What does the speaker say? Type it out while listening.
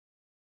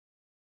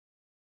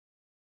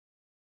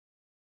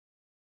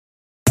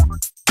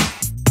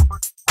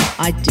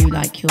I do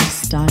like your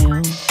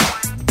style.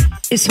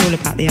 It's all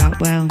about the art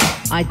well.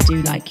 I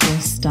do like your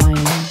style.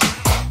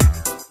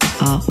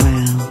 Art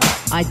well.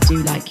 I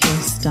do like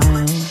your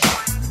style.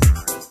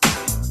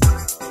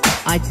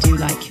 I do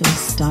like your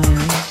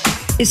style.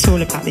 It's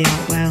all about the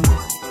art well.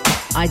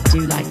 I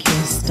do like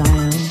your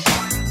style.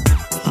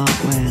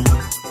 Art well.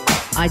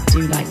 I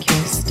do like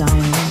your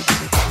style.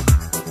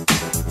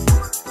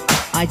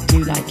 I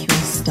do like your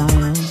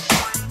style.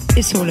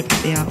 It's all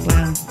about the art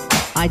well.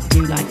 I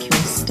do like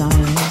your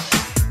style.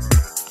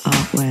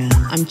 Art well.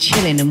 I'm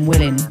chilling and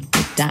willing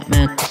with that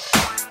man.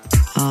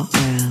 Art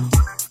well.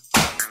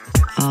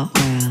 Art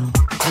well.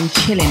 I'm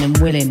chilling and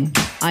willing.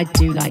 I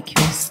do like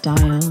your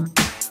style.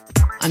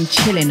 I'm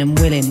chilling and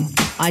willing.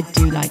 I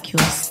do like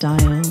your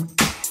style.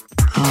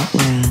 Art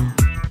well.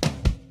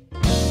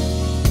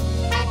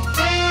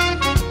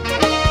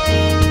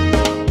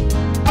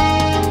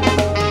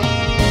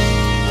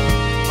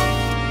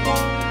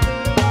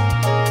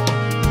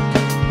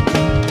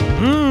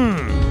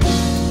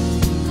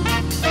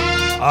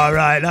 All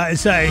right, like I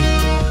say,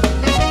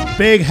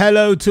 big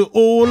hello to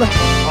all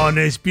on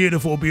this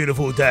beautiful,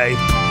 beautiful day.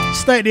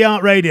 State of the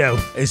Art Radio,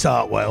 it's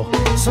Artwell.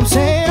 Some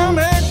say I'm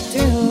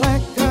acting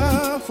like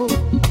a fool.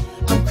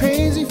 I'm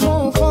crazy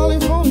for falling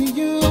for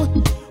you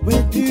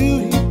with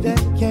beauty that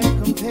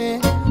can't compare.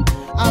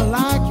 I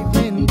like it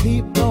when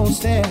people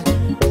stare,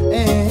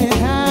 and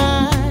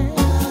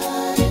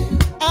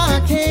I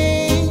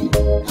can't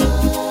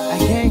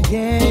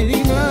get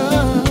enough.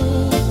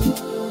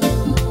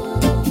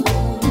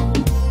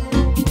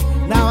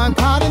 Now I'm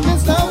caught in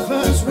this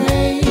lover's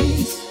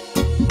race.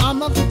 I'm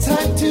not the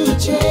type to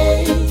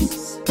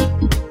chase.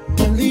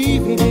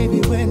 Believe me,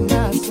 baby, when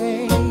I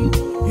say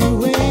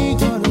you ain't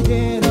gonna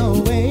get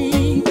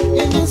away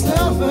in this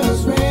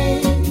lover's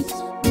race.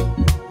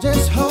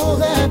 Just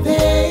hold that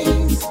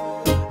pace.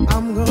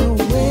 I'm gonna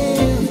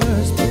win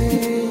first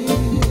place.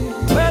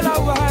 Well,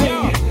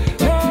 alright,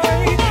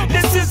 hey,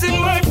 this isn't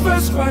my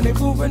first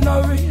rendezvous in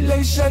a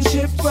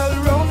relationship. Well,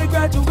 we're only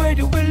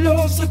graduated with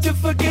low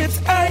certificates.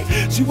 Hey,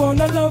 she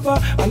want a lover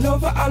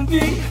and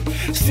be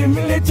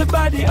stimulate your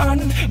body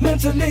and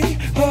mentally.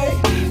 Hey,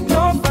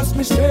 don't pass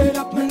me straight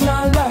up and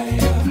I lie.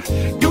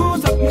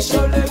 Use up my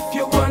shoulder if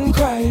you want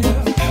cry.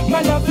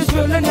 My love is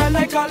real and I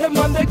like all them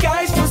other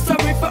guys. So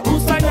sorry for who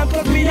signed up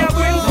to be a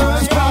win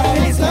first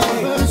prize.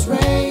 Lover's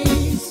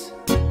race.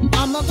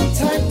 I'm not the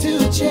type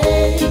to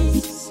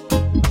chase.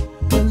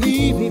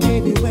 Believe me,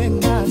 baby,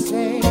 when I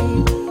say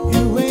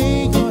you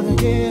ain't gonna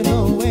get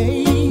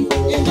away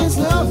in this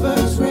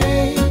lover's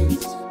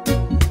race.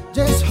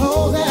 Just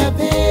hold that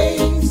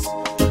pace.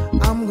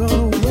 I'm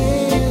gonna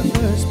win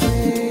first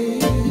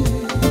place.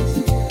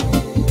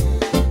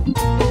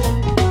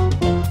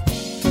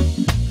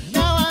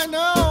 Now I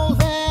know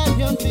that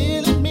you're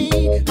feeling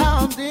me, how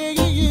I'm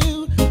digging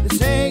you.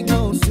 This ain't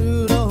no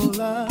pseudo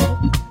love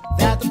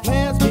that the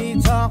players be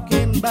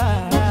talking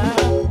about.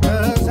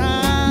 'Cause I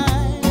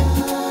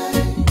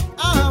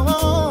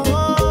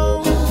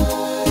want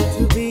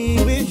to be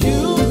with you.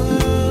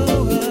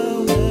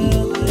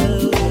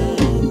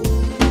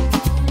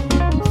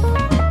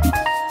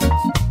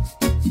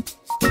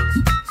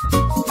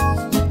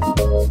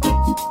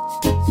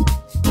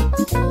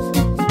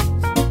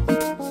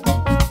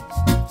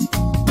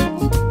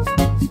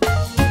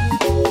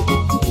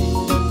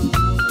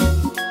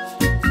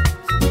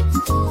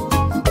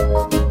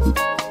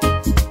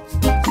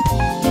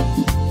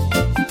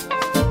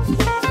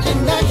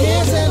 And I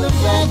can't stand the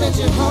fact that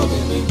you're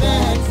holding me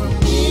back from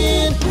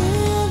being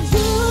with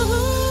you.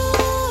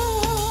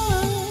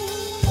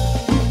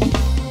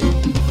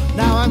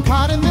 Now I'm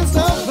caught in this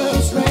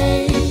lover's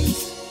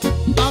race.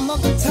 I'm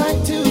not the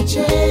type to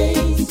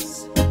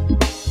chase.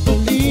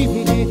 Believe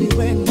me, baby,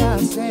 when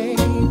I say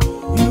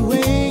you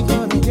ain't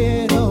gonna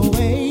get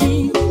away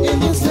in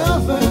this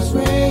lover's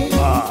race.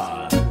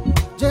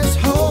 Just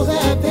hold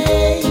that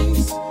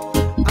pace.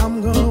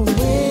 I'm gonna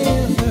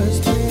win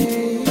first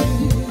place.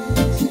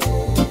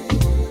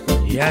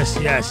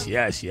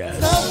 Yes.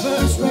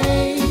 Lover's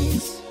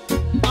race.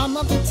 I'm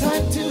not the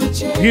type to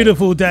chase.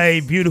 Beautiful day,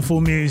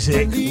 beautiful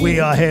music. We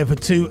are here for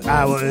 2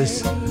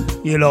 hours.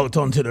 You're locked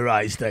onto the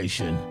right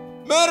station.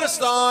 Murder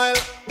style.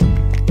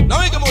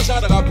 Now we can move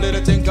shot, I got play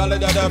the thing called the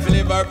dada.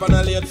 Philip Burp on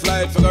a late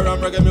flight. Figure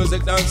on reggae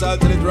music, dance all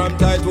till it ram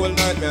tight all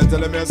night. Me I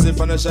tell him I sip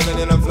on the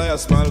chandelier and fly a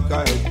small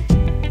kite.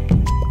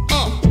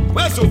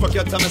 Well, super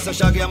cute, I'm Mr.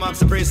 Shaggy, I'm Max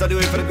the Priest. I do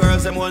it for the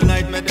girls, them all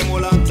night, make them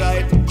all on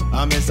tight.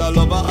 I'm Mr.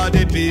 Lover of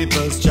the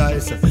people's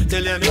choice.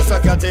 Tell you Mr.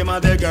 Cat, him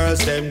and the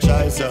girls, them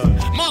choice.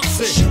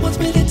 Moxie! She wants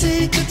me to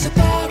take her to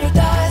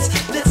paradise.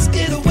 Let's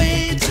get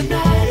away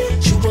tonight.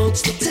 She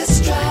wants to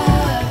test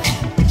drive.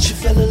 She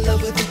fell in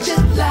love with the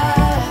jet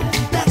lag.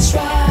 That's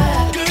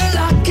right. Girl,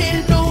 I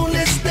can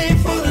only stay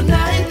for the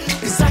night,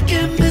 'cause I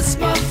can miss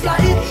my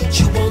flight.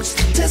 She wants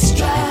to test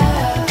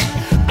drive.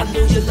 I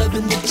know you're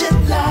loving the jet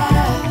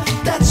lag.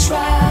 That's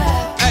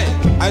right. Hey,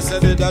 I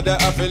said the dada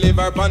I feel live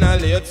her on a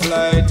late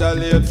flight on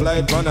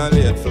a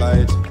late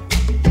flight.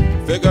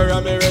 Figure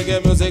on me reggae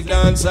music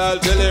dance all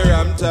till it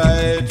ram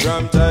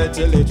tight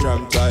till it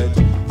ram tight.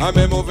 I'm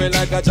moving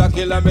like a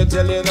jackal and me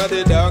tell you not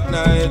the dark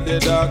night,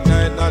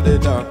 not the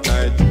dark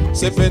night.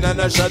 Sipping on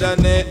a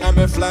Chardonnay and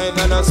me flying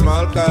on a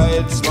small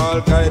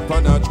kite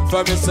pan out.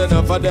 For me say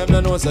enough of them no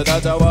know say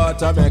that a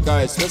water make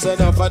ice. Me say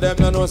enough of them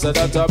no know say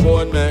that a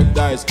bone make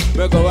dice.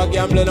 Me go a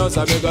gambling house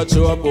and me go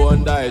throw a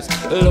bone dice.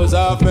 Lose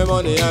half me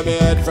money and me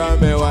head from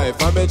me wife.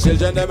 And me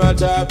children them a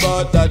talk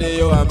about daddy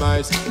you are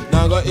mice.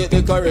 Now go eat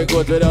the curry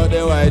goat without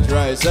the white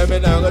rice. Let me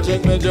now go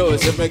drink me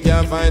juice if me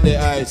can't find the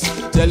ice.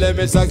 Tell them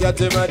it's a cat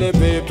him and the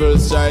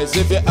people's choice.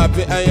 If you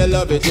happy and you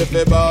love it, if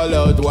you ball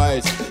out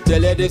wise.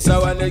 Tell you this I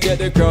want to get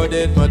the crowd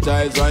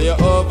hypnotized. When you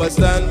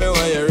overstand me,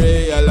 when you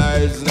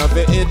realize. Now if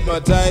you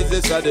hypnotize,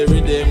 this are the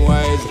rhythm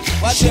wise.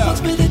 Watch she out.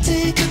 wants me to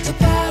take her to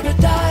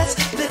paradise.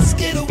 Let's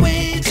get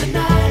away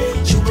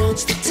tonight. She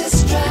wants to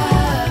test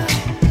drive.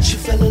 She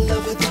fell in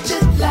love with the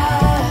jet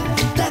lag.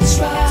 That's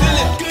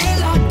right.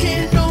 Girl, I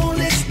can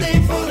only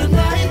stay for the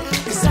night,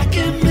 'cause I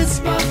can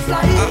miss my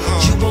flight.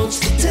 She wants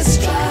to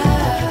test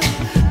drive.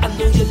 I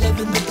know you're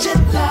loving the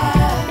jet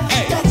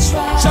lag. That's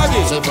right.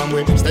 Shaggy. Say from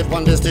we step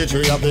on the stage,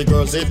 we have the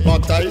girls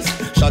hypnotized.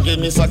 Shaggy,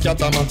 Miss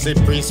Akata, Maxi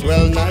Priest,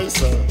 well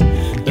nice.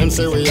 Them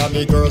say we have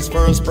the girls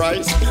first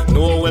prize.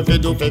 Know if you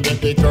do to get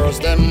the girls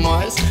them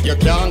mice. You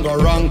can't go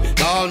wrong,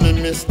 call me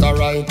Mr.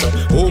 Right.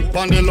 Hoop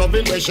on the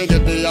loving where she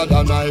get the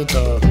other night.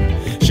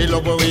 She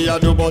love what we a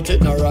do but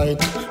it not right.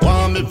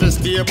 Want me to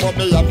stay but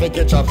me have to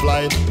catch a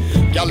flight.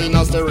 Girl in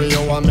a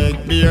stereo and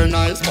make beer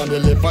nice. On the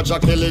left a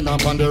Jacqueline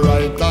and on the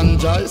right and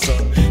Joyce.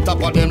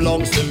 Top of them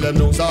lungs till them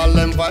lose all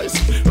them vice.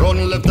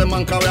 Run left them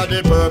and carry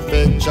the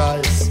perfect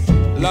choice.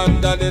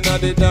 London in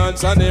the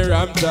dance and the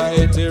ram tight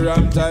and the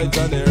ram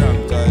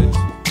tight.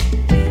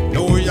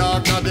 New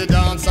York na the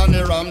dance and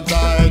the ram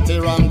tight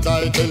till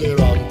the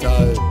ram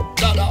tight.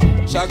 Dada.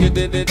 Shaggy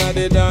did it on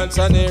the dance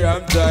and the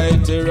ram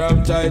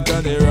tight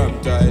and the ram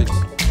tight.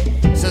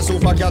 Say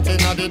Super Cat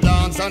inna the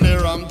dance and the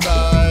ram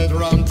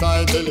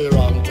tight till the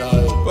ram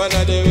tight. One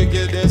of the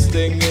wickedest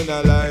thing in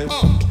a life.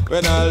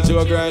 When all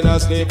joke grind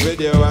and sleep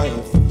with your wife.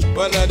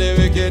 One of the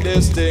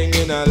wickedest thing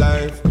in a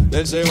life.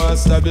 Then she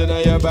wants to stab you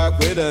in your back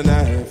with a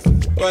knife.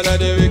 One of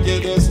the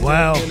wickedest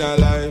thing in a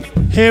life.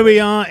 Here we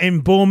are in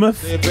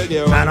Bournemouth,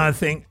 and I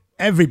think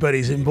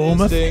everybody's in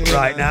Bournemouth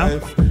right now.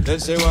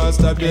 It's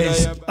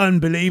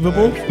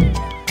unbelievable.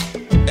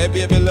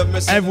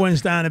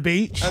 Everyone's down the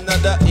beach.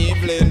 Another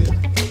evening.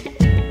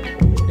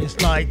 It's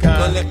like,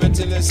 yeah,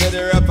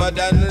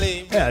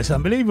 it's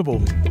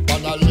unbelievable.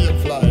 On a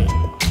late flight.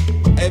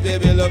 Hey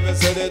baby, love me,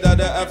 say that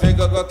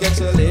Africa go catch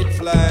a late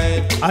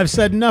flight. I've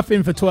said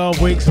nothing for 12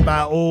 weeks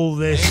about all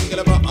this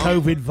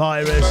COVID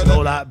virus and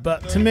all that,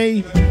 but to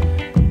me,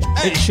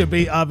 it should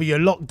be either you're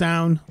locked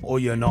down or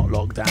you're not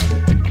locked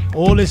down.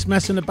 All this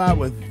messing about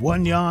with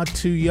 1 yard,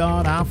 2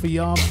 yard, half a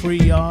yard, 3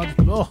 yard,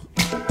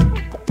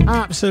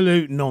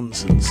 absolute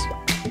nonsense,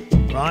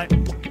 right?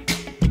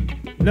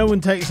 No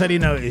one takes any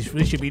notice.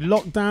 It should be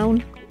locked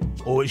down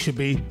or it should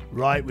be,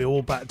 right, we're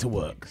all back to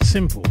work.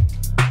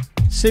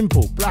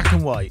 Simple, black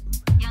and white.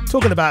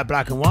 Talking about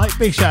black and white,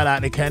 big shout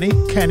out to Kenny.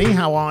 Kenny,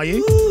 how are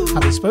you?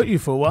 Haven't spoke to you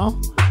for a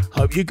while.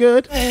 Hope you're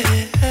good.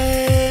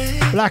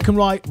 Black and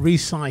white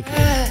recycling.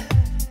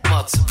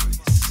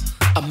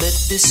 I met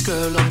this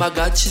girl, oh my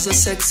God, she's a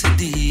sexy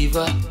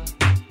diva.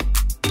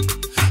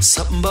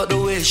 Something about the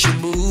way she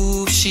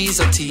moves, she's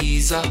a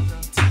teaser.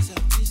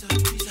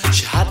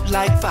 She hot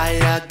like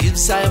fire,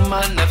 gives a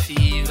man a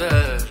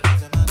fever.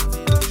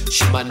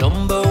 She my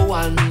number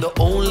one, the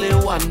only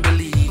one,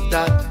 believe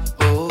that.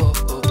 Oh,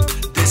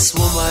 this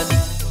woman,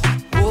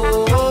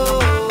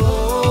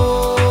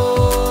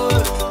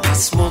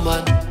 this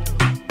woman.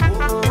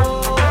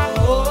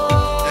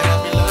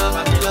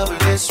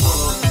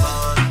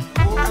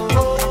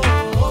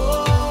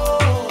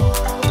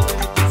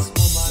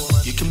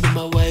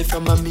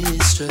 From my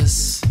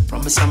mistress,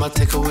 promise I'ma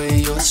take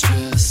away your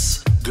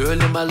stress. Girl,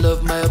 in my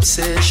love, my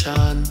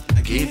obsession.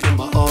 I gave you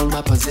all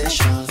my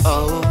possessions.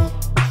 Oh,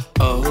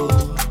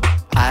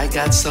 I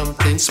got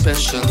something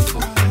special for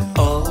you.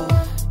 Oh,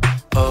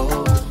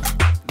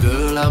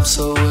 girl, I'm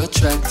so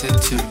attracted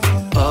to you.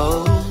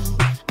 Oh,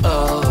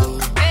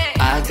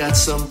 I got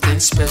something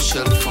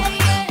special for you.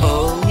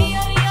 Oh,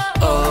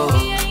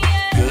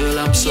 girl,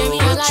 I'm so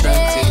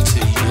attracted to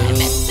you. I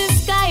met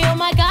this guy, oh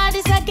my God,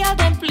 it's a girl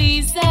that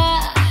pleases.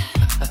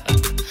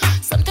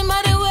 Something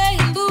about the way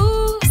he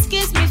moves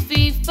gives me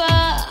fever.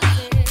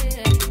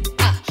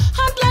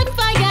 Hot like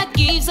fire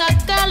gives a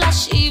girl a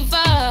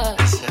shiver.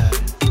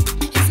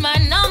 He's my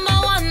number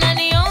one and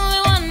the only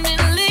one,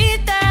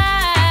 believe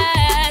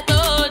that.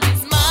 Oh,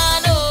 this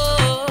man,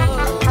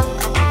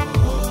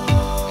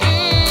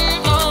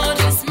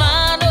 this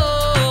man,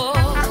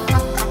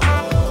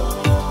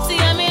 see,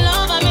 I'm in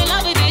love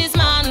with this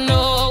man,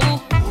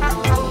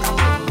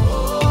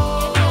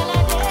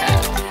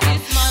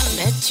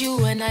 Met you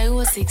when I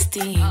was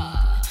 16.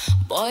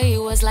 Boy,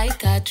 it was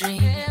like a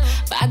dream.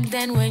 Back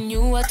then when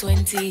you were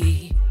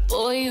 20.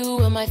 Boy, you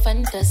were my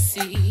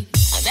fantasy.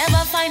 I'll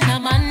never find a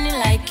man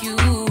like you.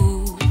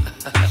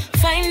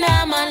 Find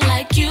a man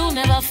like you,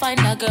 never find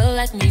a girl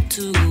like me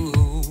too.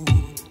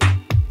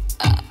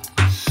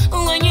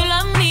 When you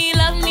love me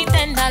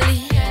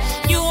tenderly.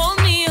 You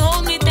hold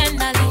me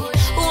tenderly.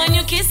 When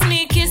you kiss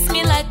me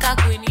like a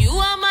queen. You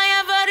are my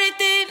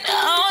everything.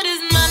 Oh,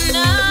 this man,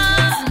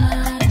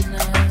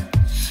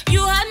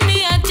 you had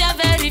me at your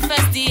very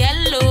first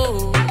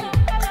hello.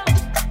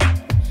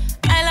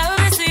 I love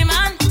this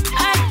man.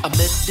 I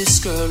met this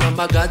girl, oh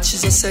my God,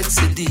 she's a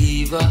sexy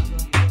diva.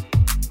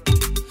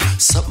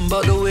 Something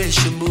about the way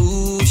she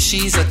moves,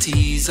 she's a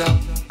teaser.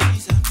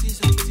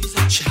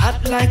 She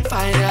hot like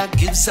fire,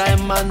 gives a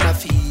man a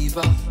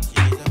fever.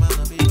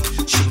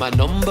 She my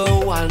number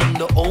one,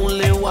 the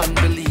only one,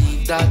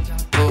 believe that.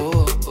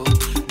 Oh, oh.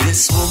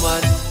 This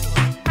woman,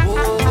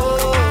 oh,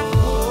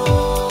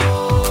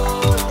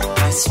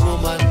 this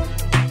woman,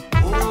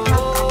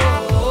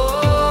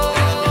 oh, I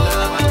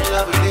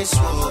love this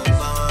woman.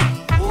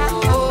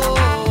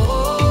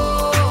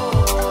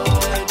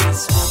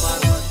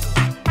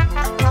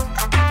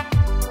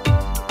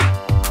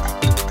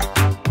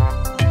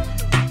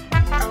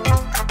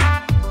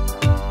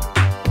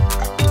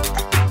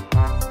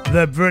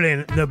 The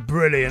brilliant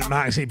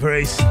Maxi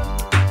Priest.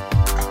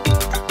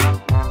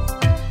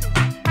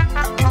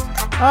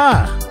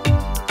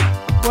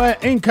 Well,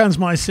 in comes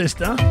my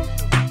sister,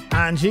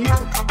 Angie.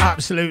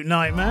 Absolute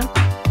nightmare.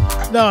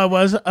 Though I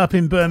was up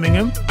in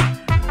Birmingham,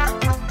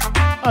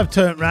 I've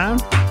turned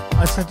round.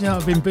 I said, yeah,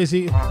 I've been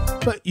busy.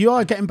 But you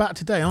are getting back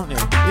today, aren't you?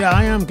 Yeah,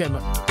 I am getting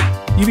back.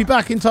 You'll be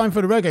back in time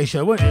for the reggae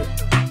show, won't you?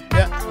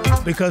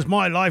 Yeah, because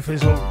my life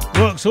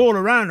works all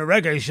around the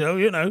reggae show,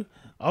 you know.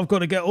 I've got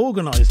to get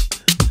organised.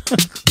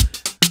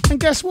 And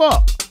guess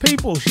what?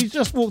 People, she's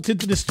just walked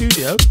into the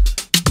studio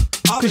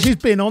because she's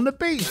been on the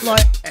beach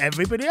like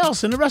everybody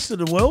else in the rest of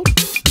the world.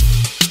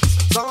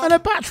 And her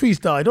battery's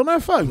died on her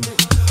phone.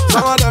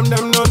 Some of them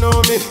don't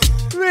know me.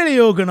 Really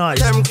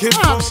organised.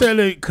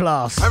 Absolute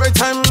class. Every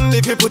time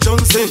the people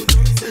jump in,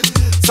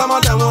 some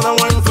of them wanna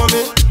wine for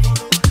me.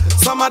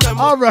 Some of them.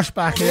 I'll rush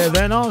back here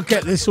then. I'll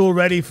get this all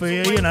ready for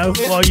you, you know,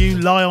 while you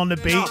lie on the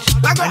beach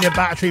and your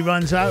battery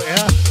runs out,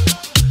 yeah?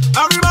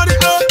 Everybody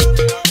go.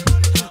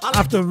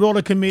 After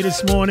rollicking me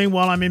this morning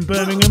while I'm in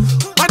Birmingham.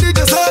 What did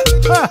you say?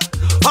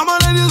 I'm a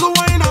ladies who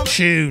wine up.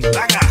 Tune.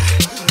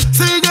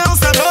 See girls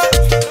that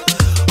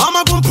I'm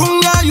a boom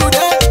boom guy, you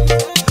there?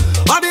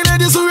 All the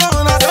ladies who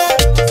run out there.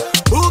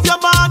 Move your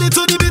body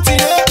to the beat,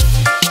 yeah.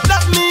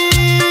 Love me,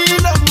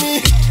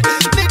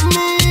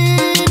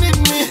 need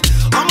me.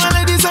 All my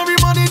ladies,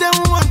 everybody, they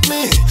want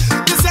me.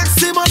 The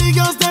sexy body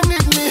girls, they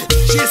need me.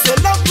 She said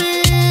love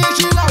me,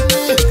 she love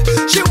me.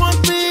 She want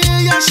me,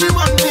 yeah, she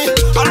want me.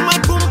 All my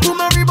boom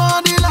boom,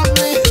 everybody love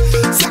me.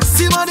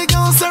 Sexy body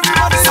girls,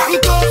 everybody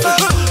sanko.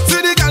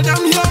 See the girl,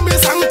 them hear me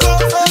sanko.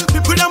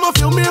 People, them a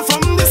feel me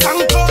from the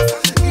sanko.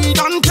 He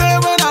don't care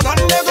when I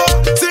done they go.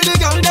 See the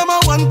girl, them a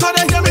want to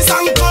they hear me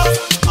sanko.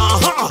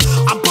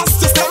 I bust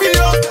the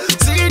stereo.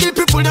 See the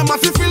people, them a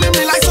feel feeling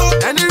me like so.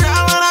 Anywhere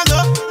I wanna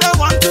go, they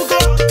want to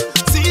go.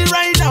 See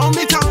right now,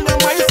 me tell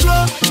them way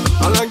slow.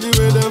 I like the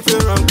way them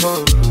feel and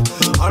come.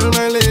 All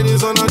my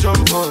ladies wanna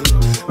jump on.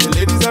 The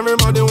ladies,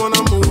 everybody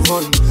wanna move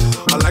on.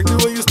 I like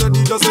the way you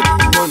study, just a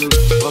do one.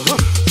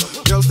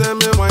 Girls, them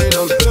me wine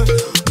on.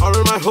 All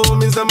my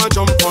homies, them a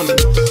jump on.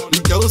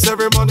 The girls,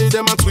 everybody,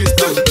 them a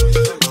twist on.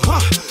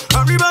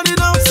 Everybody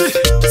dance, see.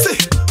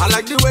 I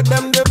like the way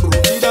them they boot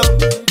it down.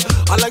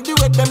 I like the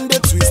way them they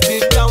twist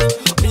it down.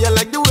 Me, I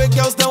like the way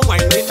girls them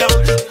wind it down.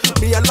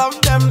 Me, I love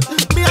them.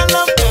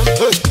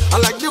 Hey, I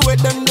like the way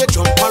them they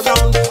jump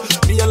around.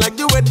 Me, I like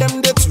the way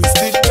them they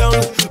twist it down.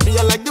 Me,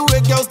 I like the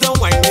way girls them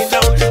wind it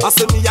down. I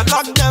say me, I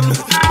love them. Me,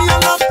 I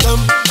love them.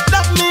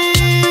 Love me,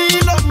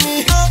 need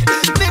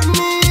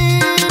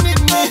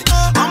me.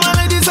 All my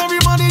ladies,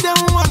 everybody, they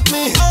want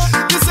me.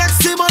 The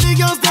sexy body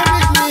girls, they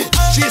need me.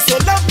 She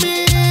said love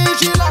me,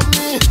 she love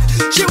me.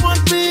 She want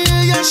me,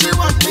 yeah, she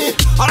want me.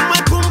 All my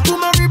boom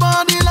boom,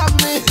 everybody love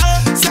me.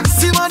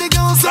 Sexy body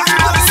girls,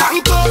 everybody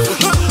sanko.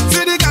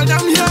 See the girl,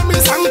 them hear me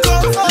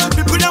sanko.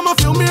 People, them a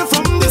feel me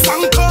from the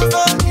sanko.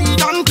 He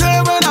don't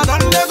care when I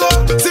done they go.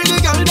 See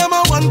the girl, them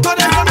a want to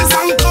they hear me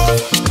sanko.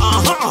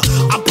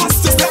 I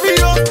bust the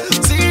stereo.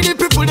 See the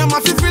people, them a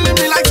feel feeling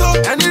me like so.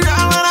 Anywhere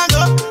I wanna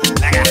go.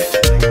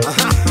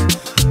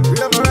 We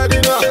ever ready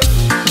now?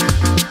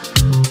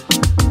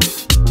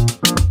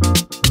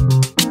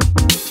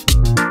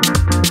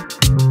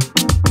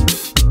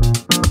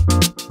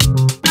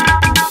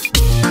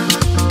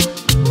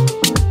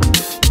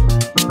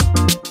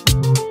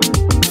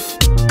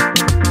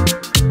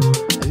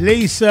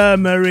 Lisa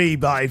Marie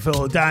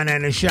Byfield down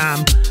in the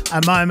Sham,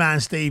 and my man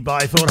Steve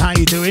Byfield. How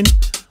you doing?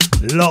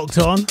 Locked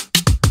on.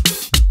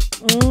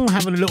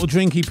 Having a little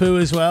drinky poo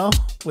as well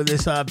with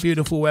this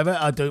beautiful weather.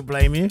 I don't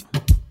blame you.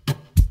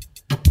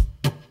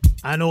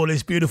 And all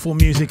this beautiful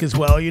music as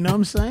well, you know what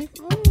I'm saying?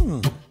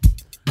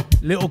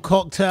 Little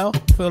cocktail.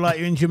 Feel like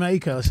you're in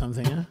Jamaica or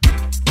something, yeah?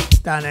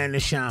 Down there in the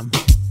Sham.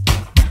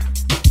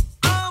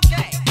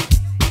 Okay.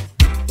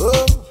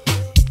 Oh.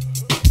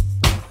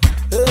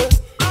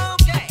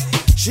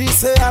 She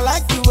say I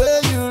like the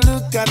way you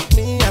look look at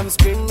me, I'm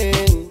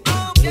screaming.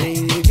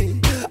 Baby,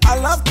 I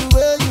love the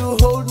way you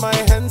hold my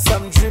hands,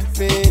 I'm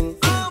dripping.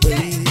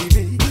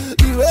 Baby,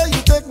 the way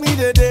you take me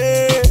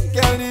today,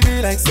 can't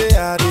be like say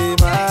I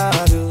did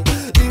mad.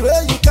 The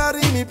way you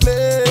carry me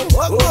play,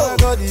 oh my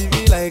God, it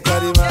be like I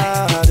did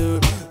mad.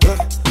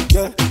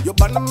 Girl, you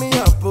burn me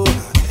up, oh.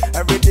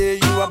 Every day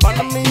you are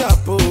burning me up,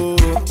 oh.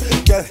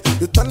 Girl,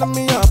 you turn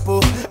me up,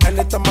 oh.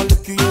 Anytime I look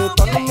at you,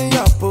 turn me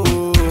up,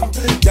 oh.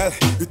 Girl,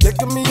 you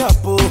taking me up,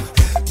 oh.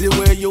 The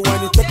way you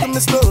want, you taking me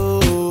slow.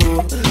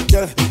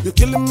 Girl, you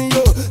killing me,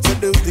 oh. So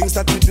the things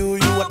that you do,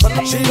 you are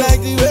turning me. She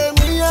like the way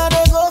me and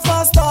they go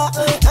faster.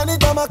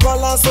 Anytime I call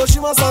her, so she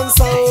must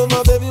answer. Oh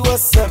my baby,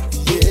 what's up,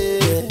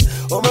 yeah.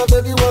 Oh my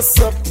baby, what's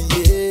up,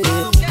 yeah.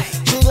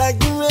 She like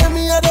the way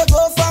me and they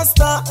go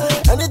faster.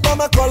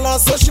 Anytime I call her,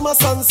 so she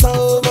must answer.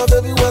 Oh my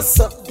baby, what's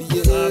up,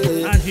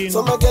 yeah.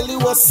 So my girlie,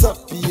 what's up,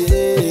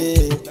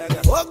 yeah.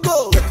 Oh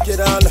go, take it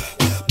on,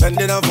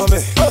 bend it down for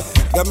me.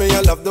 Got me,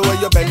 I love the way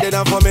you bend it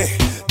down for me.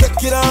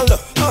 Take it on,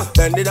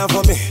 bend it down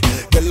for me.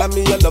 Girl,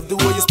 me, I love the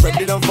way you spread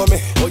it down for me.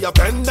 Oh, you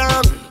bend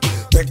down,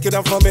 take it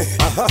down for me.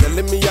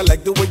 Telling me I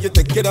like the way you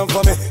take it down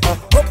for me.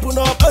 Open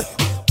up,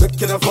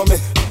 take it down for me.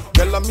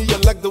 Girl, me, I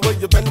like the way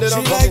you bend it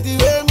down for me. She like the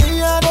way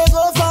me and they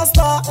go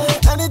faster.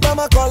 Anytime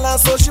I call her,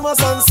 so she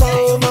must answer.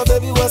 Oh my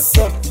baby, what's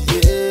up,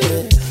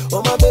 yeah.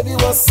 Oh my baby,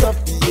 what's up,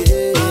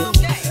 yeah.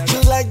 She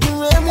like the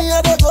way me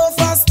and they go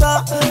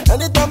faster.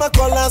 Anytime I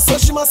call her, so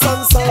she must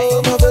answer.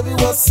 Oh my baby,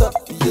 what's up,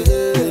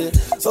 yeah.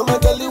 So my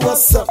girlie,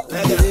 what's up,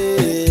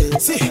 yeah.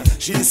 See,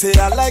 she said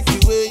I like the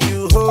way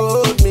you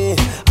hold me.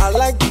 I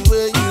like the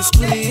way you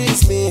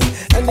squeeze me.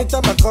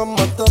 Anytime I come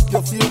on top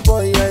of you,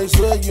 boy, I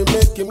swear you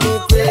making me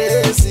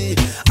crazy.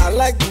 I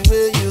like the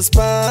way you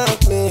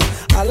spark me.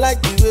 I like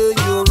the way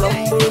you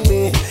rumble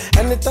me.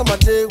 Anytime I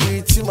day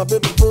with you, my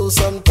baby boo,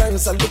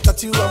 sometimes I look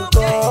at you, I'm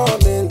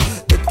coming.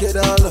 Take it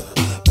all,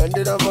 bend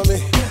it down for me.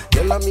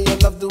 Tell me I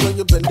love the way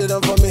you bend it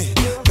down for me.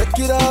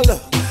 Take it all,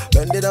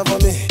 bend it down for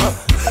me.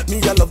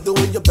 Me, I love the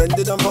way you bend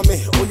it down for me.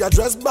 Oh, you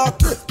dress back,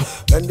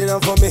 bend it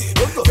down for me.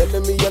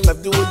 Telling me I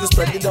love the way you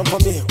spread it down for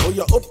me. Oh,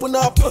 you open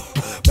up,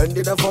 bend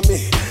it down for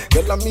me.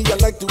 Tell me I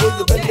like the way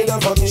you bend it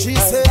down for me. She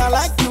said I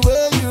like the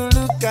way you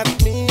look at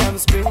me, I'm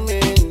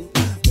screaming.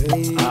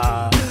 Baby,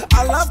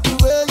 I love the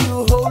way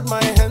you hold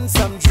my hands,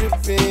 I'm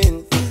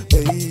dripping.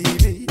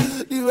 Baby,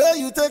 the way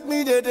you take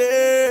me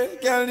today,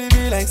 can't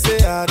be like say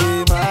I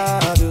did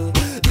mad.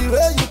 The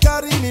way you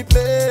carry me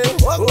play,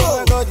 oh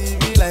my God, it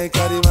be like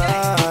I did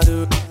mad.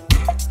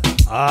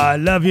 I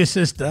love your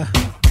sister.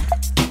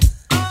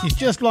 She's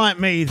just like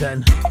me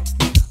then.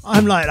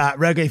 I'm like that.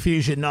 Reggae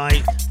Fusion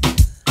Night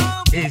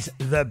is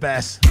the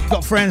best.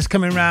 Got friends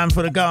coming round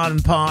for the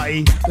garden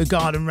party, the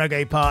garden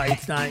reggae party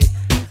tonight.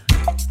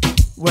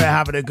 We're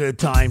having a good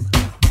time.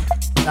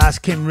 That's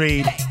Kim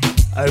Reed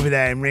over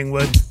there in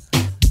Ringwood.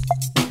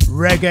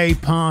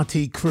 Reggae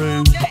party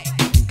crew,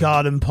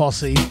 garden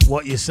posse,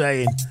 what you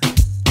saying?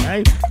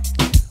 Hey,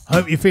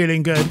 hope you're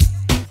feeling good.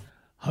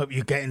 Hope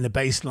you're getting the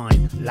bass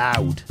line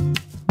loud.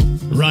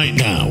 Right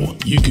now,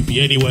 you could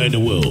be anywhere in the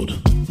world,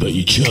 but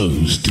you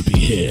chose to be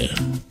here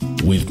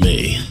with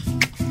me,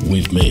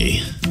 with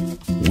me,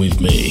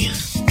 with me,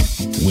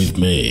 with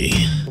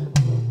me.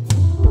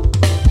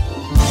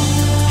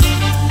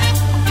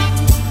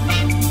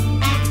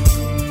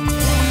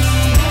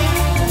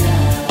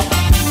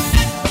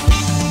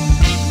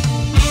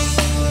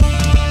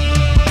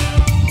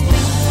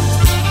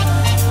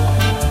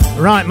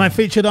 Right, my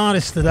featured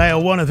artists today,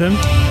 or one of them,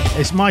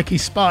 is Mikey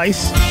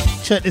Spice.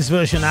 Check this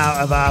version out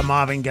of our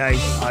Marvin Gaye,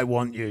 I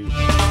Want You.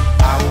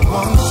 I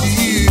want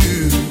you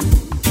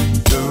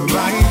the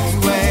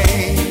right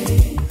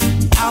way.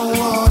 I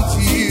want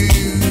you,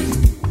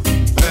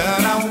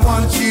 but I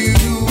want you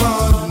to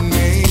want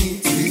me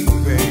too,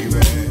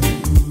 baby.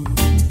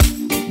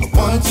 I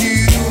want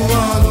you to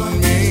want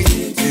me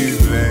too,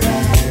 baby.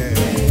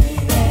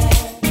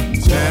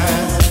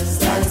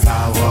 Just as I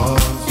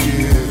want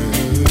you.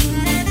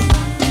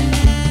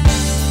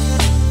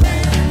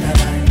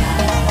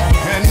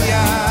 And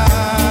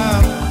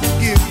yeah,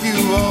 give you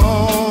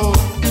all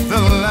the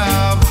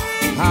love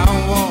I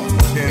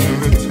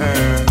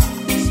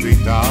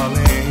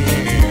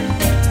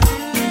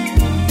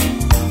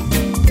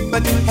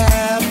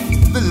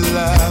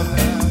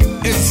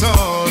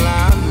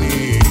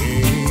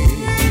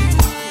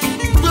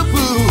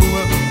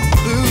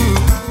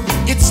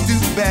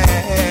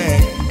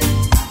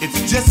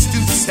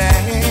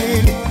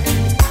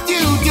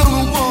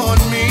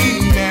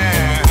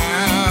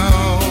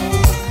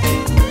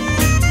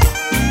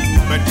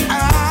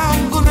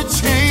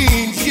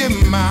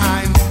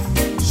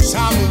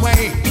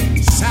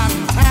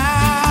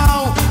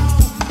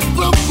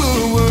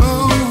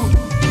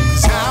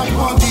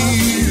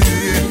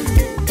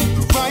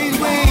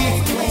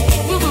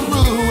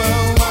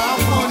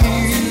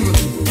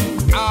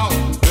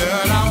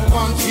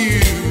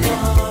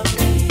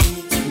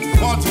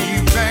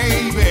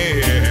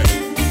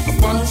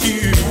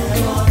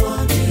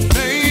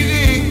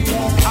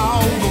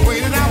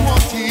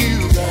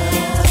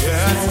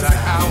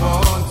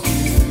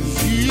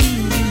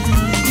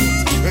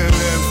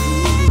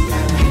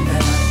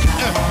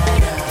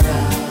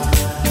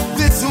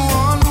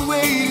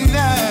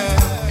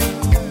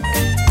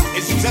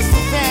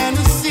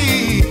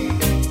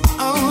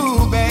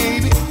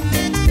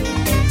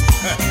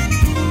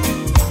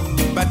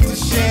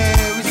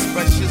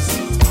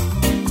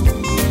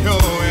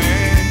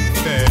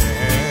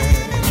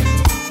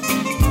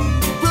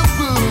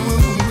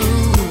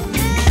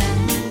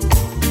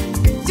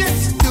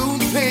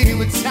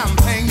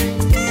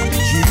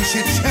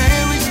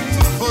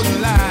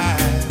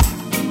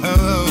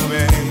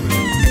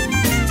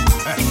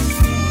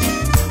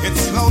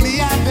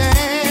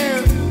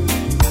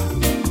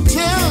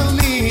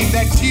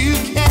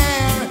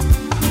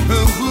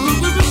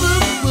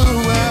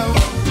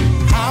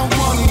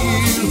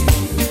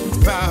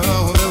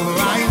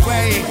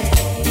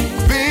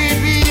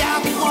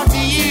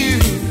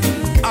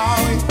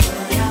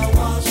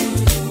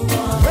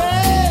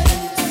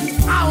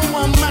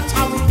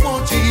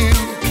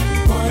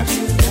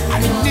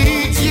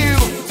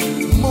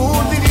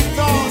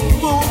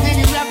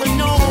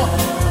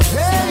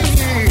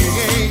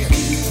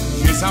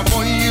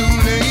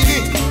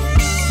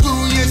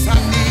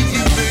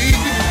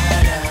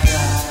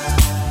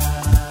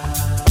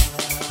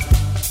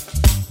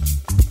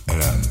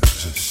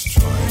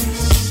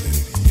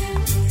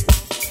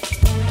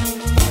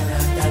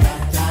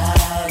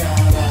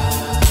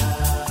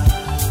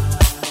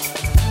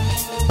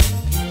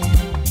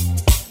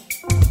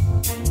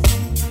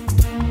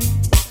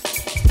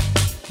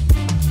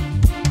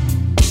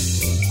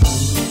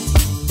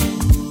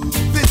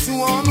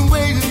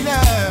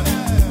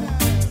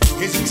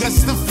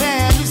just a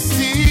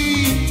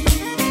fantasy.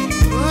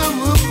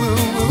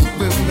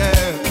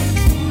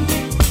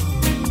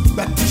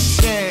 But to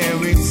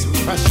share its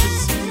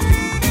precious,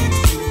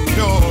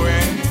 pure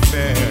and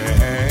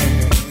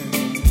fair.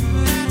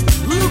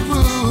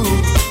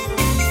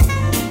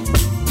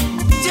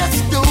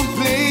 Just don't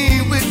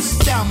play with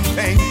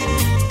something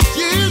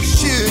you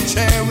should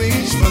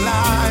cherish for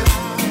life.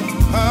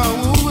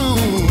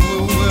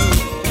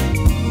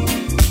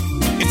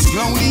 It's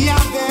lonely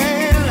out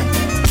there,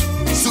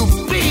 so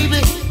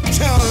baby,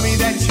 tell me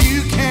that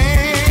you can.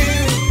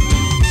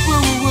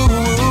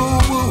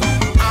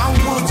 I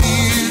want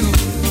you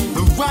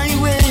the right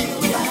way,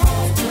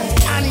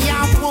 honey. I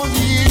want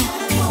you,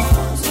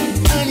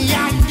 honey. I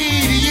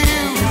need you,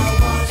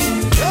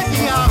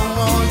 honey. I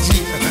want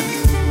you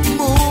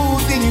more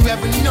than you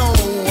ever know,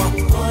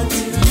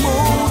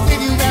 more than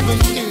you ever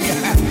knew,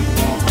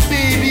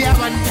 baby. I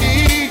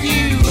need you.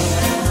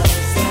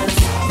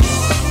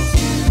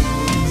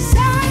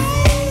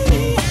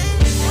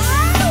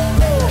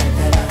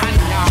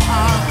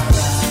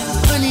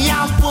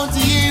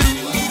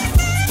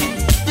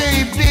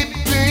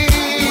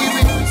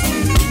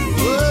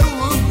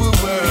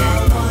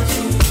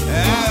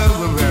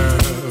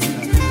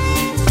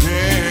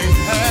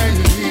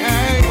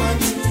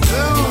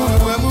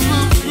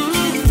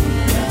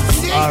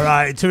 All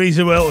right,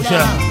 Teresa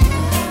Wiltshire,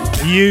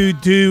 you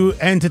do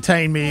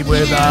entertain me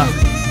with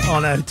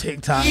on a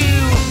TikTok.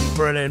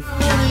 Brilliant,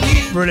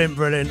 brilliant,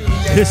 brilliant.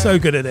 You're so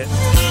good at it.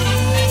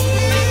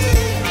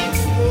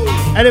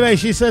 Anyway,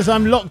 she says,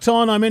 I'm locked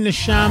on, I'm in the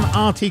sham.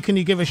 Artie, can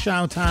you give a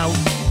shout out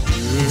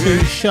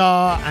to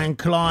Shah and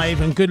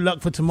Clive, and good luck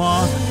for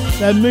tomorrow.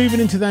 They're moving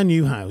into their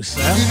new house.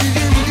 Yeah?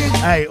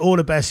 Hey, all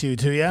the best, you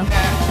two, yeah?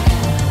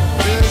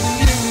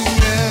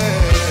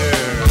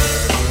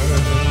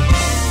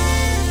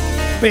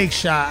 Big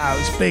shout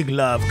outs, big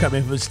love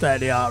coming from State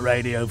of the Art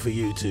Radio for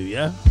you two,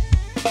 yeah?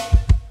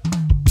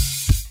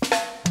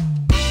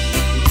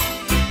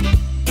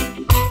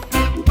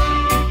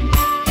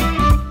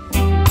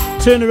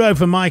 Turn the road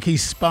for Mikey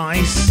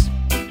Spice.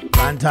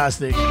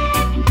 Fantastic.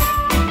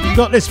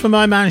 Got this for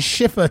my man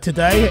Schiffer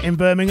today in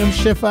Birmingham.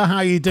 Schiffer, how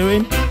you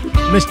doing?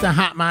 Mr.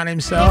 Hatman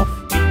himself.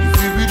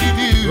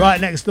 Right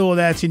next door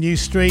there to New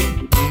Street.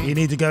 You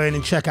need to go in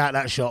and check out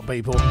that shop,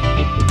 people.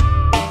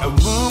 A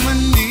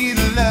woman needs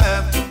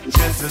love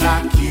just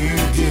like you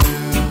do.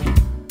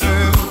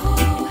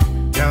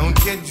 Don't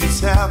get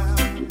yourself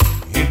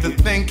into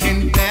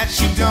thinking that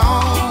she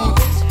don't.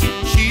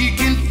 She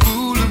can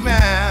fool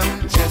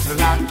around just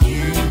like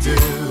you do.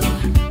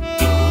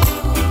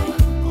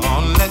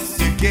 Unless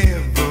you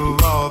give her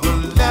all the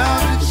love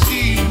that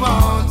she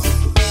wants.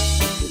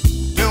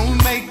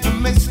 Don't make the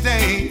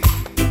mistake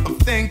of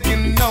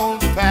thinking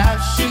old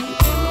fashioned.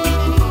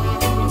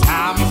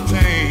 Time has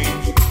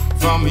changed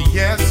from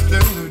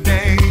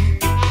yesterday.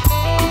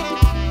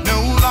 No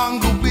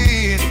longer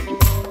with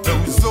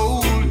those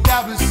old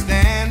double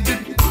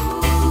standards.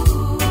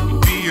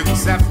 Be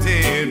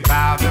accepted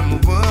by them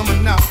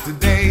women of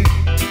today.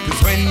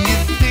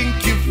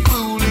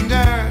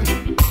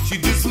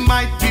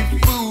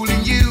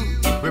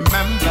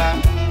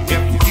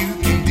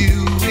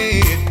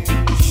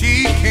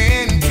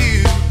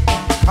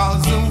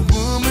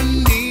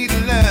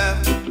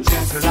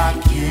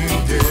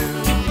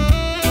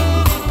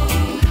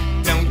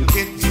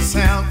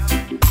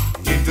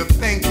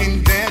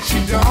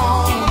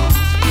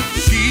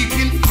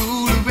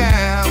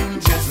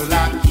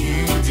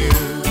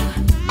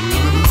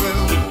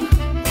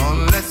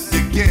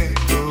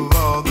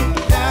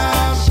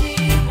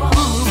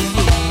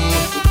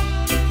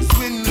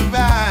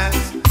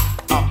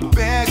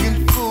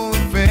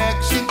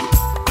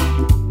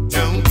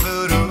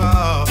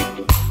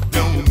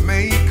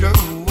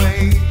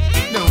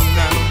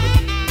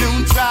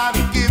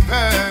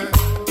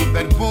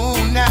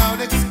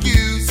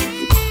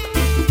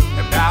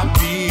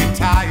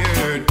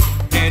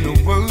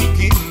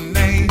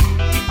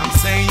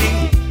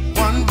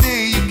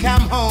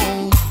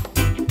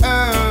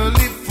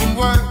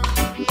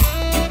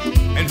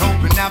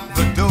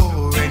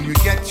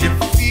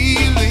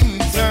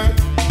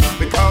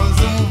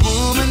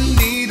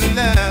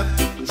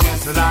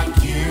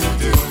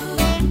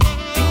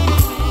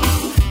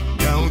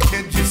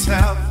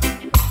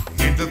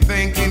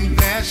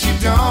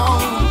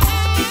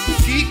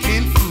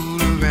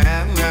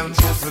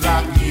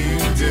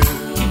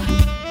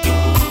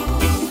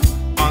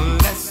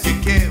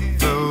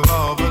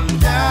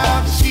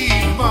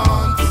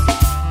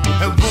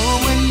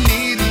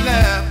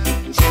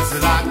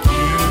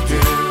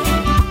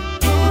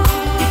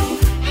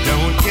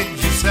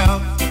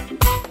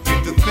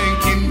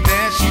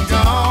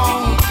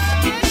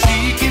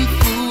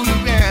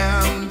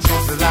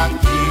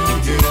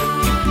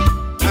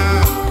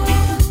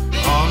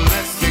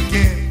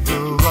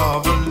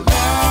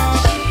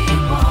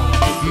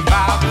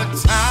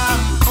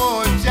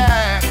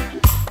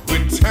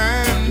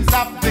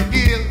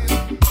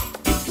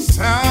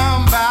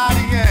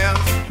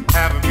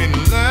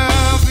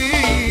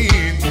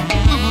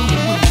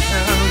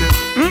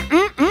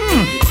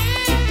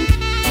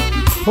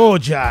 Poor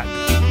Jack.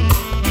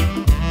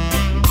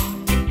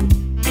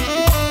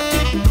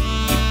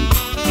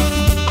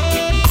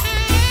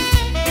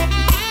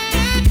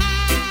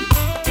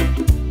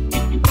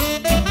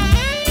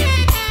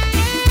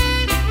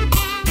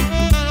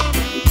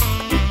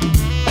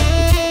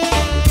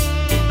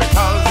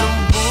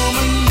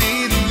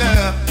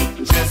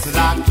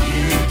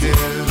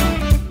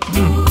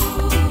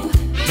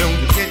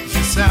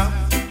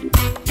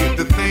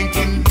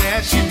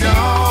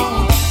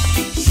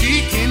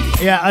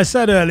 Yeah, I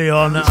said early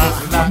on,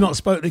 I've not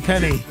spoke to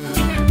Kenny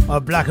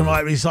of Black and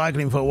White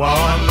Recycling for a while.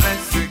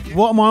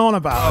 What am I on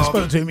about? I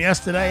spoke to him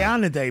yesterday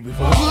and the day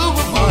before.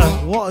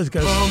 What is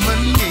going on?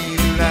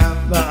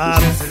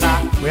 But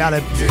we had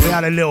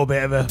a little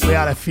bit of we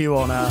had a few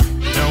on and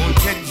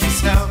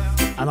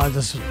I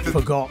just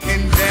forgot.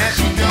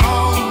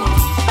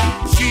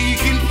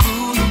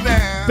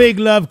 Big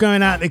love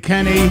going out to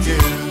Kenny,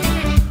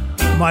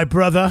 my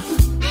brother.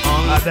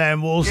 Out there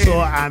in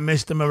Warsaw, and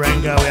Mr.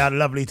 Marengo. We had a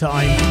lovely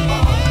time.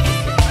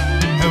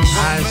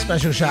 And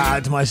special shout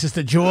out to my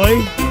sister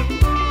Joy.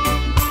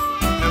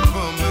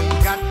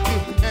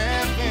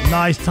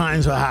 Nice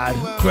times we had.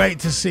 Great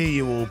to see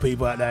you all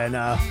people out there in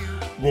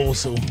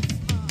Warsaw.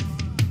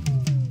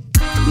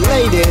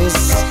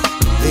 Ladies,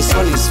 this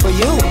one is for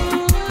you.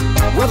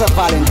 Whether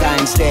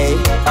Valentine's Day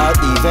or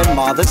even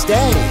Mother's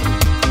Day,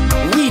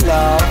 we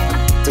love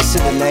to see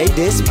the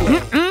ladies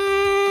play.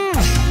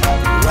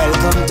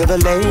 Welcome to the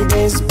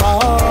ladies'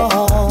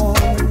 ball.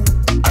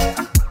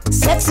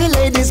 Sexy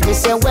ladies, we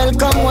say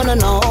welcome one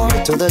and all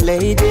to the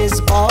ladies'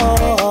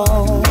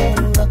 ball.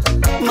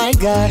 My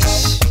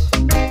gosh,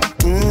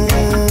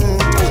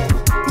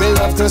 we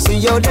love to see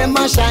you them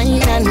a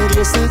shine and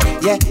glisten.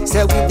 Yeah,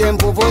 say with them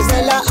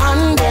vuvuzela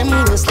and them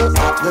whistle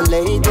at the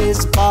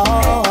ladies'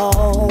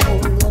 ball.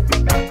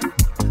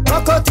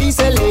 Rockoty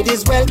say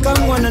ladies,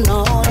 welcome one and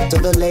all to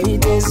the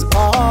ladies'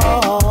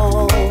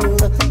 ball.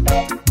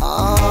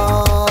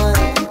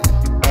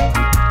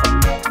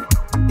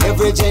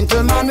 Every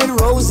gentleman with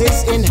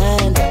roses in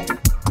hand,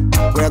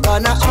 we're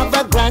gonna have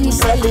a grand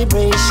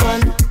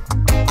celebration.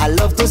 I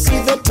love to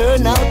see the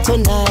turnout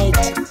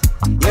tonight.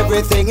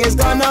 Everything is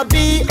gonna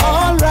be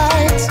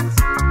alright.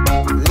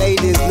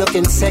 Ladies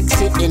looking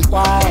sexy in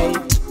white,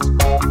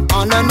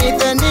 underneath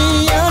the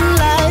neon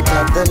light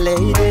of the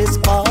ladies'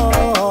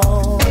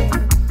 ball.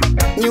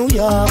 New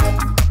York,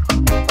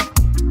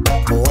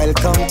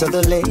 welcome to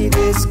the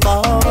ladies'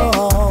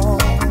 ball.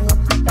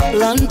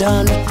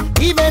 London,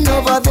 even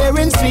over there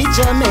in sweet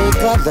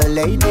Jamaica, the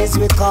ladies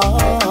we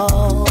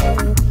call.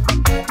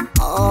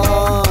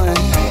 Oh,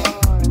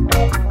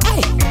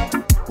 hey,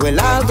 well,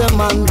 all them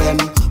on them,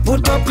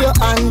 put up your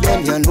hand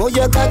them. You know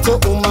you got your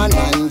woman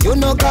and you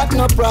no got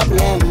no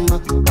problem.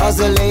 Cause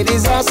the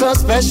ladies are so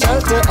special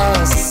to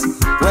us.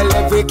 Well,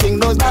 every king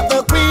knows that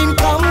the queen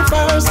come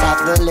first at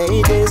the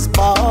ladies'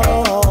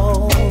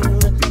 ball.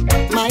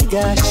 My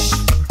gosh.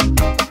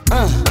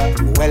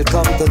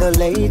 Welcome to the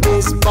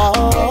ladies'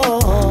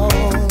 ball.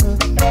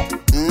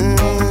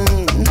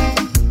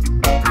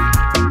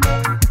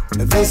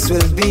 This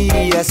will be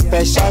a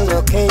special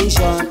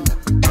occasion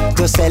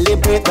to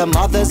celebrate the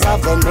mothers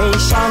of the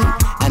nation.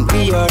 And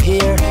we are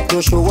here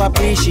to show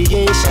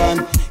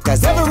appreciation.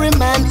 Cause every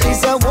man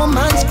is a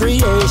woman's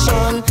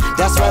creation.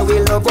 That's why we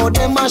love how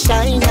them a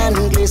shine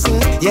and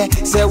glisten. Yeah,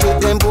 say with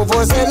them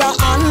vuvuzela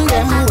and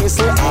them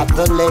whistle at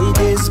the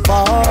ladies'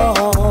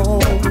 ball.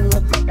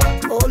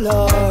 Oh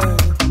Lord,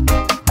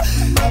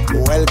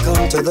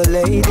 welcome to the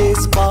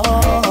ladies'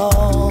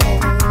 ball.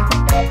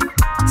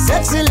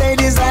 Sexy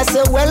ladies, I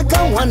say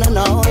welcome one and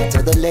all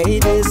to the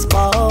ladies'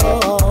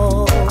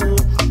 ball.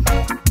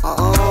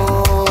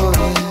 Oh,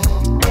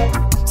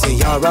 say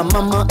you're a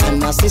mama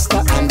and a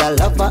sister and a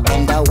lover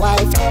and a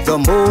wife, the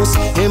most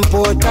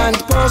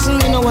important person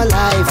in our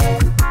life.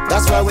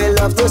 That's why we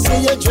love to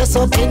see you dress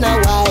up in a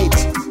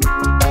white,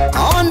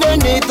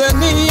 underneath the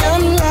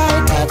neon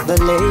light at the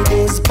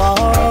ladies'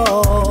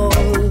 ball.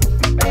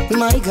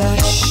 My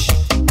gosh,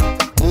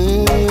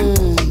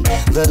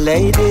 the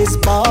ladies'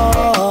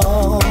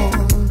 ball.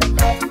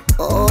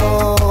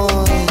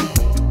 Oh,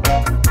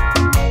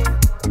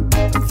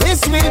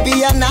 this will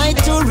be a night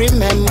to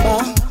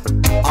remember.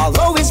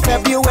 Although it's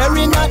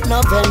February, not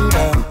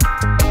November.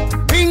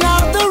 Bring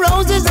out the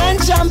roses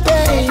and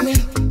champagne,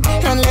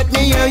 and let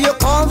me hear you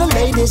call the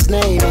lady's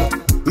name.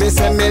 Me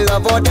say me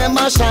love how them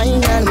a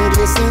shine and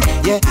glisten.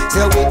 Yeah,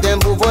 so with them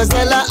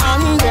vuvuzela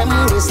and them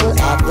whistle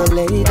at the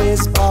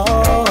ladies'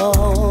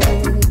 ball.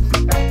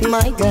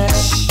 My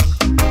gosh,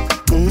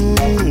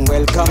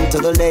 welcome to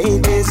the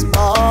ladies'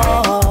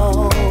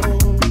 ball.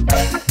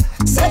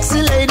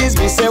 Sexy ladies,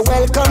 we say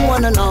welcome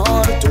one and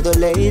all to the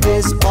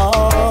ladies'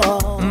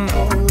 ball.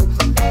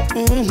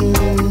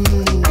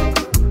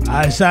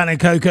 I Santa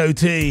Cocoa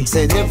Tea.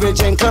 Said every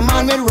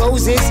gentleman with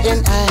roses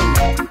in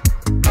hand.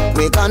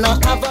 We're gonna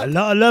have a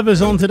lot of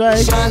lovers on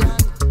today.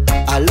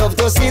 I love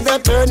to see the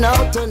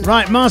turnout tonight.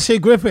 Right, Marcia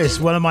Griffiths,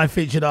 one of my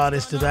featured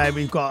artists today.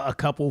 We've got a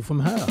couple from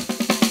her.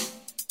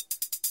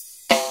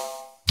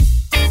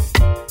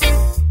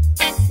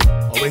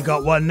 Oh, we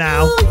got one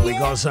now. We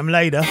got some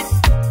later.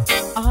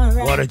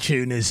 Alright. What a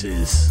tune this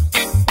is.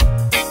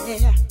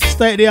 Yeah.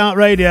 State of the art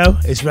radio.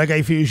 It's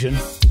reggae fusion.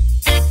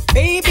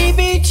 Baby,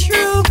 be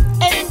true,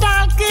 and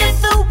I'll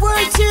give the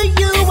word to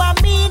you. I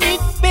mean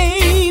it,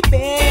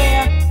 baby.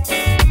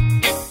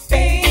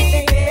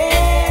 Baby,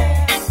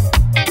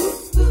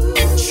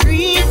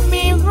 treat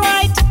me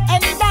right,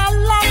 and I'll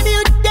love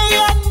you day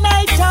and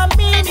night. I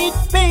mean it,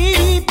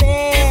 baby.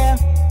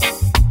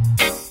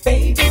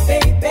 Baby,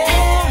 baby.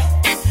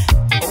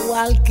 Oh,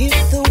 I'll give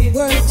the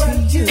word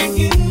to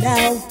you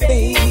now,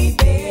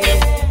 baby.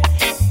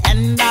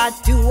 And I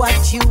do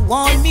what you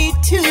want me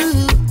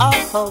to,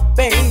 oh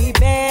baby.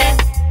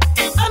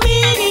 I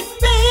mean it,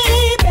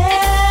 baby.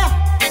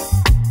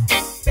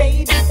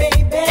 Baby,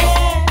 baby.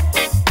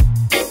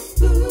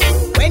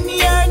 When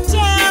you're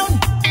down,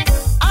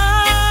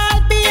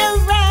 I'll be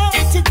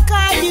around to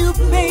guide you,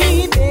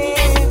 baby.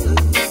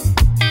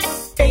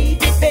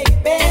 Baby,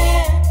 baby.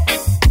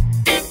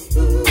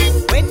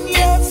 When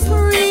you're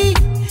free,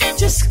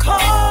 just call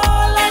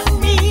on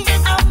me.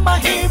 I'm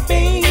here,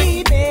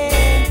 baby.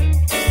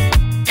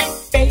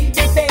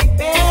 Baby,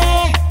 baby.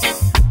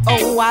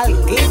 Oh,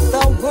 I'll give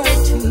the word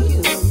to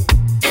you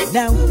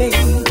now,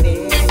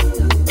 baby.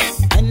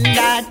 And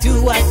I do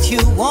what you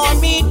want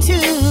me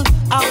to,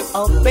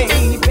 oh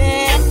baby.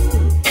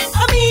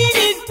 I mean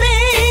it,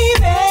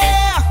 baby.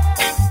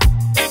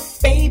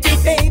 Baby,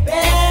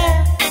 baby.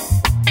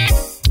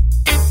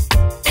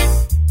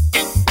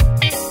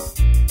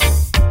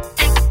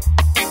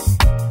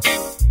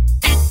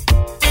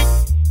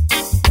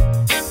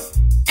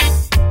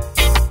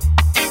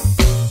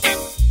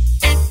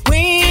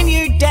 When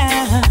you're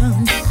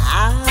down,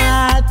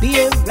 I'll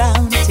be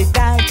around to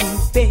guide you,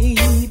 baby.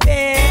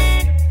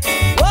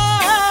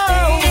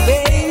 Whoa,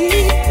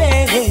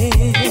 baby.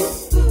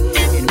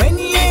 And when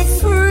you're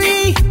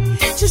free,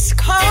 just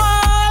call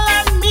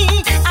on me.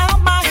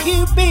 I'm out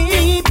here,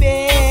 baby.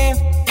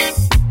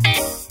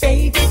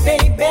 Baby,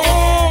 baby.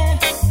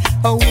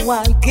 Oh,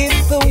 I'll give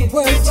the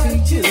word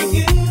to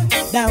you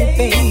now,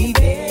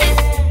 baby.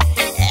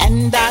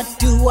 And I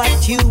do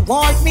what you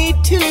want me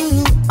to,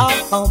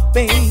 oh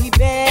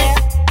baby.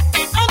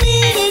 I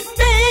mean it,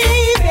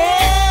 baby.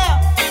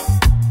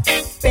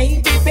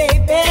 Baby,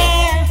 baby.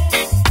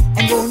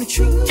 I'm gonna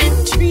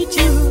treat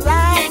you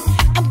right.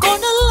 I'm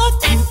gonna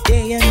love you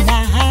day and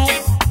night.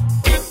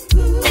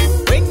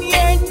 When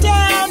you're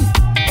down,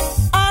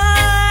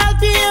 I'll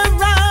be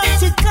around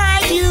to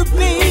guide you,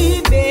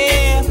 baby.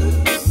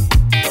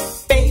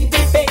 Baby,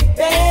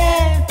 baby.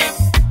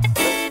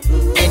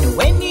 And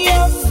when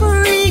you're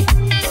free,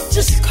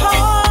 just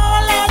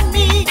call on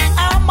me.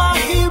 I'm out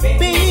here,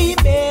 baby.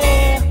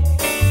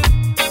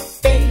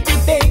 Baby,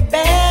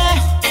 baby.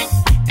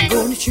 I'm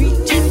gonna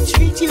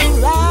treat you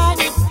right.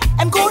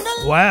 I'm gonna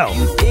Wow. love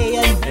you day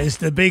and night. It's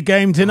the big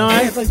game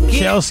tonight. Never give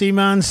Chelsea,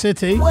 Man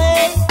City.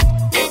 away.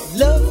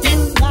 Love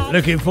you like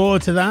Looking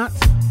forward to that.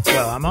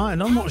 Well, am I?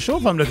 And I'm not sure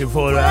if I'm looking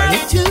forward to word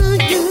that. to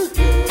you.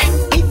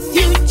 If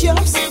you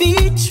just be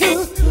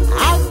true,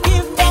 I'll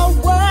give the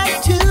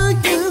word to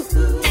you.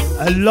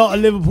 A lot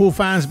of Liverpool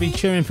fans be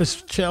cheering for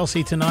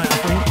Chelsea tonight, I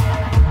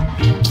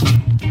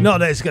think. Not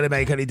that it's going to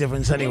make any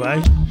difference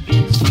anyway.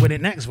 Just win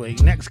it next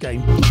week, next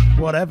game,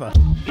 whatever.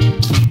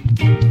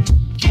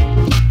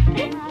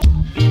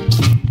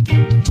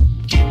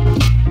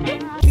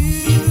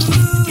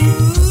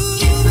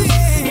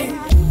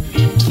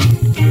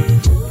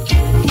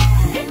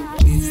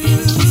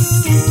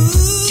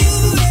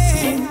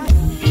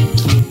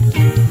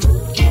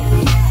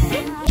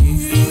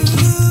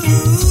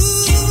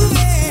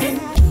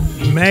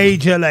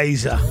 Major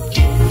Lazer.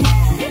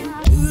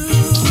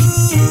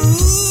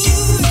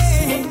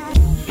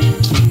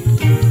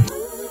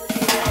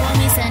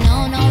 Me say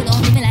no,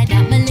 don't do me like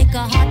that. Me lick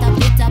a heart a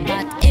bitter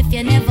pot. If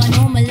you never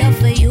know my love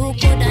for you,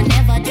 coulda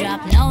never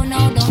drop. No,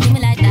 don't do me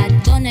like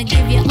that. Gonna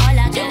give you all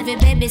I got,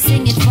 baby.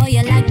 Sing it for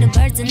you like the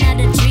birds in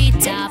the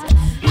treetop.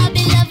 I'll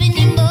be loving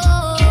you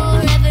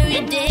more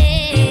every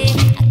day.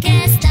 I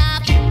can't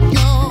stop,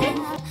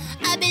 no.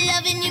 I'll be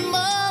loving you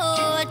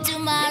more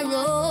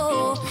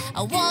tomorrow.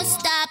 I won't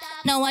stop.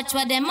 Now watch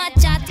what them a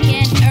chat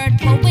can't hurt.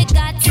 But we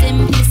got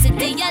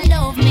simplicity. Your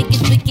love make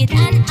it wicked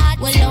and hot.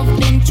 Well, love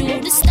been through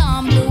the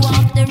storm, blew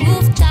off the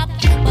rooftop.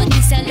 But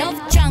this a love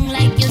strong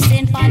like you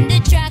sing on the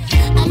track.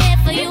 I'm here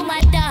for you, my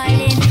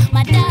darling,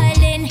 my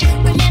darling.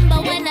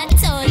 Remember when I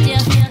told you,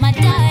 my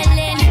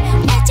darling,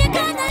 that you're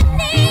gonna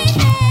need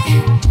me.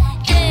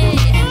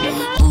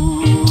 Yeah.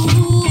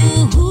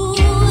 Ooh,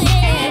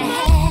 yeah.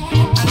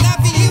 I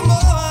love you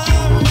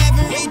more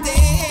every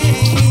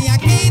day. I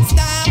can't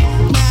stop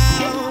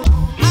now.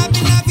 I've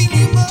been loving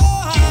you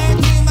more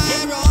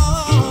tomorrow.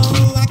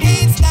 I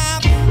can't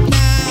stop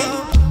now.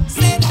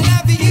 Said I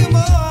love you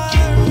more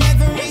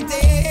every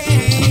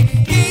day.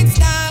 Can't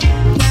stop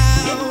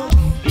now.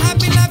 I've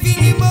been loving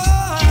you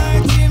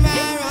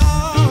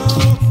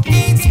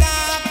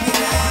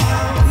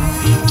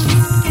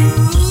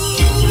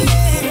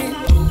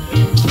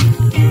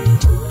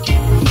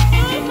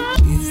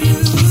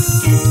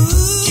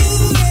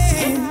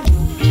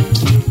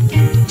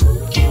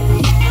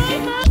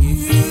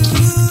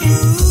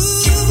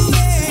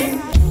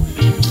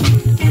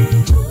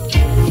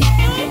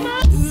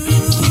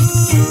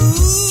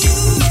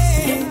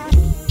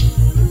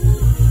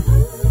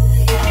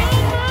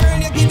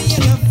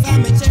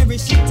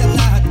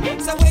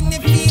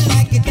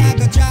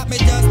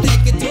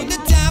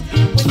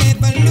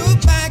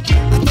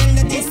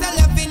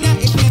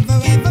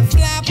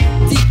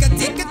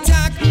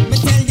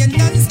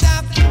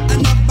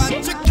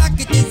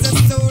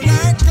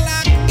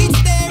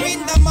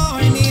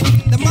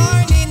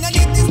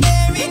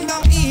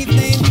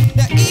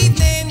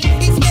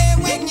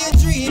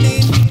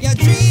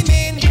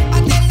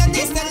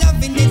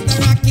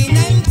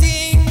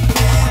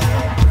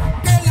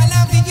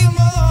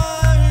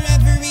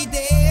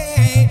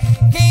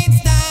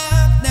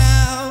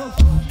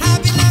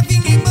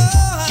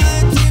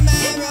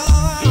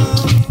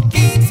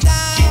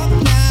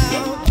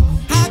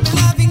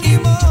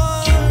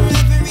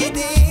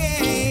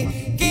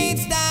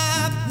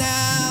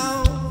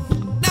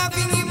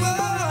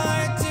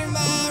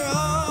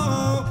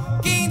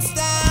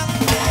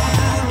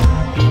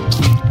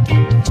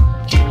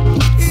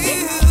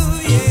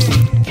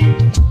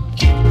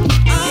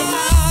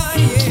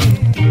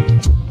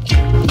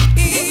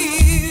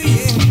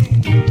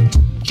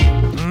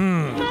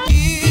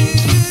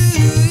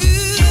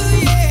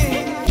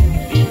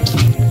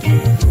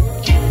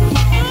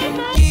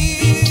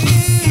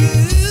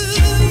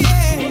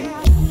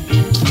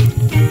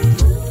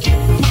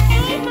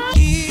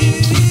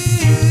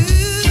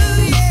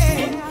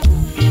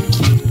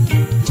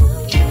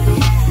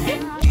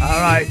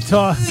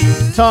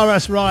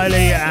Taras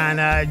Riley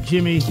and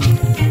Jimmy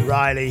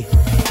Riley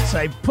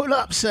say, pull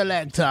up,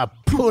 selector,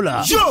 pull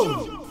up.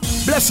 Joe,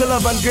 bless the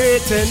love and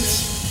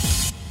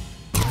greetings.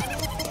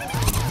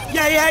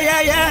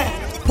 Yeah.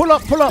 Pull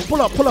up, pull up,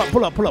 pull up, pull up,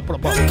 pull up, pull up, pull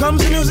up. Here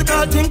comes the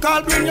musical thing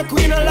called Bring Your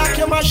Queen and Lock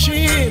Your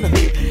Machine.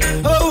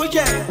 Oh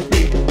yeah.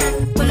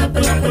 Pull up,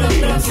 pull up, pull up,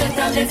 pull up, set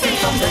and lift it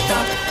from the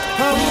top.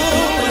 Pull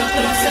up,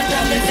 pull up, set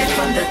and lift it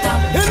from the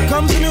top. Here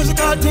comes the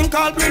musical thing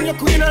called Bring Your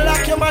Queen and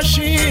Lock Your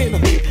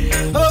Machine.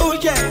 Oh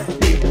yeah.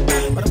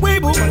 Bada wee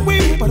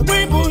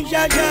boo,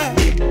 yeah.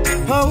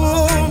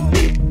 Oh.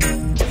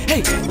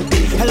 Hey,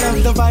 I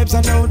love the vibes,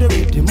 I know the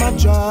rhythm I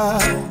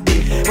drive.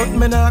 But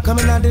me not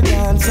coming at the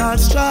dance I'll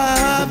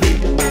strive.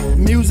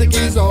 Music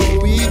is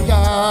all we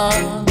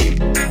got.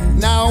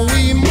 Now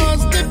we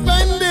must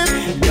defend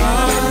it.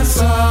 Dance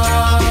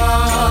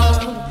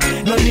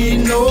no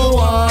need no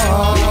war.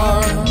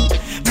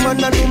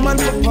 Man and woman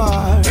for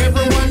part.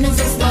 Everyone is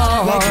a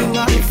star. Like King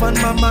Alpha and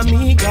Mama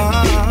Mia.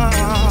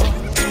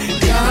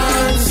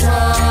 Dance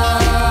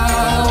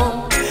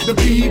the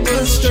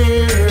people's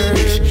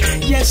church.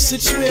 Yes,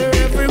 it's where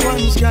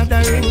everyone's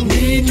gathering.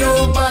 Need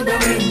no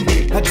bothering.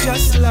 I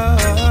just love.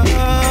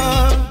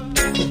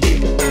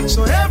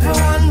 So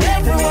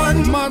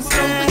everyone must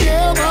come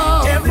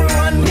together.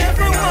 Everyone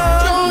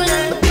join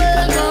the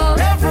pleasure.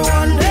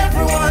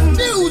 Everyone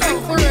music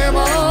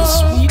forever. The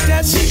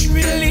sweetest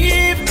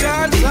relief.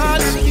 Dance all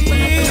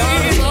sweet.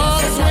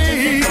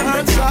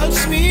 Dance all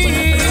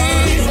sweet.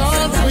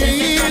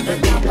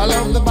 I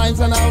love the vibes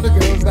and how the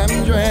girls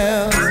them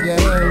dress,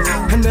 yes.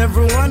 And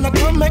everyone to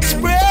come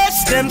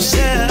express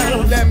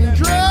themselves. Them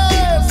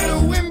dress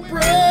to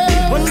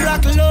impress. One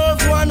black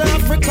love, one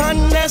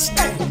African nest.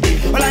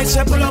 Well, I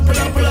say pull up,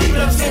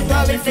 set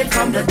all lift it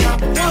from the top.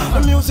 The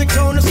music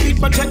sound is sweet,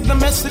 but check the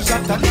message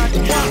that I got.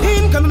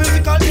 In come the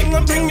musical thing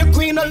and bring your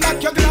queen and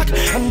lock your glock.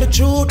 And the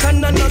truth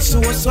and the not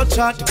so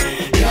chat.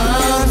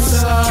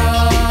 Dancer,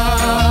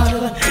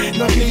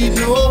 no need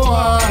no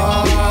war.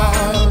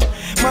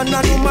 Man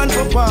and woman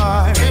for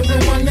part.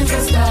 Everyone is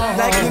a star.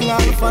 Like King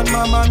Alpha and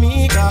Mama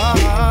Mia.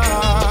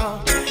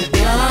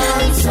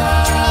 Dancer,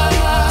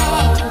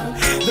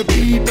 the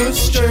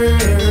people's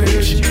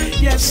church.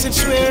 Yes,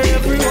 it's where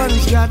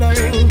everyone's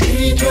gathering.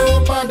 Need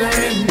no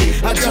bothering.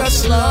 I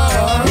just love.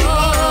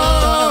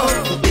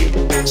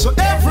 So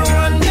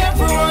everyone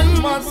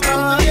must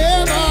come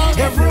together.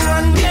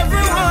 Everyone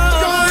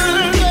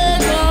join the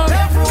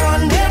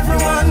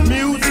everyone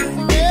music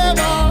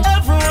forever.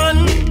 Everyone,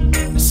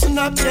 listen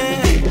up there.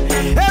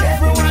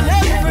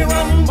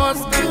 Everyone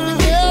must come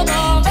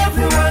together.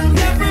 Everyone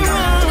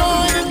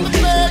join the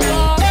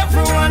pleasure.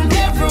 Everyone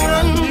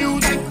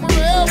music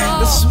forever.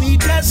 The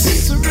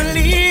sweetest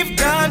relief.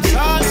 Dance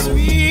all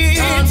sweet.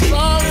 Dance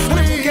all sweet.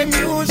 Reggae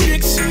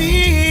music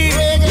sweet.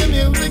 Reggae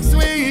music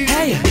sweet.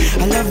 Hey,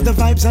 I love the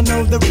vibes, I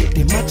know the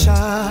rhythm I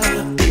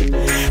chant.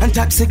 And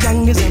Taxi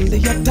Gang is on the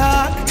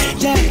attack.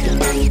 Yeah.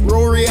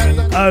 Rory and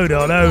the Hold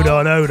on.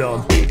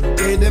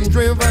 rhythm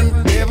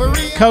driven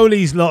every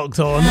Coley's locked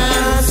on.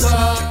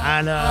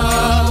 And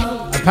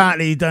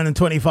apparently he's done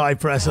 25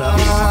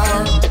 press-ups.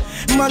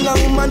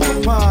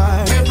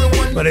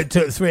 But it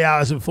took 3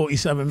 hours and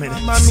 47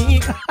 minutes.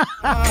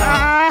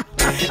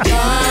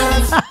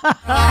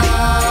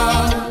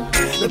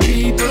 The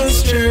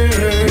people's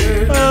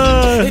church.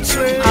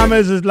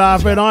 Ammers is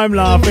laughing, I'm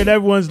laughing,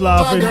 everyone's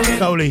laughing.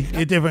 Coley,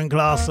 you're different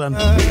class, son.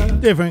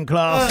 Different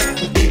class.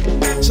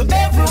 So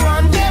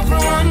everyone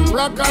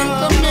rock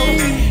on to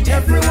me.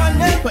 Everyone.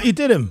 But you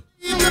did him.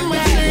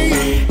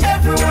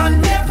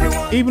 Everyone.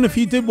 Even if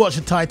you did watch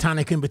the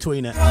Titanic in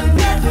between it.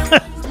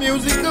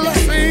 Musical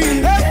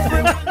scene.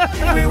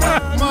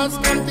 Everyone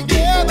must come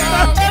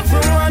together.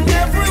 Everyone.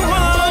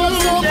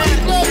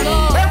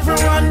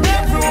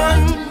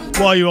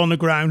 While you're on the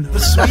ground. The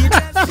sweet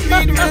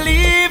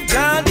relief.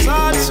 Dance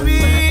all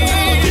sweet.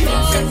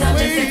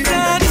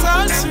 Dance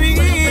all sweet.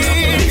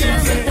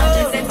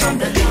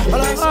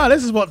 Ah,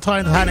 this is what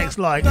Titanic's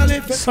like.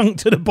 Sunk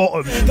to the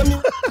bottom.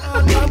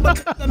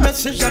 The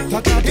message that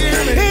I got.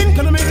 In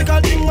the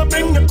musical thing, I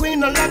bring the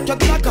queen and lock your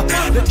clock.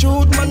 The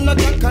truth, man,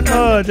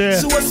 oh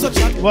dear.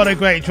 What a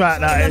great track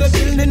that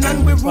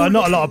is. Well,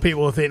 not a lot of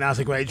people think that's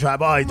a great track,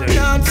 but I do.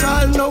 Dance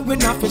all know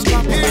enough is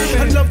rap.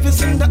 And love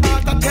is in the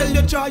heart. I tell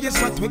you, joy is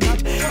what we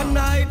got. And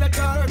I, the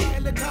car, I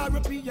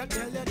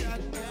tell you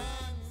that.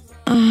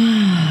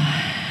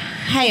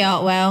 Hey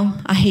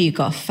Artwell, I hear you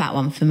got a fat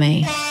one for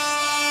me.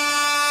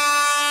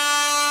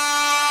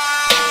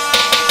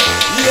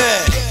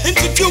 Yeah,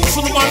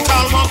 introducing the one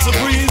called Monster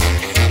Breeze.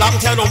 Long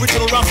time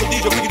original rapper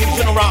DJ Wicked in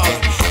General.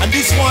 And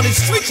this one is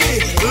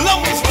strictly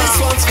Lovers Rock.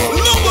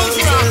 Lovers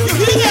Rock, you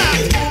hear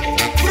that?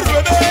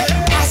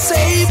 I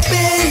say,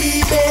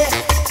 baby,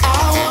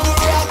 I wanna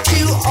rock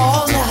you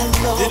all night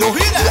long. They don't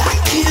hear that?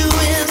 Rock you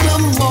in the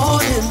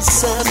morning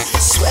sun.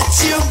 Sweat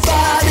your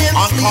body,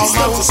 please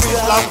don't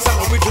stop. Long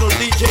time original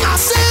DJ. I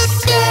said,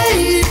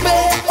 baby,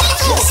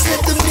 just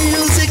let the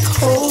music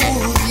hold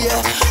ya.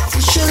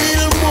 Push a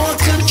little more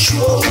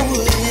control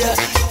ya.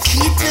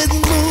 Keep it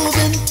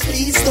moving,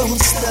 please don't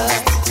stop.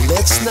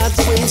 Let's not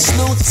waste waste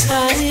no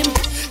time,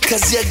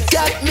 'cause you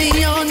got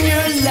me on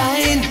your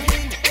line,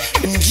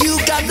 and you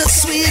got the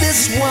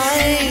sweetest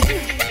wine.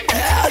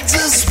 I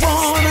just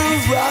wanna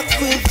rock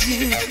with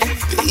you,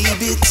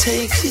 baby,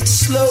 take it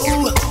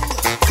slow,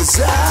 'cause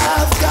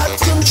I've got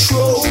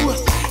control.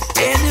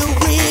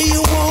 Anywhere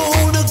you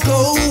wanna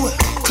go,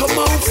 come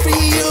on,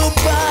 free your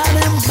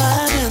body,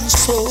 mind and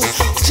soul.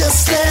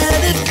 Just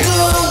let it go,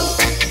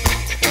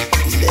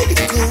 let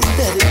it go,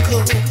 let it go.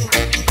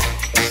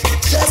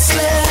 Just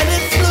let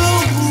it flow,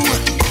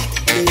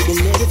 baby,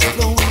 let it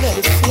flow, let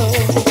it flow.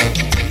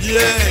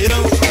 Yeah, you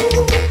know,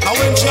 I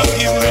when you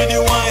give me the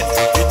wine,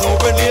 you know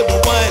when label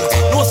wine.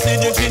 No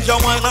senior ginger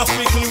wine, I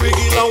strictly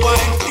regular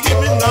wine. You give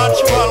me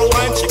natural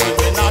wine, she give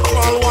me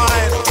natural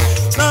wine.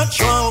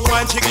 Natural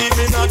wine, she give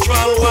me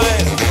natural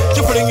wine.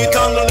 You fling it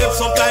on the left,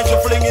 sometimes you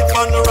fling it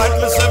on the right.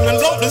 Me say me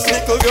love this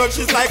little girl,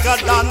 she's like a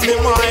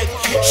dynamite,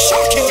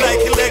 shocking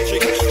like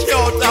electric, she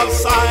out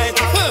outside.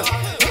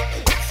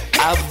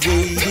 I've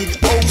waited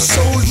oh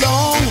so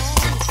long,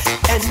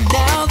 and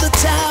now the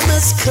time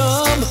has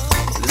come.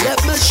 Let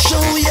me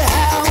show you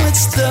how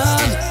it's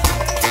done,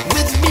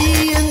 with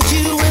me and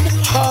you in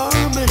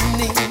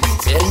harmony.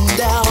 And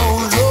down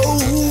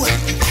low,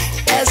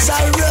 as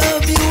I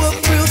rub you up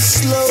real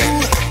slow,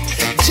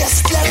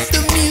 just let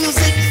the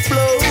music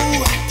flow,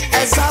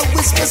 as I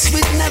whisper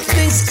sweet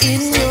nothings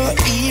in your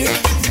ear.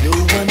 No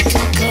one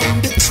can come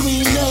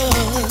between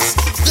us,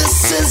 this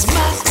is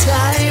my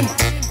time,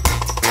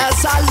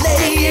 as I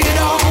lay it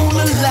on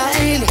the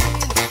line.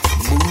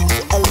 Move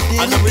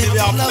a little bit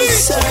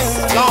closer.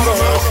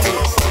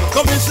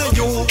 Come and say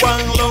you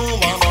want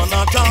love, I'm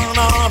not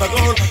another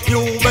girl.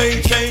 You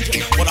may change,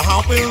 but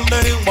how will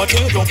they? But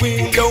you don't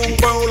win your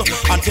world.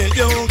 I tell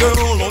you,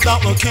 girl, no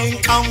doubt no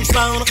king I'm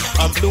sound.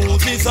 I'm blue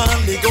cheese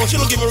and the gold. She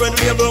don't give me red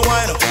label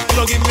wine. She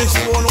don't give me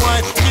spoon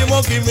wine. She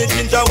won't give me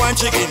ginger wine.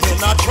 She give me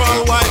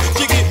natural wine.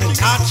 She give me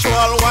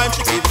natural wine.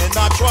 She give me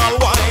natural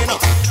wine.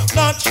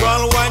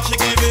 Natural wine, she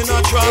give me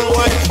natural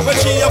wine. When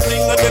she a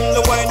fling at them,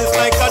 the wine is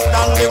like a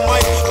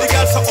dynamite. The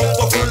girl so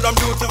powerful and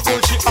beautiful,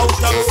 she out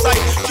of sight.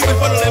 She went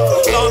from the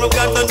left, down of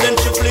God, and then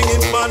she fling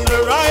it from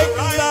the right.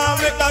 Now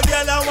make that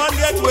girl I want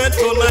get wet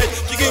tonight.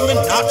 She give me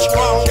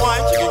natural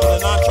wine, she give me the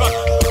natural.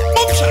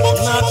 Boom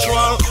shot,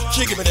 natural,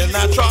 she give me the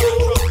natural.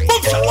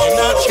 Boom shot,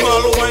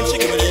 natural wine,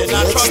 she give me the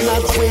natural. Let's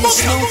not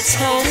waste no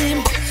time,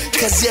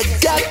 'cause you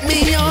got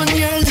me on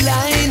your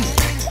line,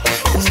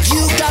 and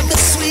you got the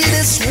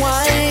sweetest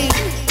wine.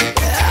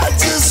 I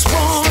just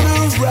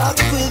wanna rock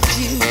with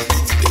you,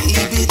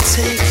 baby,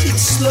 take it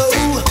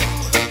slow,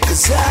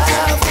 'cause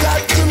I've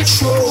got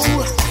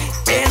control.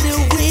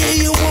 Anywhere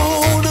you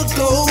wanna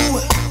go,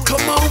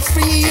 come on,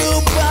 free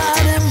your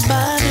body,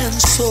 mind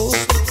and soul.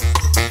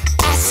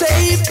 I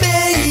say,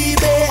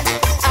 baby,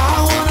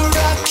 I wanna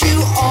rock you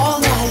all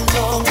night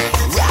long,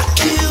 rock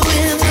you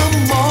in the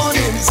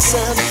morning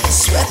sun,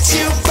 sweat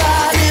your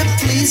body,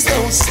 please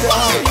don't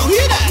stop.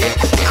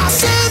 I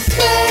said,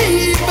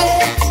 baby,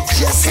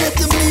 just let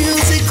the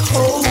music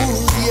hold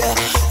ya,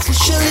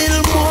 push a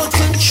little more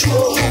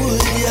control,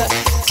 yeah.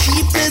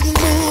 Keep it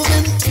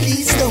moving,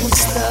 please don't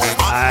stop.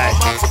 I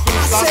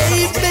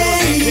say,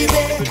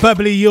 baby,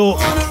 Bubbly York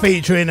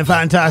featuring the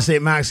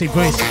fantastic Maxi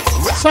Priest.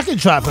 Second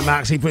track for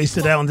Maxi Priest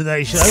today on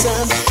today's show.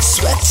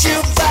 Sweat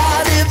your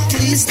body,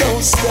 please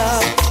don't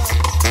stop.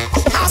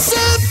 I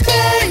said,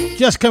 baby,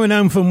 Just coming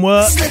home from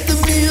work. let the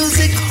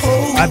music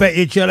hold. I bet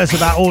you're jealous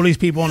about all these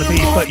people on the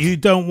beach, but you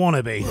don't want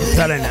to be. I'm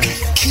telling you.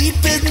 Keep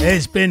it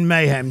It's been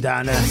mayhem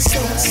down there.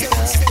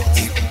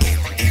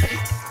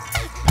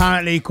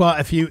 Apparently quite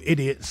a few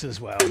idiots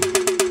as well.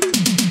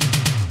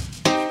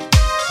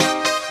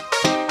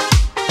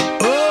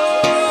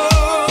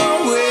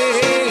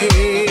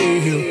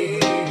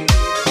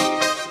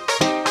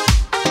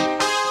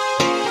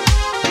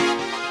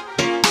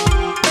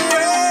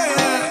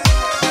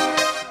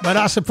 But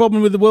that's the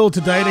problem with the world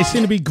today. They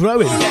seem to be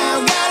growing.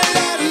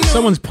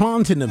 Someone's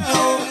planting them.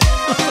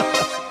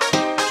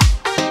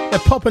 They're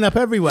popping up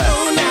everywhere.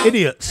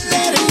 Idiots.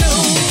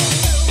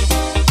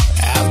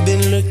 I've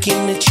been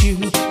looking at you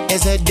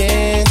as I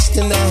dance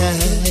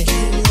tonight,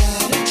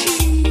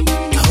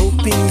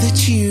 hoping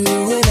that you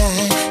and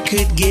I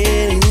could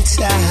get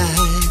inside.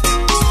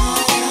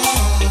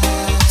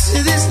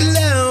 To this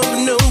love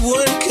no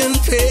one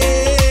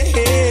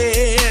compares.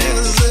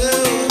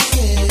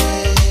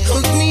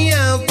 Hook me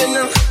up and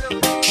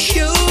I'll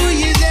show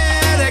you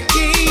that I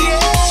can.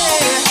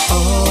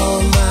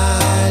 All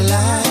my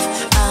life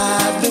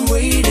I've been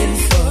waiting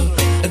for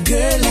a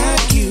girl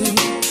like you.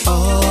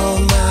 All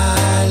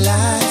my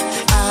life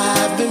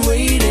I've been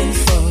waiting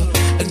for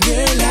a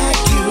girl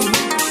like you.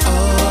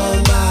 All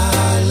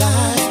my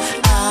life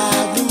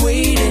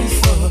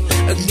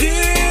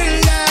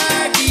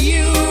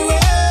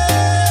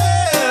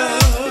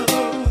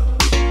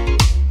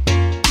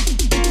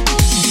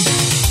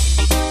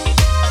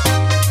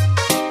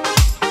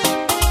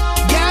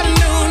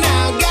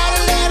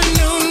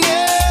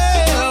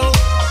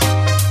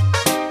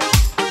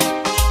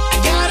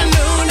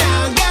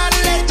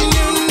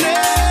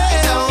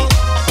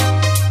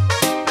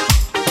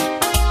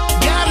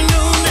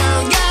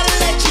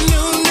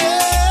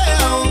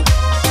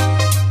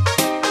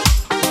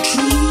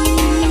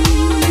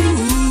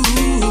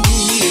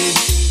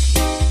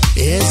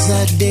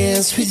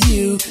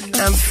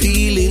I'm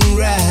feeling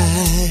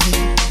right.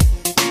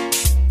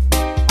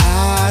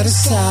 Out of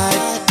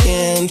sight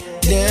and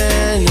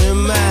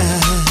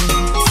dynamite.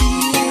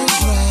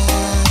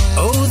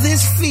 Oh,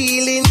 this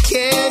feeling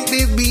can't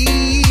be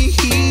beat.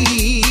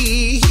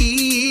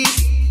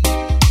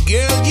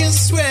 Girl, you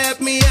swept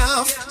me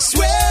off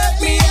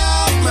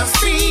my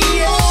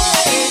feet.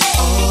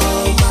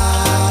 All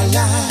my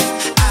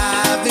life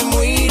I've been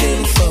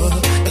waiting for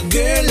a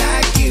girl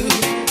like you.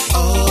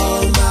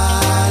 All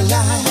my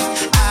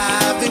life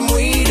I've been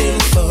waiting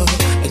for a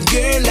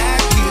girl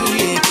like you.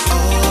 Yeah.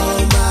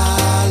 All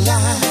my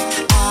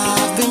life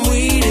I've been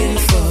waiting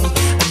for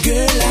a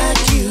girl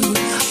like you.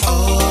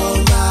 All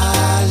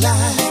my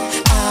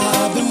life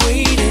I've been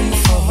waiting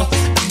for a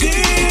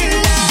girl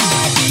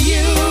like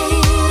you.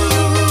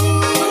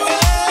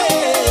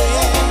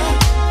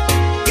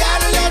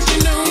 Gotta let you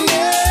know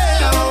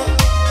now.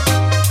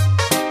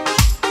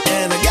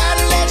 And I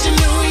gotta let you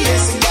know,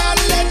 yes, I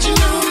gotta let you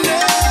know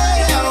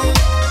now.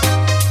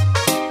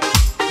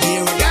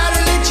 Yeah, I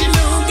gotta let you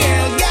know,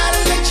 girl,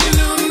 gotta let you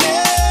know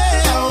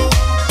now.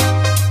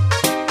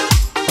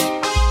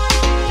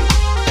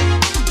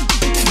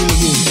 Feel the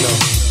music, y'all.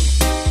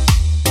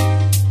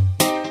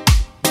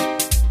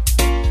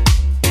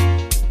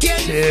 Can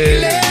you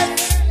feel it?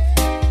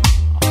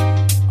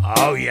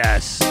 Oh,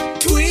 yes.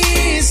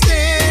 Twist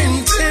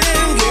and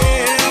turn,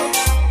 girl.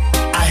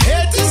 I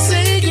had to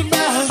say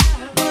goodbye,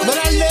 but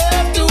I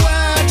love to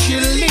watch you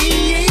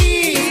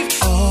leave.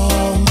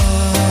 All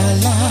my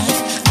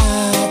life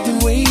I've been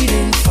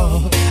waiting for a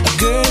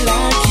girl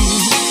like you.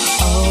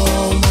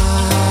 All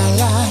my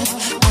life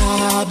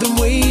I've been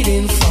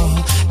waiting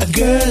for a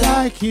girl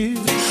like you.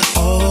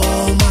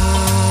 All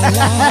my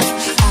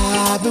life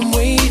I've been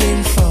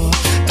waiting for a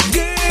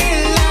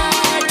girl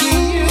like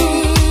you.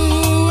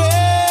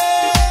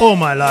 All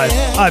my life,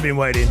 I've been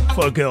waiting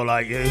for a girl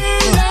like you.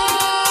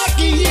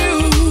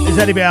 Is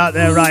anybody out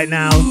there right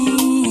now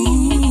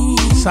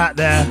sat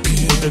there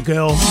with a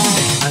girl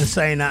and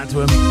saying that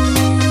to him?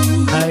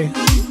 Hey?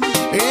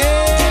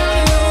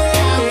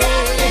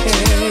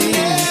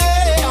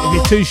 If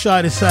you're too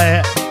shy to say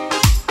it,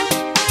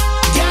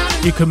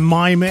 you can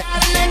mime it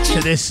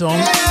to this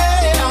song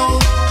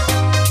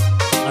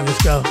and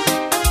just go,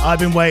 I've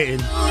been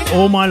waiting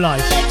all my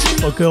life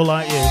for a girl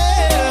like you.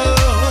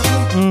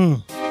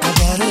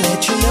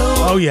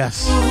 Oh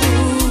yes.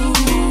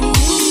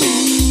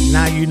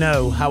 Now you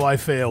know how I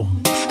feel.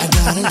 I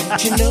gotta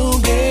let you know,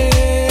 girl.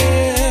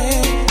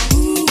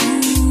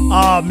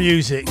 Ah,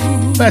 music,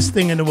 best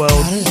thing in the world.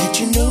 Gotta let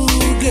you know,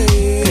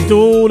 girl. Can do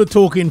all the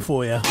talking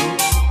for you.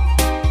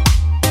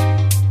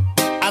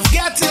 I've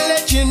got to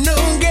let you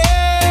know, girl.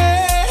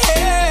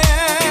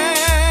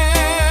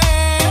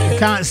 You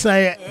can't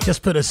say it,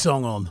 just put a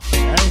song on.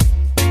 Okay?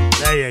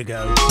 There you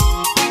go.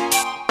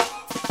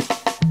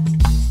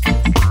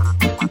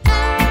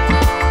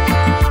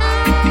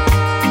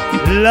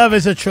 Love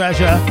is a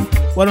treasure.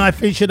 One of my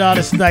featured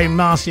artists today,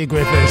 Marcia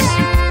Griffiths.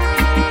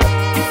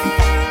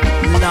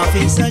 Love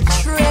is a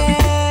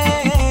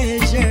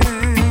treasure,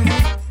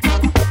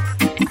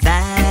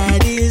 that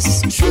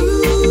is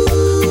true,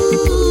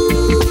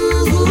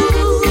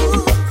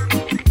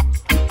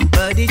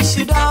 but it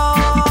should all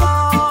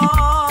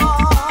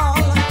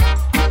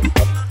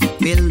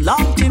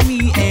belong to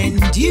me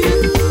and you.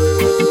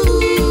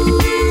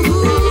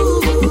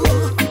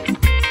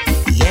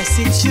 Yes,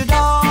 it should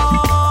all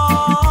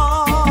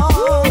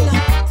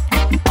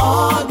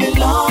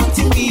belong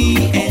to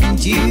me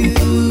and you.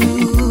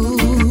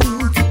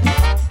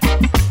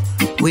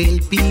 We'll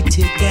be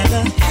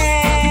together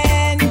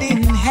hand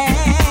in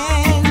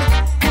hand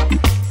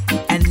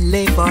and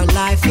live our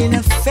life in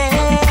a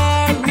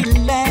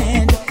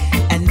fairyland.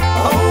 And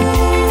oh,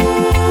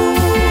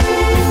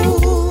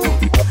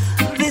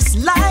 this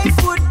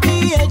life would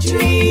be a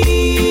dream,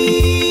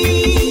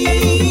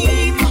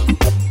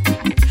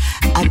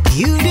 a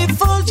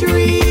beautiful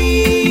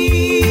dream,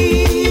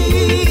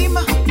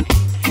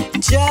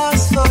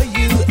 just for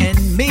you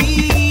and me.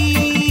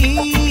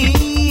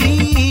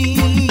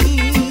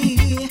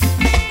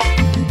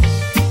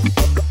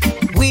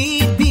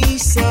 We'd be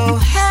so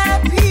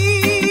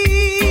happy,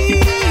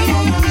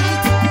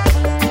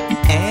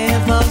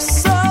 ever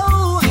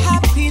so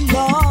happy,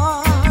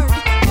 Lord,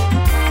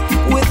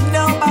 with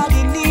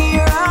nobody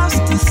near us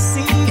to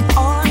see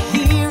or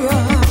hear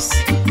us.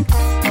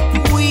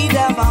 We'd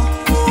have a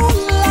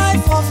whole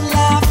life of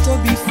laughter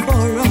before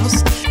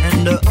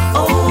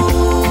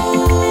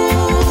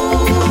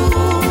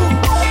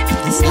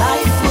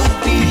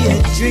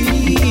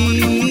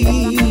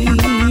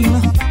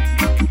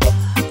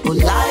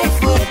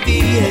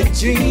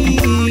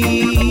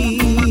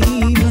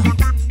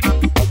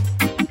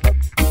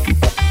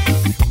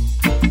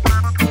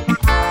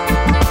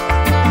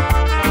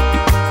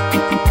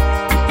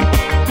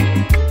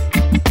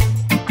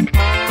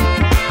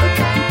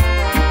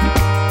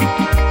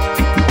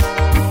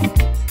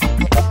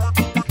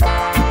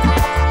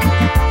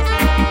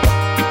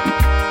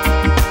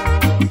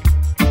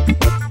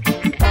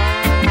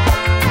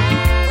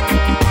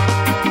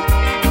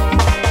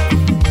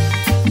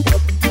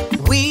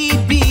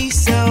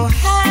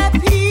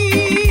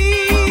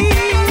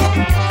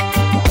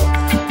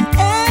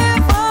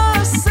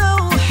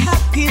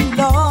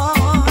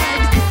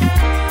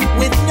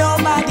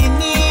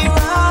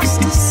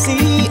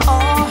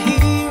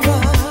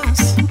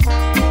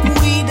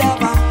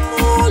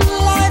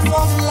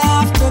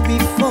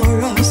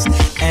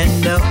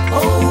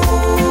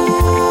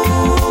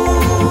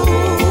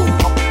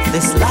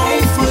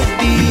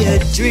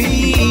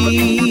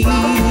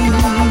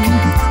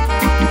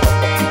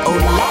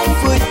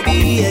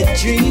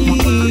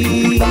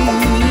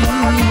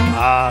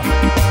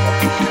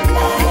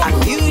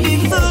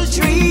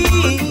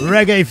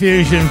Reggae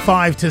Fusion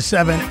 5 to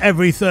 7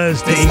 every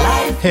Thursday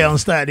here on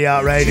State of the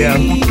Art Radio.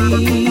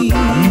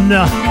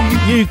 No,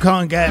 you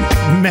can't get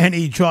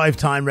many drive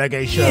time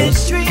reggae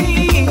shows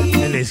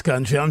in this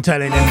country, I'm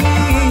telling you.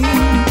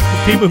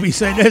 People be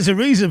saying there's a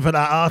reason for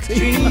that,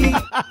 Artie.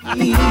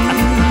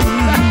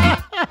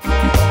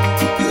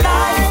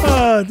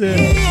 Oh dear.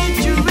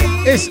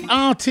 It's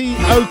Artie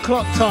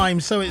o'clock time,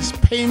 so it's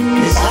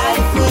Pins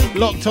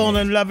locked on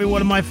and loving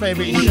one of my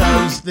favourite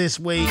shows this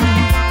week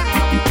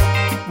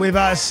with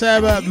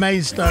Sarah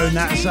Maidstone.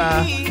 That's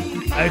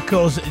of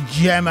course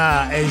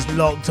Gemma is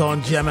locked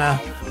on. Gemma,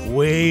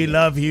 we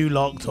love you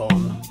locked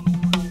on.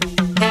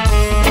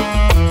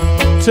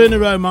 Two in a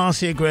row,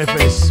 Marcia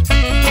Griffiths.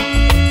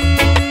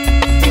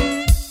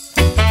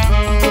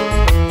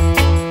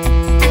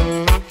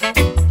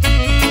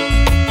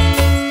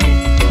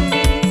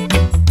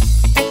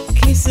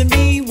 Kissing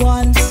me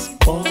once,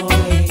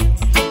 boy,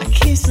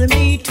 kissing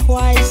me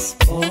twice,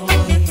 boy.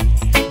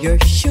 Your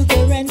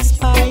sugar and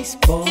spice,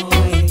 boy,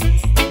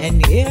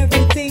 and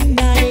everything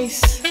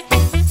nice.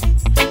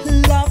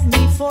 Love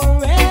me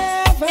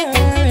forever,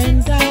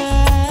 and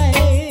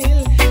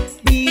I'll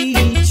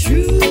be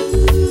true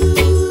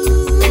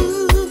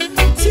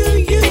to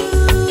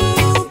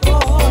you,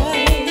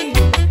 boy.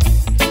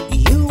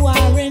 You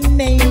are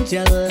an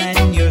angel,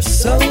 and you're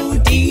so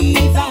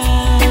divine.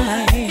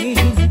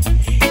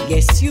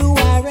 Yes, you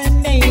are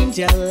an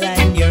angel,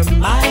 and you're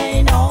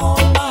mine, all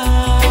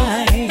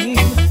mine.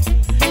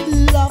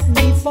 Love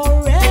me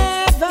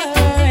forever,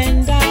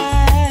 and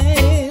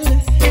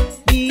I'll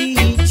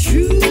be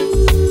true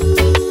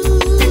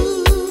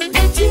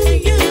to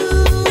you,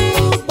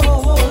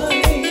 boy.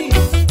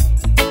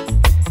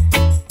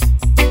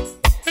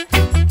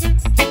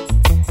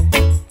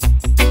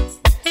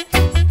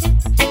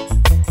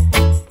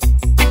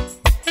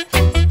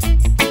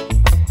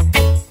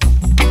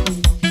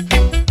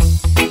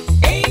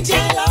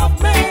 Angel of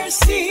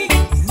mercy,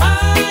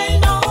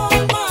 mine, all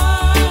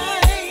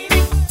mine.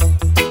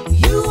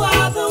 You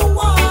are the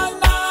one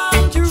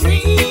I'm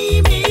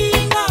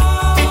dreaming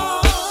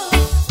of.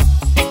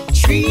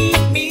 Treat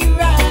me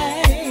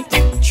right,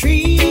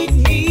 treat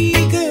me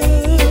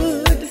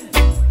good.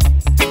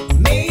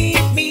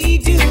 Make me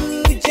do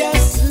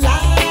just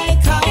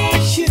like I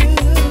should.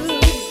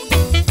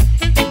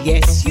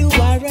 Yes, you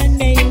are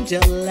an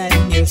angel,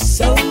 and you're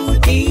so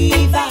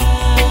divine.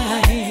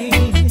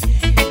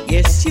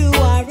 Yes, you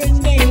are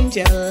an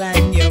angel,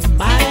 and you're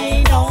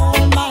mine,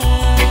 all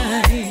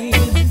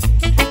mine.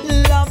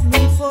 Love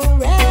me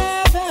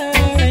forever,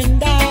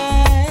 and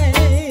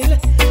I'll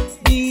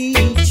be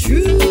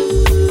true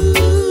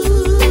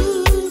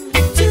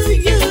to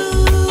you,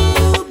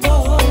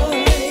 boy.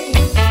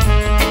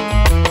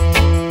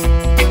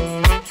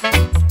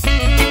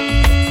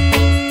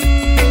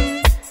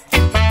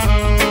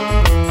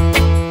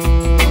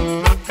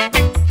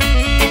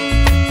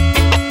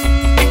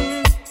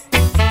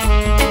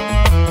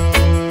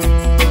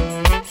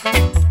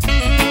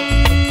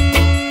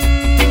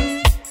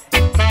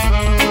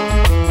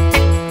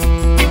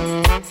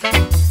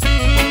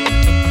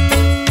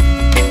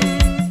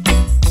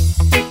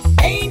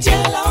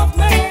 Angel of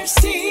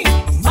mercy,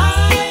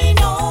 mine,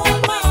 all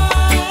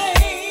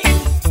mine.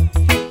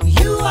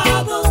 You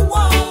are the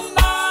one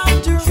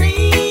I'm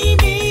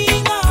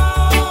dreaming of.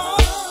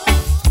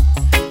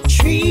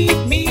 Treat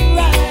me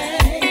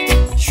right,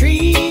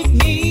 treat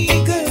me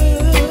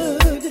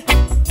good.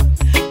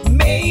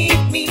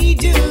 Make me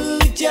do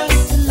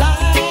just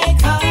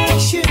like I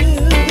should.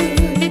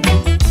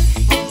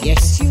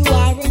 Yes, you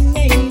are an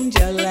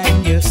angel,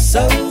 and you're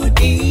so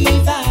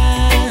divine.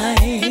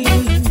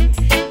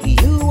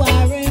 You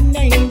are an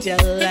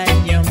angel,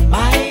 and you're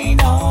mine,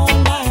 all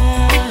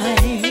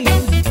mine.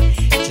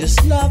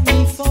 Just love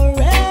me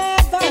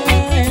forever,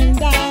 and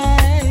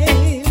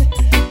I'll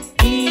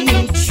be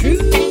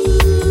true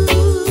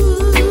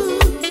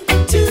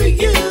to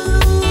you,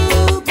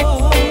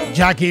 boy.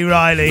 Jackie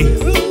Riley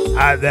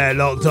out there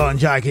locked on.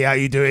 Jackie, how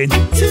you doing?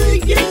 To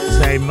you.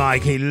 Say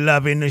Mikey,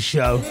 loving the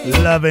show,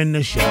 loving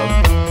the show.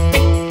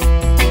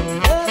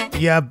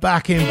 Yeah,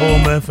 back in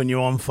Bournemouth and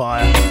you're on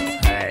fire.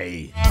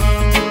 Hey,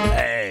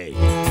 hey.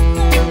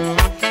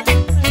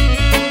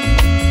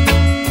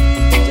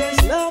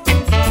 Just love me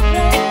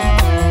forever.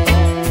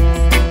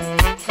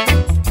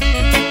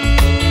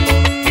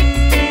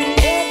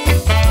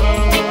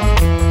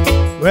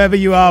 Wherever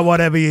you are,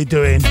 whatever you're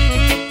doing,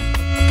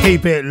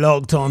 keep it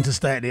locked on to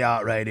State of the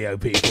Art Radio,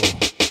 people.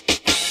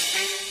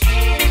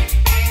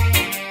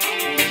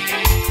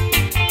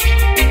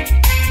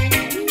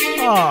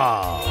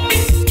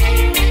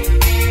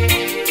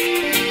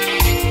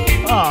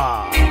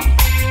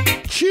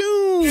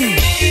 Tune.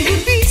 It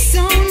would be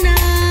so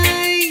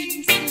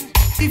nice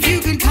if you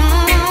could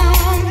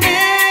come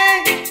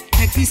and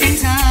take me some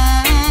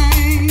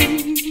time.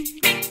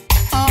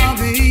 Oh,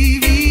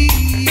 baby,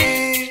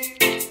 yeah.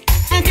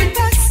 I could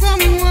buy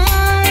some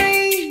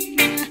wine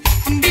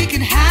and we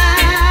could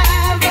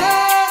have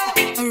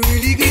a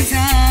really good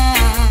time.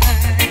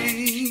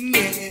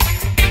 Yeah.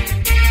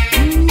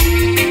 Ooh,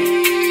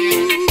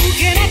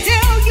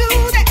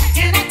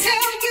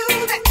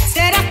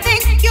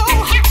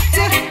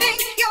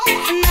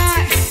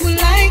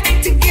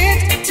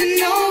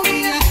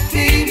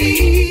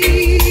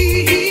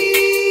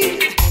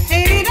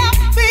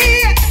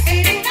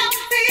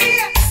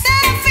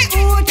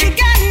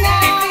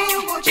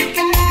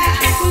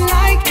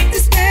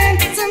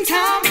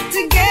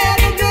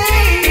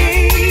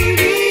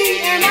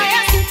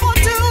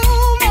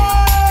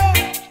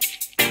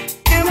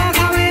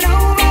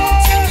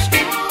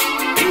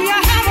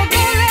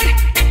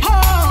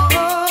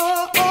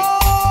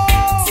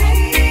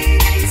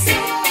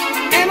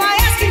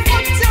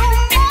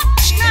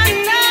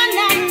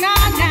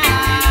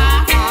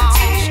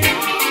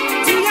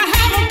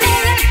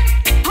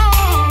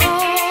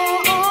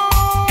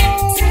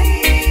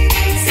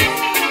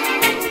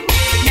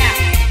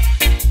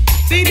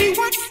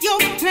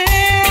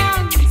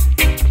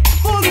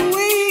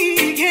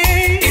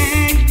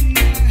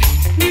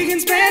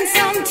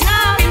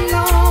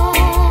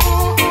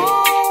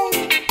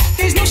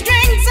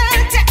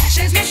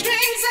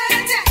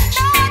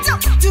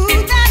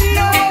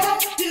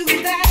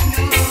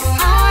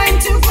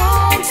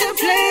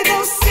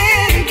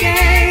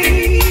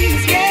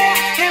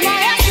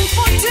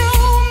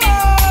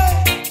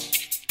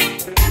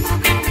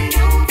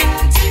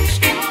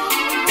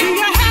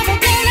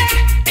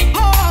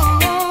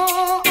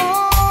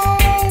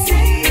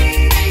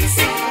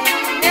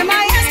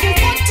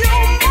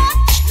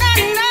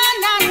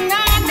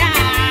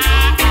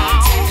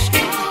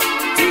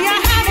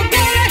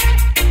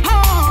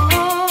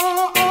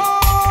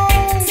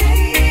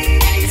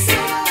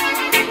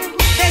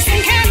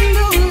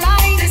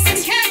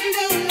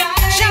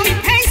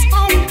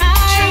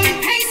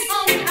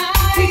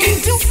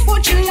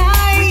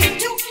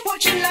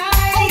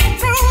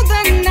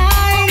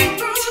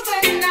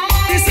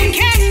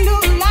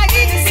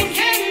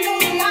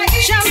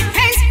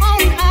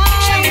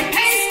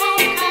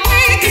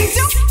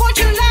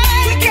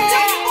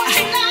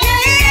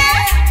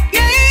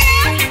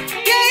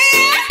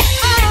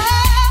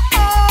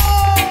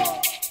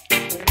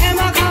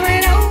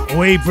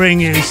 We bring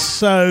you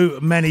so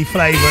many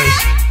flavours.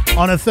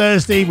 On a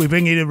Thursday, we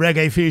bring you the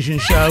Reggae Fusion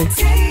show.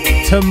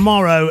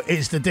 Tomorrow,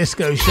 it's the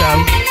disco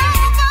show.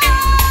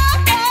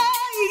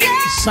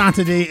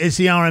 Saturday, it's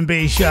the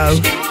R&B show.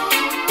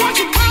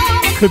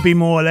 Could be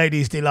more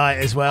Ladies' Delight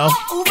as well.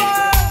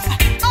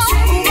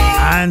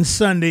 And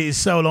Sunday is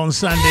Soul on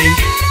Sunday.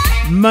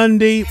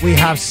 Monday, we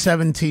have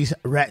 70s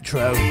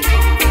Retro.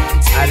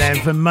 And then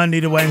from Monday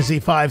to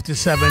Wednesday, 5 to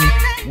 7,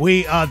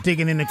 we are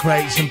digging in the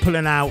crates and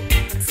pulling out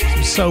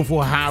some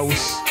soulful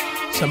house,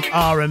 some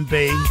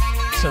R&B,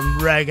 some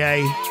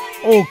reggae,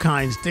 all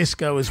kinds,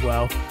 disco as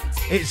well.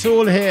 It's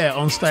all here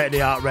on State of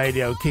the Art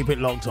Radio. Keep it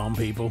locked on,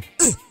 people.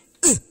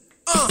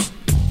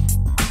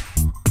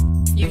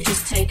 You've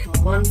just taken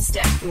one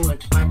step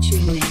forward by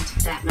tuning in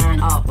to that man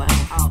Artwell.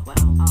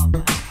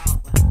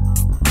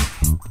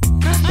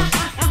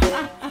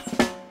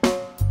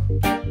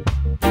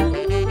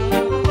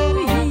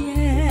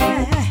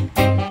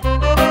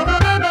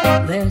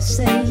 They're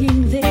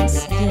saying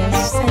this, they're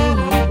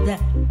saying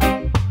that.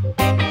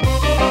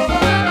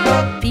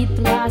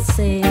 People are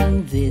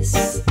saying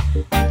this,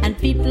 and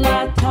people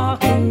are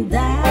talking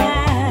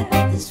that.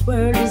 This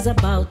world is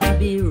about to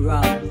be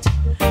rocked,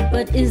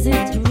 but is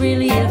it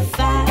really a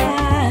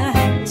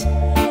fact?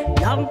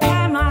 Long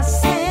time I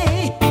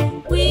say,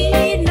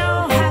 we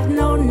no have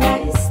no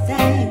nice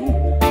thing.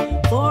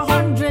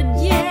 400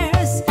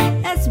 years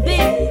has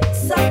been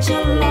such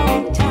a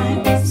long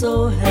time,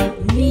 so help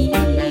me.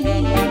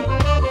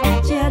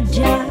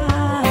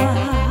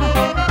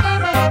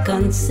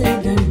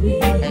 Consider me.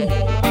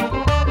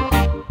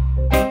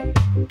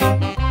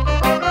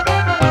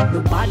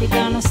 Nobody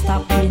gonna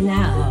stop me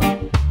now.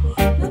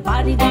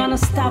 Nobody gonna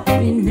stop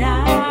me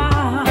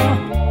now.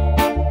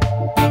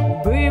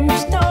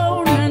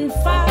 Brimstone and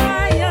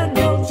fire,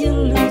 don't you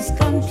lose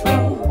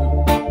control.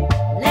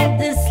 Let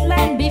this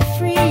land be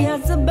free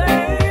as the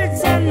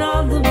birds and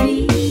all the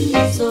bees.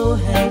 So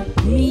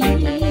help me,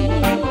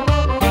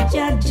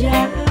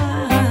 Jaja.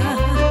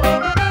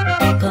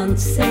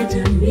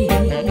 Consider me.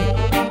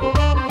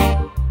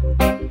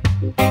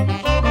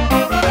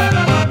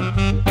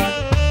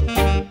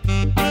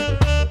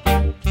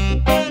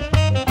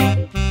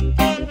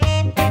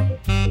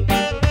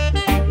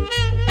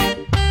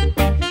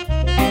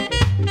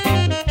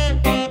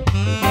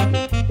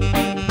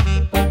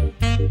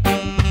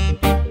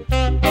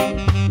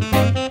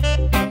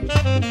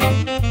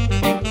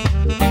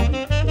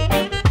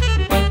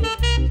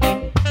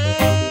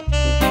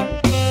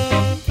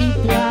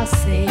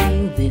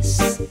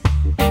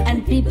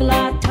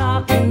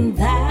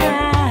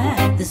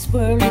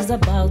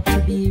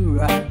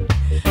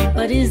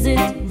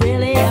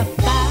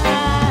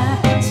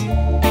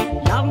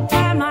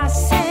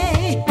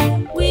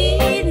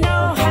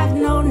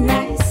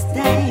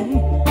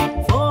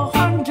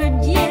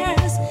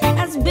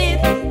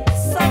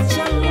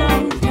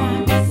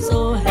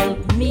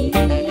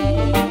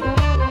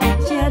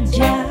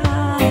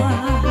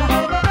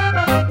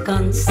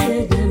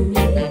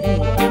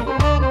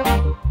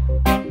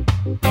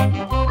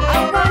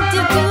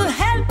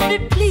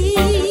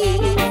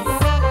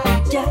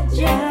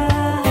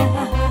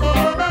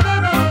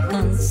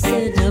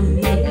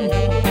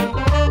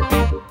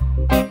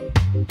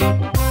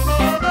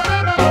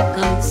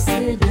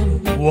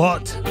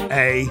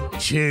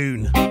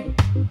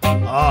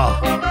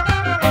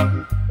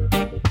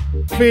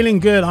 Feeling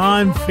good.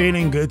 I'm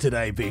feeling good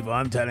today, people.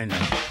 I'm telling you.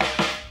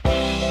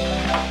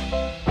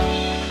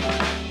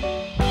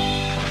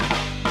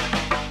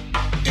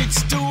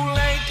 It's too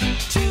late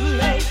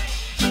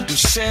to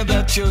say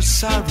that you're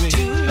sorry.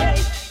 Too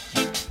late.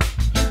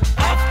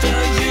 After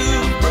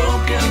you've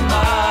broken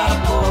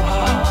my poor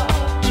heart.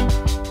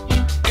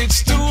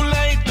 It's too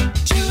late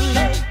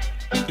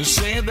to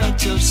say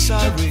that you're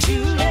sorry.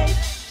 Too late.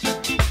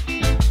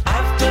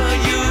 After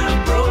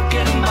you've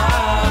broken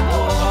my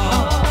poor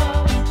heart.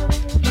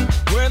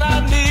 When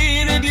I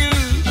needed you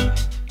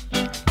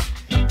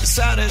to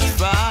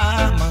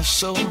satisfy my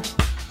soul,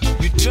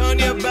 you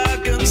turned your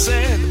back and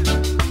said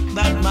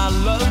that my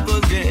love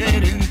was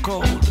getting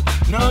cold.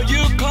 Now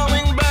you're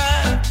coming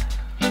back,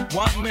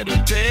 want me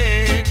to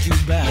take you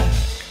back.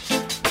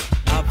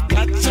 I've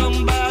got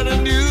somebody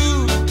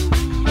new,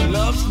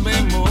 loves me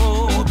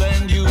more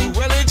than you.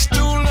 Well, it's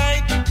too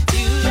late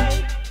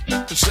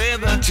to say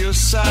that you're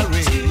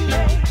sorry.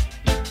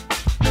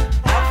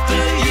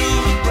 After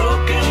you've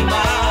broken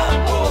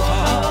my poor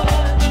heart.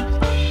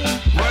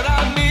 When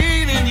I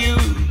needed you,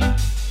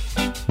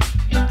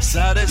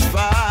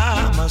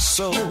 satisfy my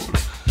soul,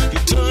 you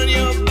turned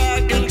your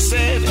back and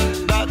said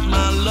that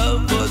my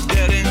love was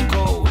getting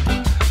cold.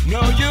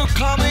 Now you're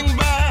coming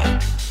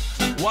back,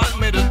 want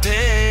me to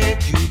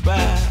take you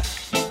back.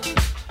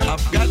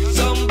 I've got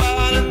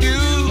somebody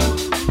new,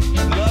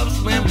 loves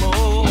me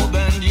more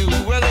than you.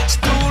 Well, it's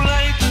too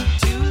late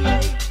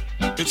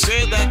to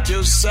say that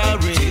you're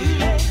sorry.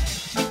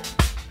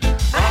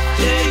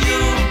 After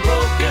you've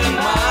broken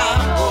my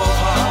poor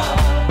heart.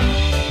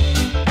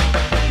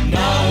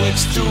 Now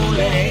it's too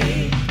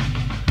late.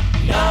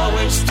 Now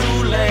it's too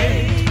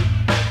late.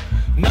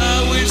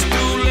 Now it's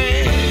too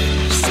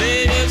late.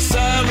 Say yes,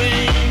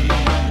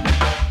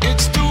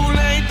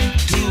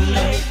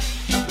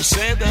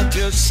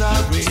 you're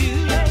sorry.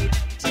 Too late.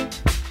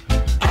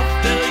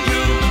 After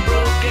you've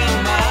broken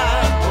my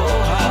poor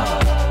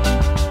heart.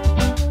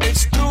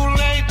 It's too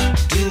late.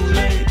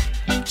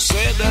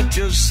 Say that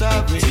you're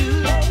sorry.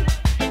 Too late.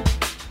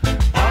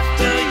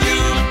 After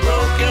you've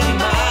broken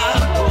my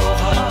poor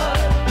heart.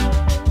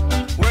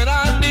 When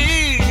I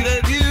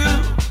needed you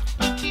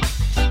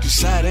to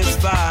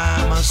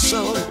satisfy my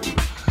soul,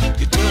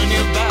 you turn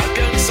your back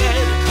and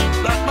say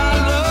that my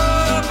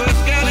love is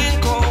getting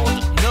cold.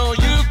 No,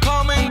 you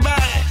coming back.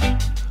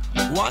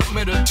 Want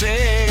me to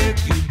take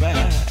you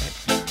back.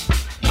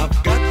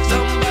 I've got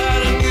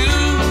somebody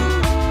new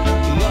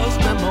who loves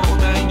me more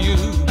than you.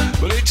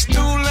 But it's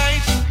too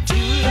late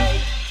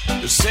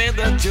to say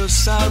that you're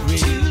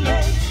sorry.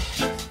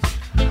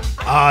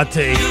 RT,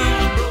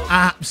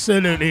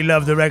 absolutely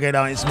love the reggae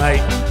nights,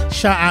 mate.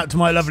 Shout out to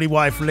my lovely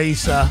wife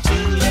Lisa.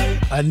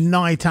 A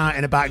night out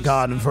in the back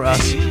garden for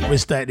us with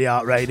State of the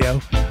Art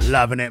Radio.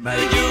 Loving it,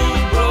 mate.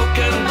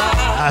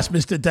 That's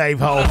Mr. Dave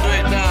Hole.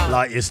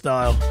 Like your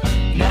style.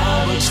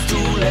 Now it's too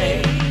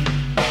late.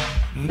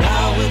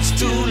 Now it's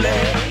too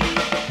late.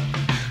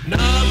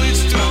 Now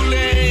it's too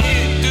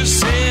late to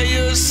say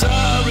you're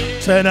sorry.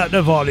 Turn up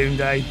the volume,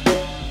 Dave.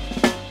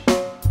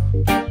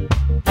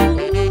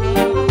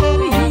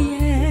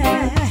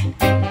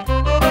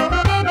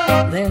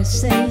 They're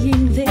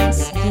saying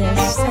this, they're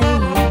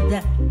saying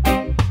that.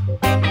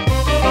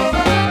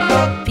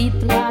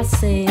 People are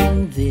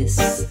saying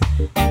this,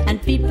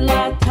 and people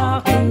are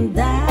talking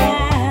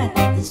that.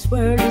 This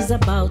world is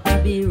about to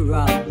be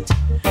rocked,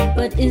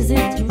 but is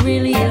it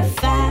really a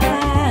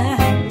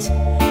fact?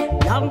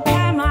 Long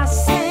time I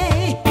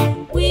say,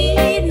 we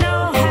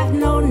no have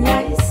no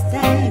nice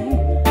time.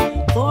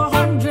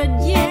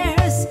 400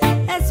 years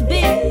has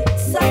been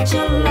such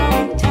a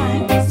long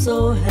time,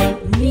 so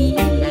help me.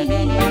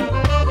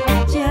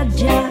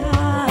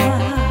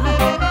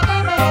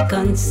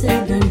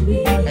 Consider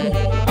me.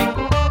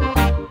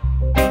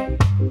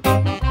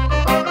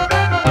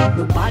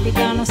 Nobody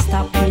gonna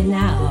stop me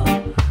now.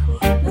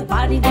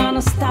 Nobody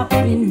gonna stop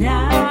me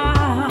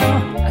now.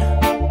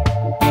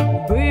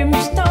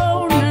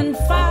 Brimstone and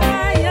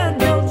fire,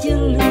 don't you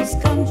lose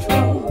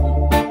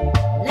control.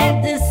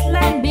 Let this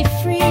land be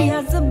free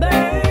as the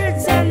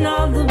birds and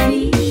all the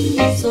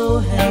bees. So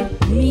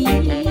help me,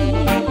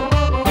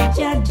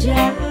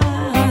 Jaja.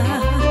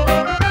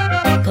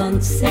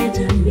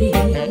 Consider me.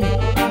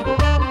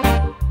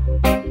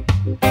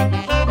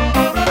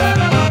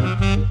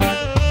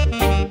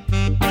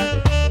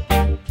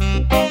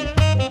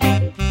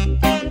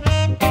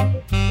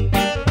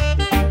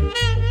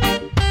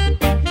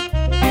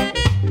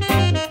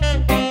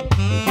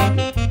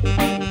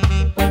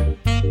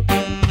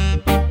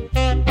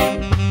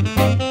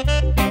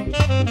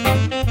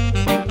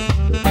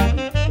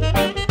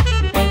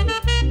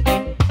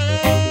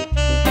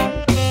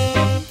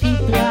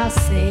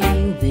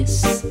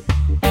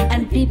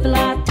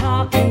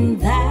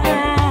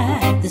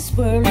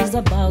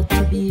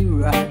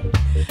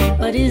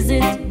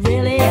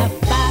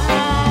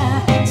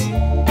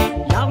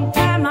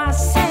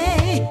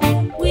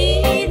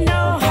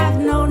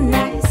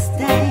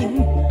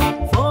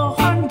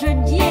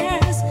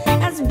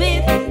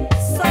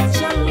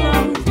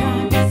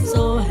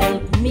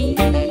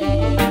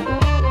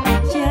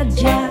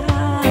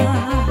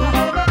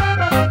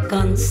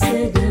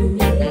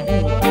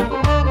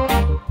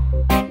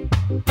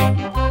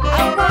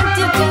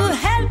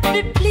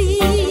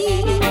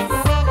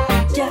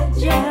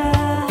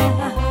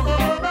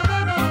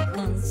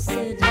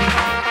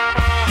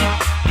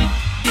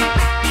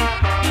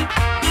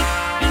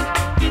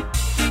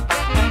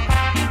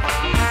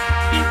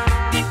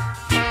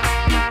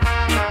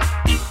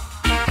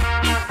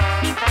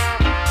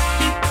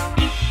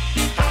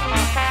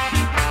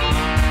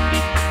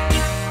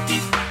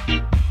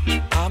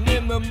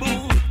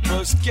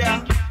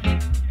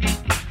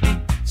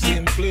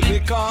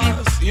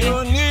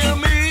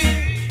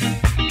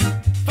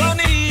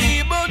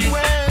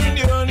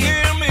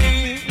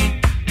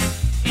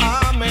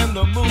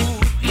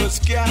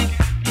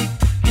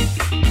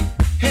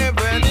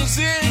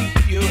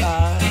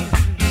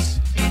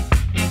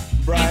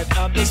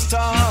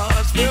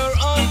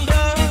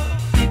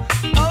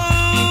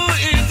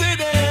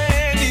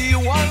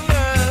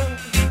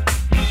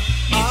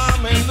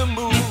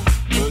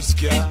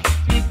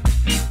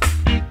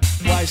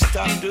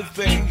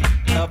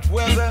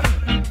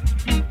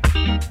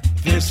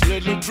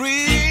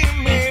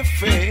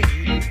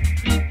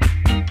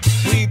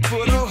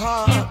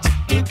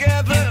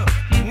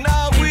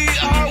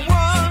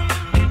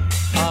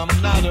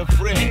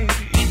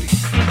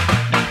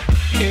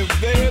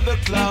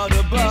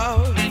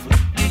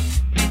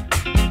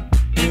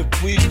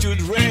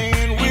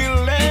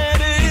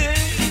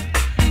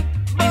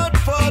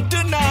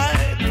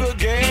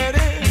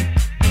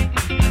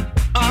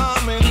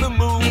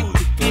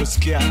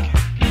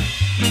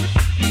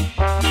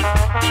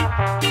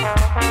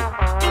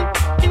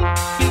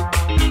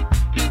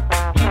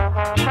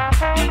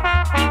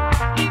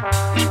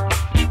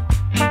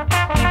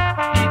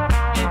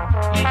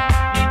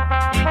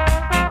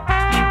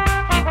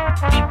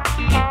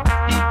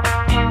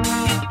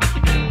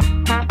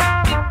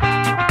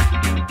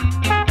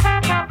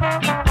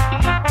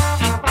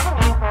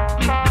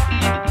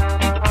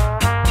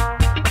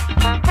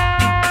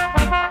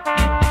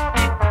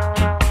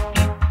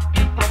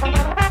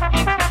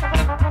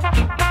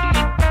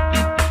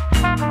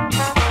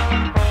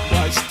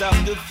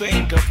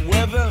 think of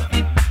whether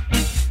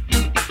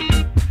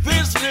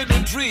this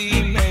little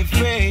dream may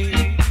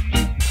fade.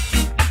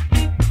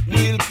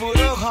 We'll put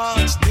our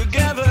hearts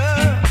together.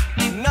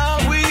 Now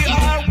we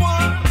are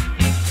one.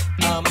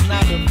 I'm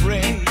not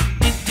afraid.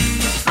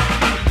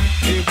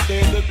 If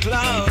there's a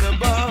cloud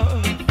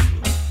above,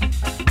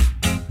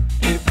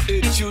 if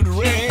it should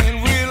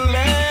rain, we'll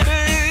let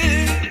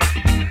it.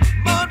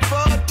 But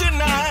for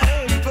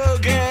tonight,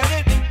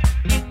 forget it.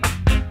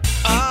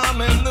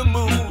 I'm in the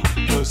mood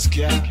for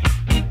sky.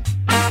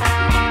 I'm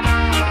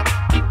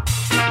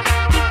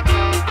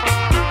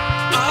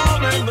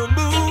in the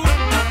mood.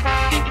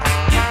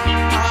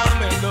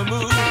 I'm in the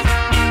mood.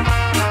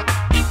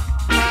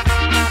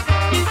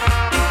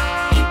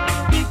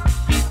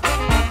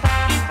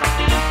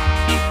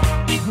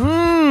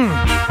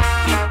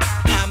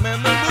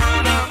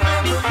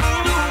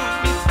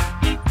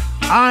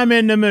 I'm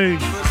in the mood.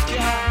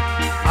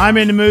 I'm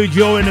in the mood.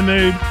 You're in the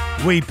mood.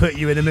 We put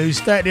you in the mood.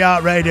 State of the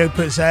Art Radio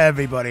puts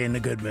everybody in the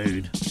good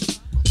mood.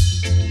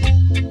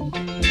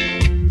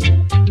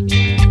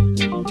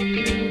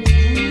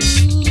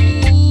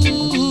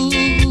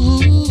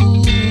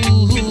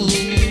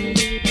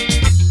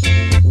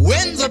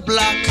 When the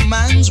black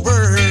man's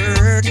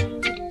word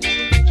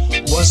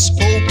was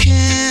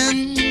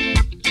spoken,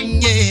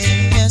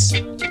 yes,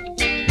 and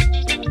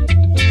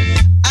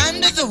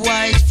the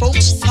white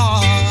folks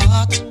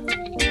thought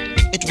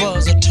it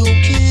was a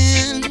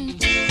token.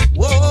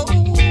 Whoa,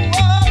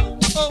 whoa,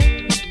 whoa.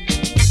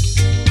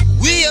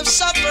 We have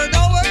suffered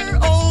our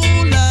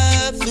whole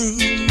life through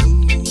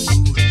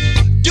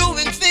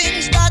doing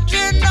things that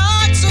we're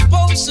not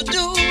supposed to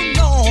do.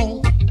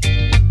 No,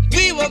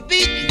 we were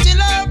beaten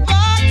till our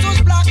bodies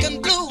was black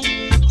and blue.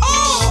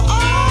 Oh,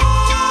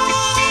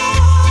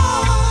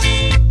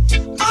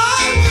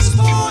 I was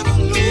born a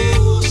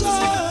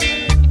loser.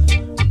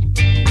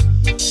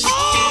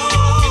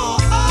 Oh,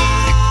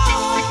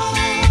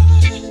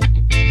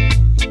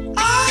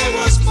 I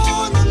was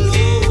born a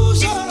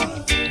loser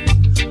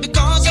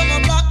because I'm a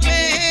black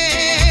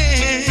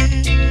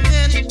man.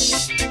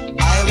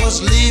 I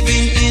was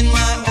living in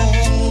my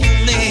own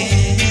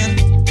land.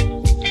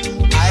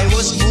 I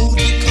was moved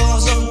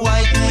because of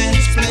white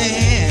man's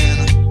plan.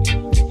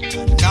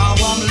 Now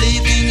I'm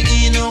living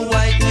in a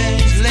white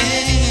man's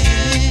land.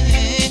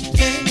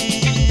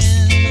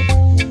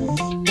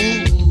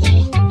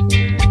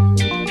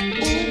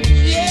 Ooh,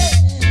 yeah.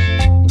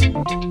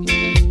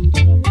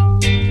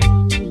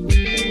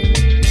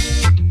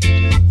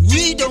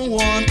 We don't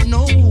want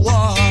no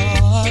war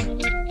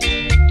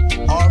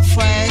or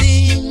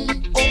fighting.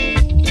 Oh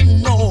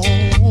no.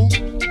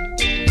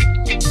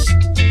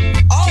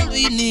 All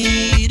we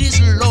need is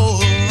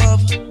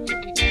love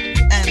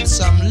and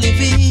some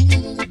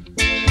living.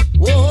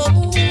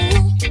 Whoa.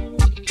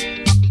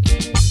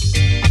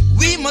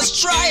 We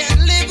must try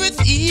and live with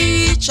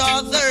each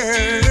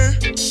other,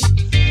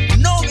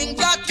 knowing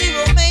that we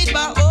were made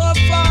by our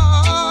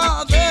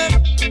Father.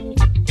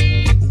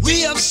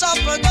 We have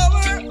suffered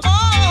our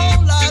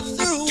whole life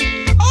through.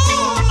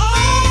 Oh,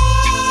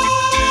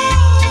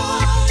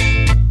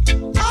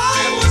 I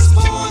was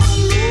born a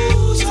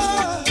loser.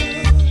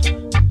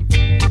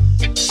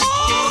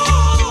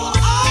 Oh,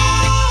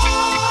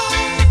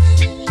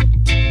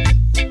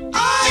 I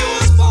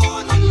was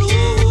born a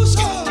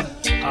loser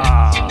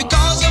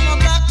because I'm a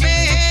black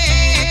man.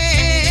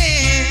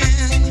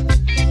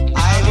 I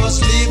was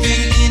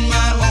living in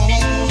my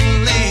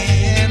own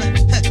land.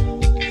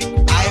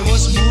 I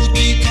was moved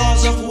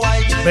because of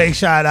white. Big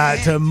shout out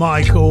to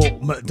Michael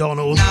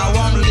McDonald. Now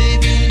I'm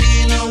living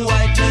in a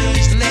white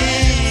man's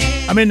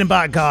land. I'm in the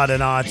back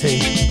garden, RT,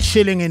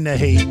 chilling in the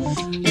heat,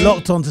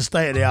 locked onto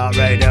State of the Art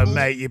Radio,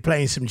 mate. You're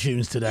playing some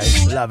tunes today.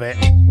 Love it.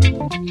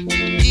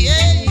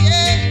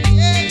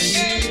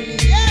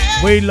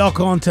 We lock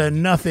on to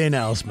nothing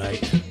else,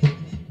 mate.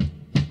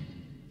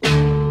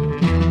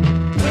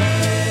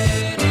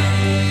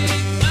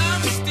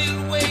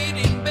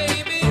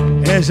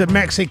 Here's the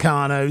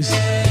Mexicanos.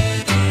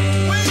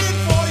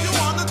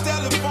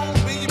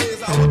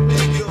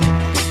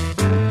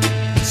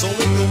 So with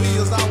the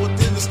wheels, I would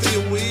tell you stay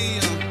away.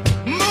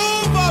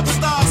 Move up,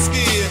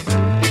 Starsky.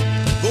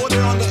 Go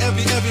there under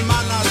every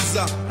manners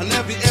and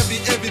every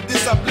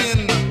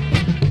discipline.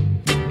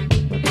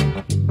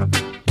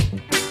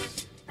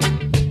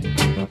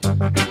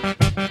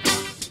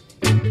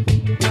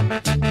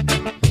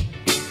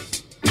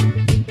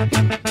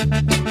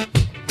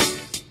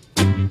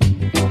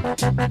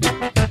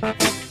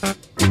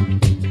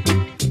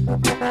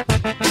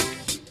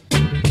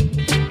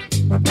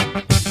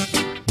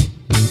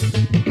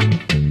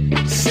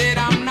 Said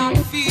I'm not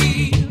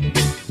feel.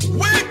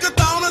 Wake it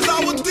down as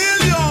I would tell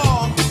you.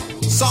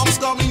 Psalms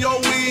coming your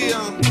way.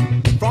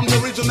 From the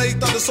originator,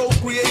 the soul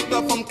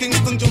creator from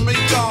Kingston,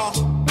 Jamaica.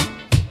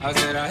 I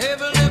said I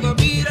have a little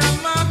beat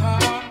of my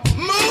heart.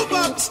 Move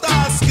up,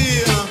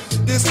 Starsky.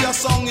 This your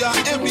song, your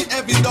every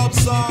dub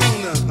song.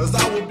 As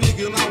I would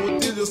begin, I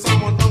would tell you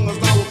someone young as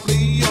I would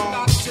play on.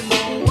 Got to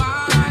know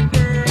why,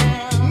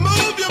 girl.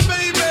 Move your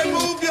baby,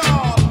 move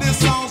your. This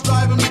song's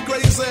driving me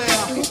crazy.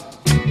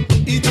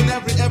 Each and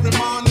every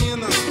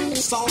morning.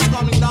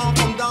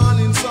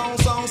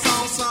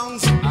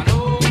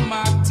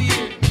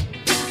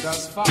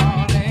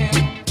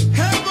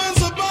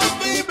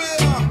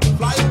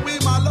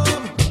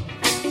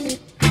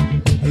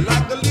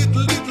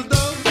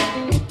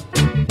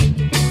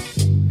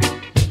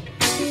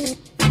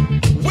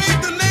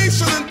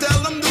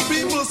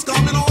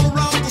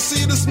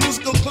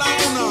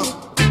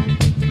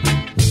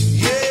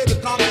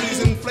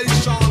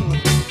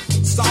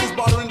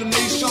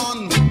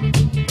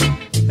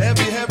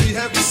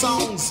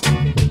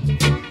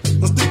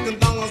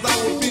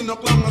 no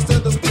clown, I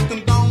said the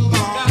sticking down.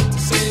 Got to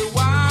say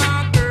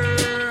why,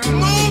 girl?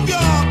 Move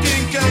your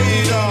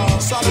Kincaid,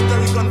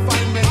 solitary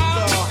confinement.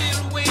 I'm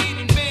still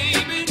waiting,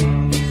 baby.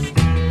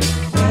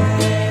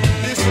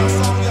 This is a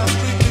song you're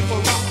strictly for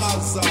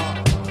rockers.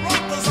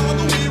 Rockers all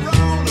the way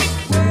round.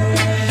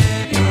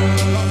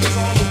 Rockers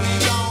all the way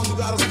down. You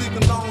gotta stick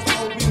them down, so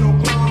be no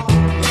clown.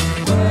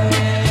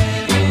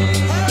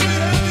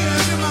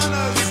 Heavy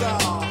manners.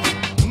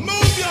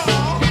 Move your.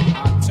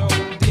 I told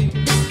you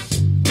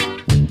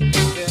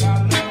that I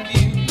love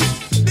you.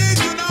 Did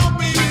you know,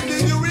 baby?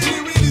 Did you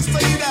really, really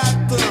say that?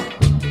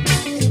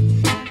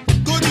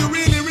 Could you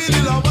really,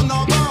 really love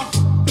another?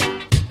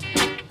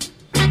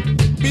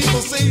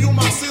 People say you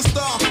my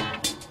sister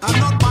and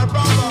not my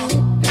brother.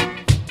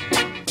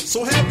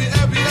 So heavy,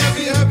 heavy,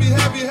 heavy, heavy,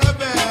 heavy,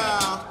 heavy.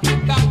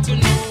 Got to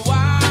know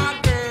why,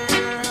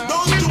 girl.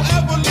 Don't you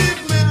ever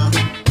leave me.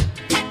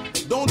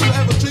 Don't you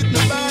ever treat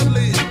me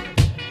badly.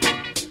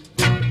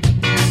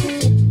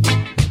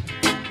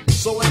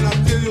 So when I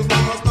tell you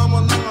come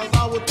on, I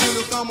will tell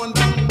you come on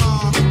down.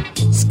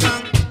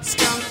 Skunk,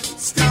 skunk,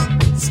 skunk,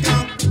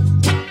 skunk.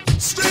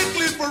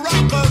 Strictly for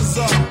rockers.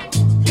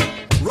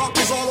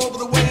 Rockers all over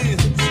the way.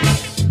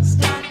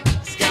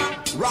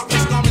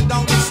 Rockers coming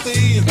down to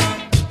stay.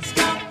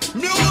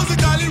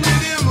 Musically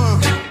rhythm.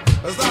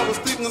 As I was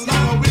thinking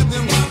along with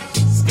him.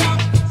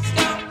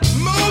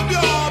 Move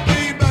your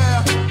baby.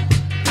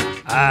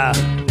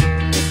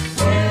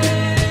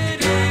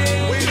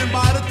 Waiting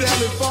by the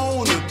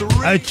telephone.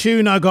 A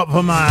tune I got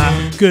from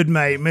my good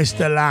mate,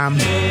 Mr. Lamb.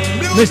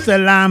 Mr.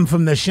 Lamb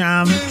from the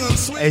Sham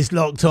is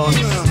locked on.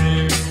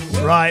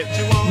 Right,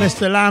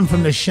 Mr. Lamb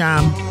from the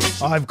Sham,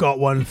 I've got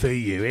one for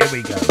you. Here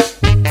we go.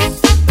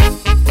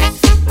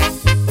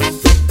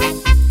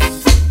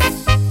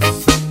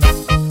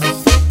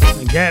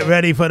 And get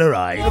ready for the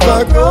ride.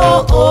 Never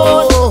grow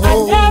old.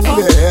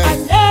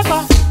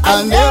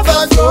 I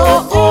never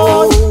grow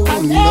old.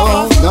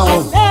 No, no.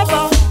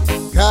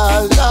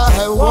 'Cause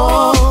I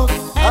walk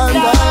and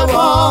I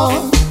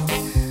walk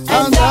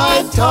and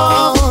I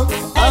talk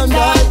and I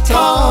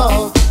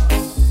talk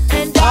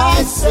and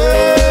I search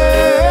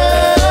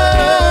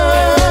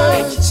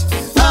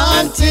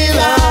until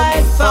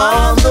I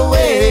found the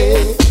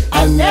way.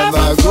 I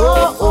never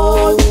grow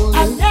old. I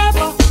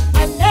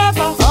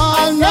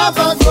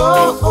never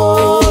grow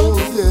old.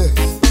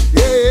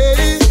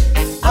 Yeah.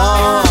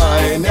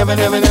 I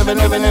never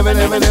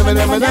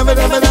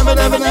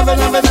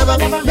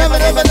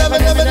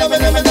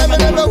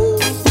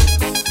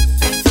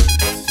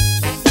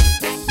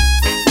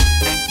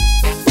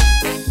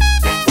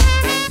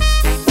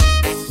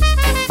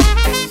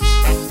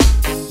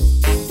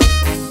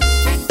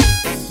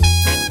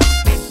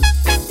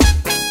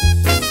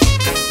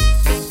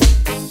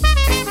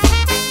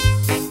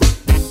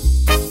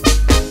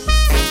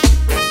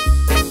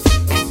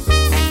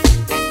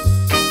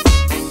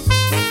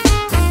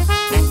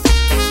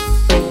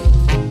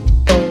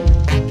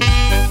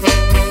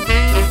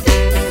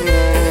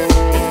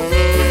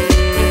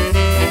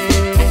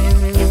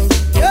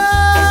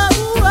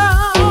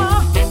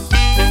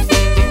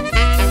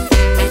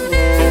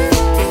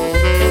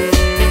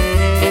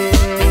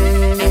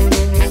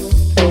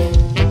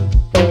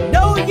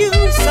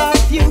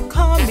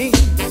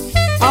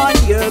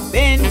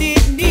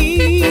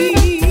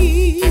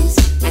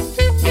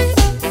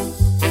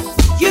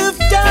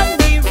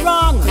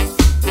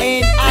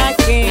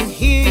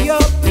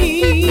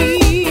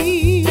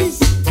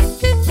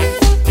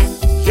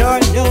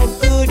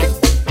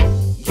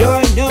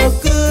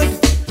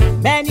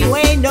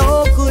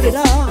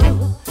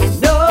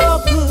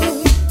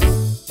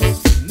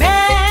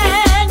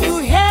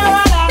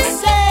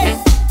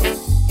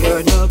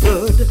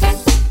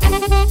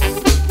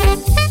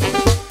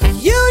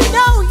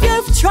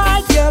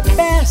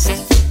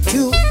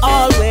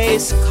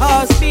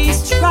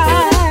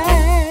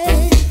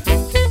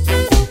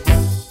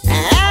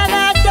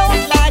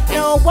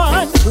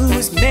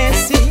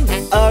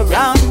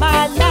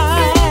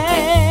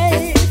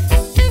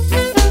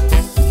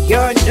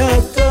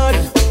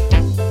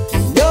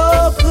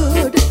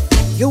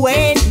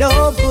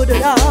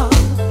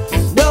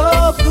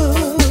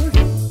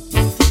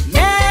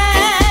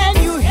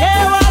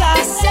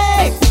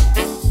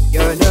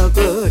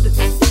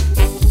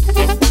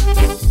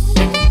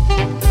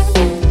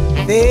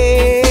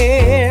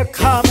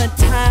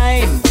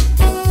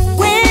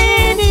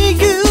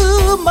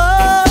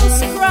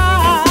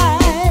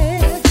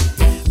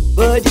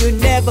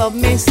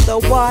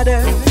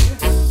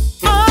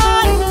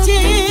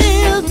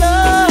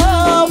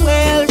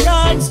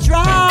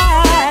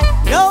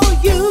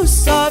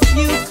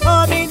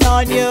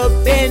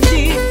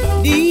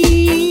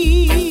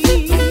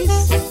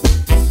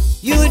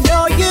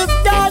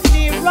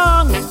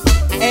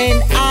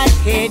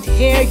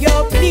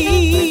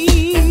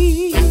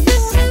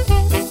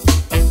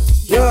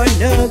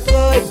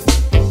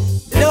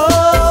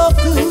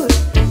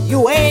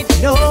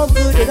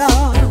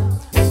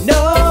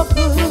no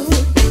good.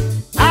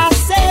 I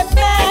say,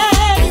 man.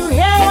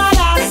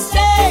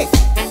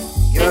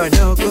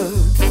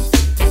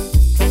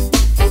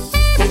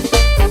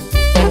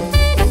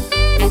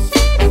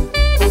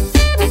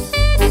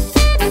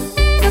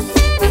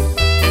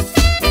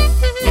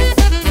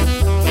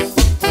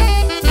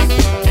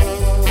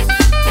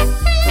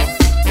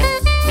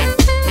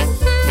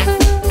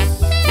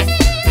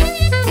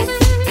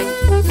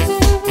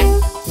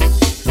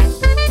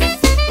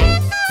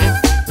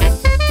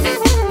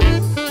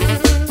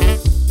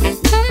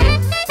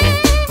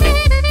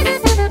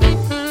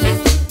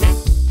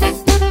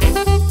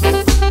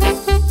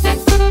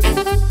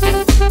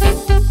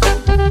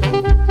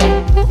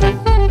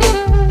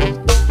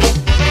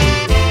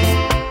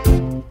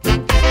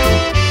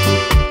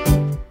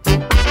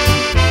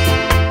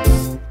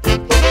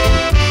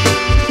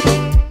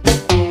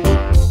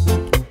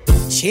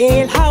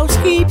 jailhouse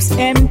keeps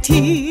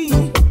empty.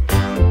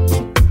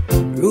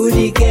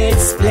 Rudy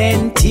gets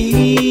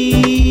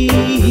plenty.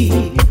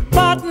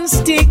 Button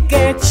stick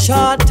gets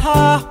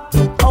shorter.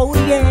 Oh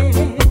yeah,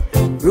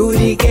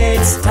 Rudy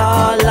gets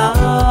taller.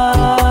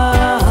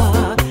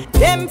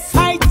 Them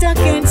fight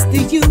against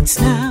the youths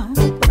now,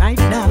 right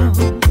now.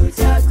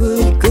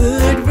 Good,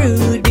 good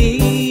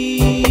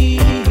Rudy.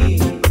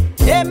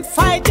 Them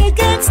fight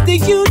against the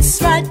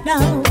youths right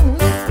now.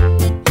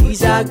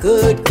 He's a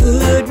good,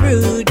 good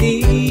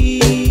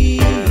Rudy.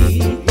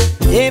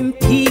 Them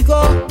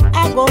pigo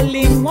a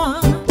golimwa.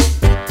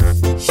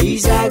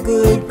 She's a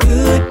good,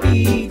 good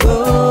pigo.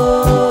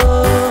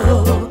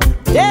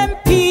 Them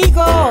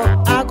pigo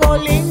a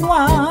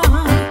golimwa.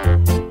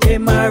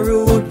 Them a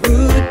rude,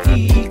 rude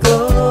pigo.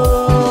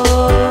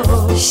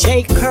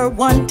 Shake her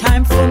one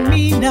time for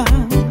me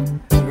now,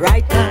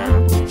 right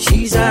now.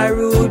 She's a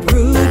rude,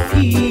 rude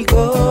pigo.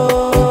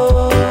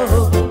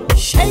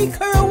 Shake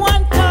her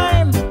one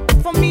time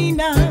for me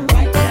now,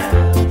 right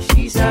now.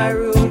 She's a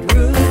rude,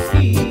 rude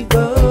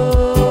pigo.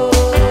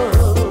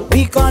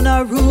 We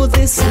gonna rule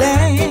this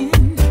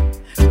land,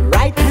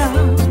 right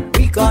now.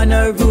 We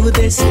gonna rule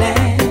this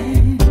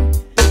land.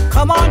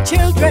 Come on,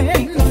 children.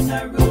 We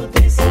gonna rule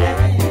this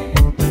land.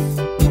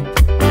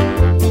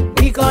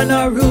 We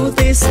gonna rule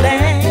this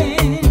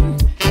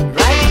land,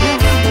 right now.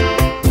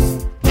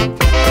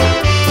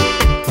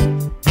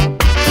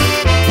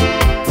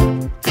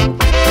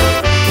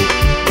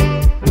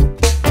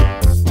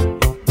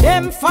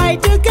 Them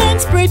fight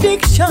against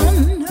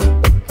prediction.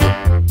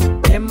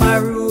 Them a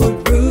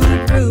rude,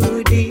 rude,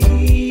 Rudy.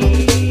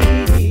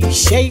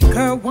 Shake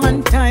her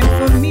one time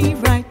for me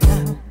right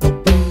now.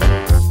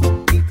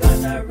 We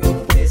gonna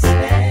rule this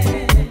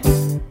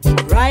land,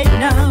 right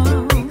now.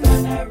 We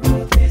gonna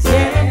rule this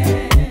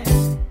land,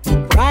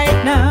 right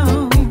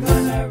now. We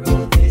gonna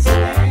rule this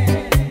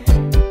land.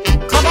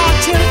 Come on,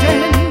 children.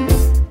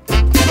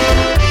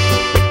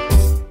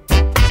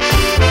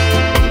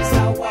 He's a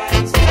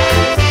wise,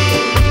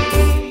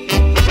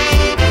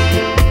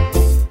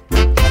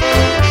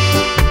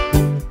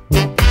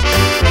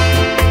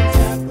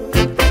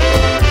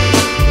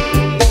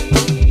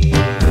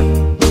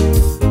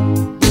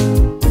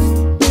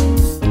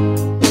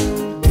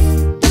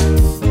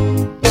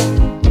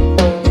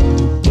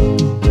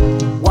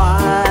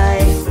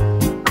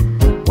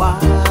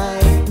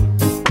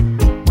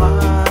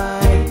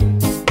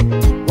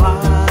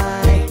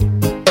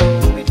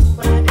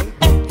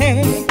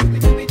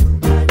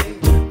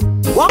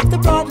 walk the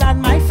broad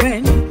land, my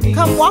friend.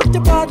 Come walk the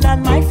broad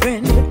land, my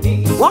friend.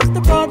 Walk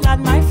the broad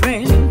land, my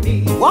friend.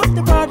 Walk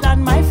the broad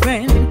land, my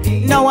friend.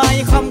 Now why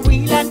you come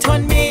wheel and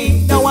turn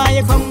me? Now why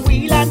you come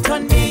wheel and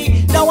turn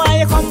me? Now why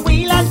you come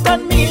wheel and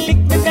turn me? Lick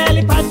me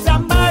belly pants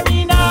and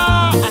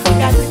marina. I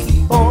got to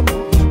keep on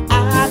moving.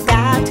 I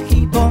got to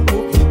keep on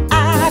moving.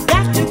 I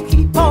got to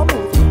keep on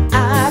moving.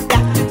 I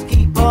got to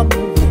keep on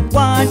moving.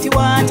 Want you,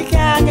 can't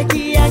get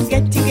it and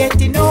get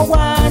it, no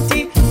want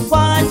it.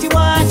 Want you,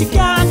 can't get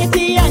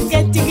it and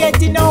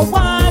get it, no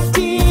want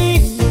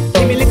it.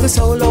 Give me little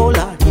solo,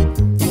 Lord.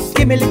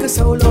 Give me little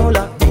solo,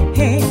 Lord.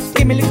 Hey,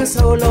 give me little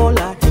solo,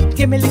 Lord.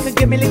 Give me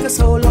little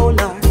solo,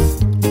 Lord.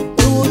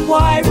 Rude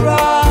boy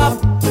rob,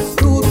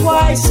 rude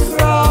boy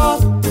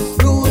scrub,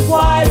 rude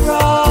boy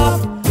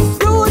rob,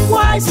 rude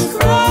boy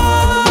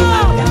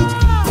scrub.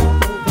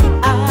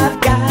 I've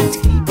got to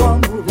keep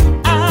on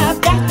moving. I've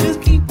got to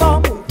keep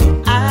on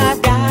moving.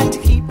 I've got to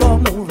keep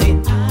on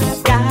moving.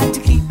 I've got to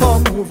keep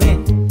on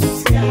moving.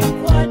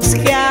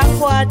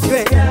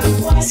 Schiacquatre,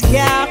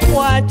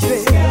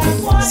 schiacquatre,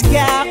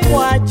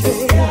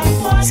 schiacquatre,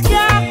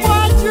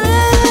 schiacquatre.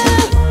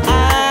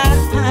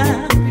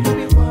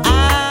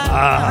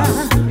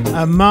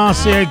 A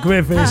Marcia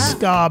Griffiths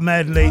Scar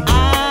medley.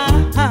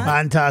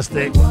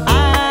 Fantastic.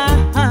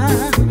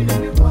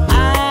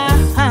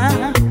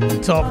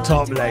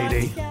 Top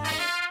lady.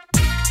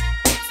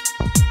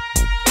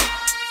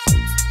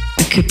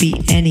 I could be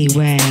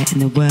anywhere in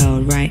the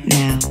world right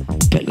now,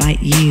 but like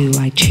you,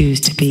 I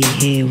choose to be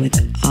here with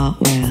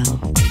Artwell,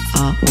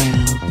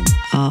 Artwell,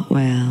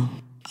 Artwell,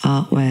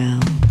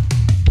 Artwell.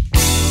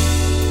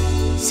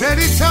 Said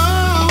it's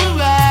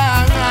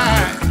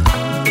alright.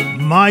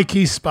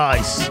 Mikey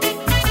Spice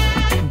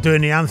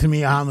doing the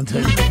Anthony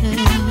Hamilton.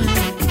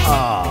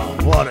 Oh,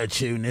 what a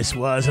tune this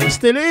was and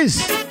still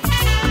is.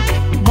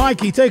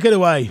 Mikey, take it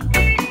away.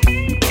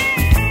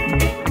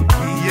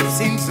 You've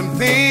seen some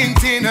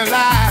things in our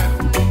life.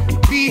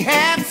 We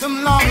had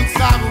some long and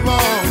sorrow.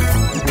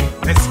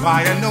 That's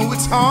why I know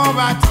it's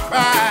alright to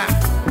cry.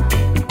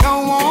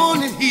 Don't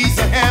want it, he's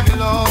a heavy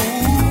load.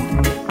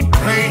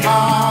 Pray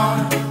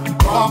hard,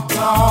 walk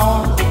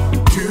tall,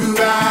 do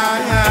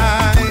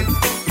right.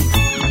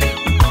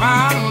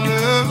 Find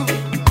love,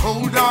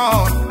 hold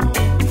on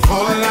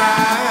for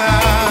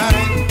life.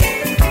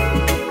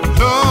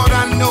 Lord, I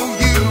know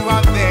you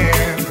are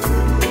there,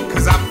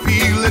 'cause I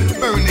feel it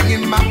burning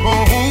in my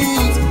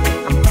bones.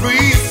 I'm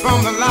free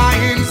from the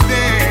lion's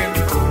den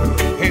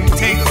and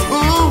take us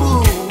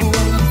home.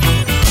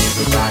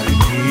 Everybody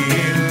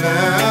need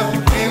love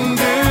in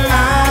their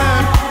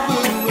life.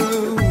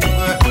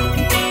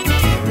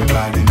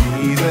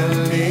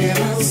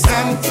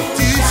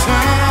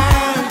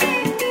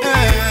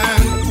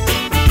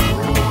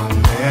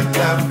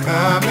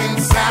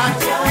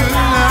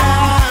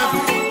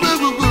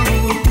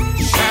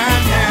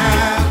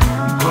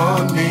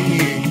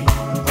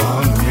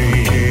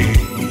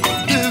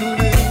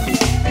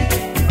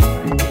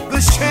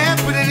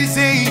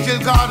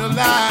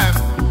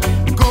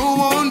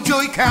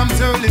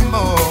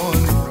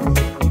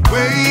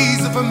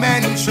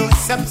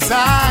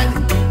 subside.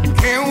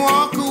 Can't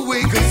walk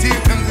away, cause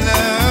here comes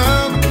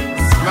love.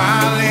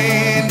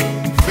 Smiling,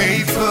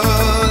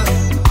 faithful,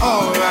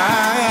 alright.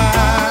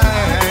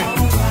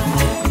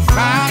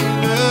 Find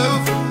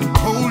love,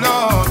 hold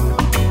on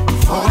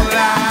for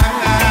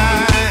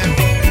life.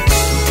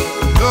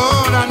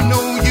 Lord, I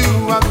know you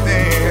are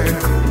there,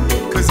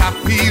 cause I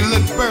feel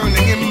it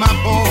burning in my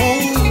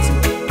bones.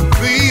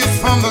 Free us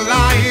from the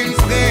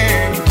lion's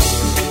den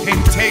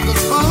and take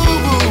us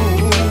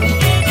home.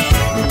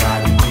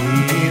 Everybody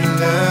need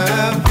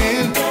love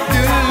in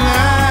their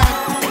life.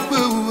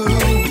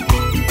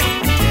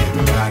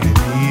 Everybody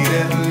need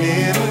a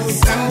little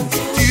sun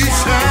to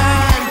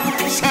shine,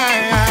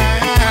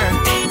 shine.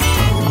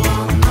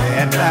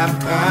 Let love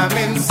come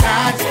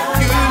inside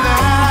your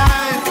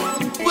life.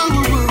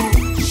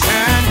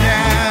 Shine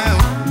down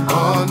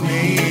on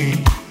me,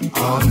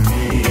 on me.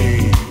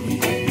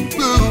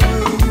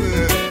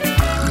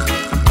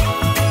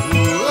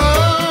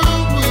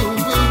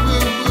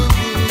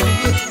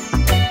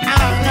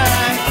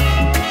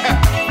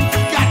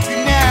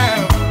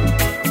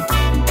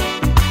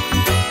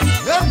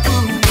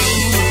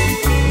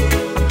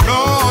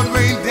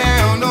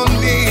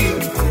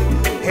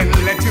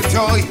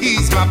 Joy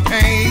ease my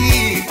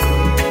pain.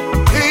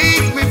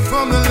 Take me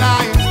from the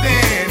lion's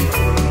den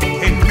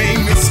and make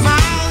me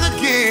smile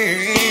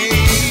again.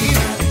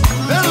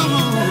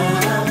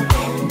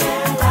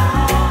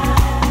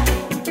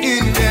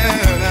 In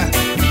love,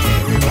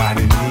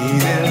 everybody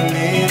need a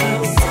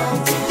little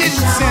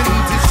sun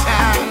to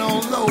shine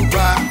all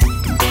over.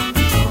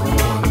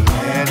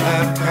 Let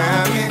love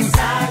come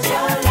inside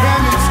your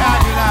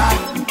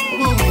life.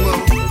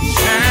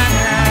 Shine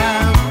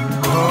down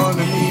on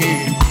me.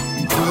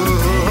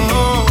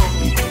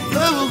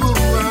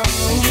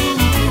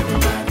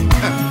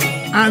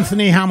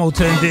 Anthony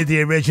Hamilton did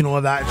the original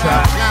of that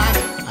track,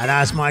 and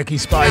that's Mikey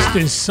Spice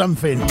doing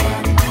something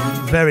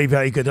very,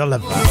 very good. I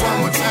love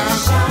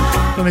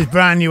that. From his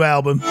brand new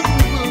album.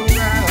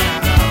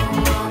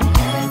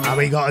 And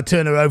we got a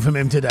turner over from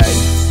him today.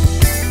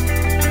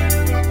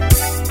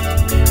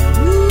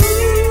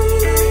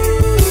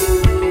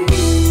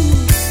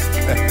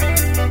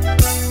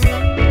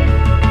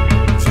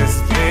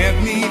 Just let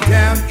me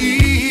down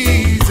easy.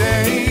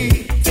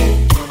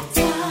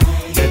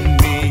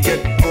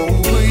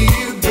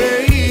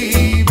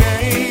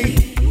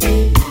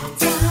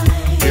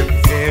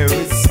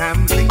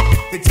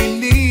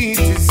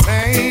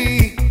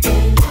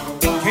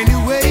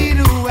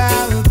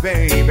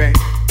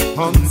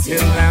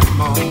 Until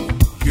I'm on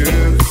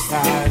your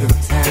side of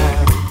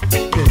town.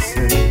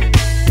 Listen,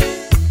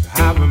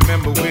 I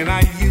remember when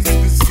I used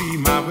to see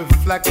my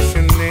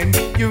reflection in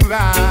your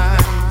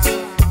eyes.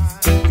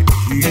 It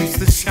used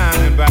to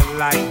shine bright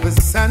like the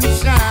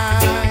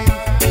sunshine.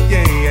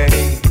 Yeah, yeah.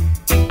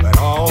 But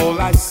all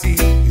I see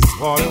is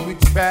watery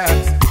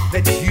tracks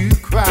that you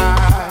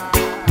cry.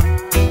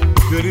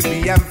 Could it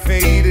be I'm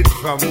faded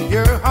from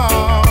your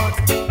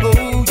heart?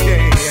 Oh,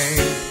 yeah, yeah.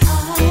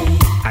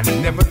 I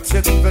never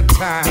took the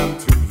time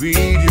to read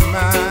your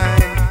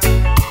mind.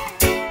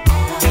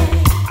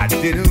 I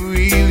didn't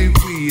really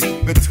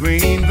read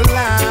between the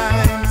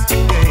lines.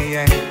 Yeah,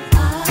 yeah.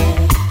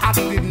 I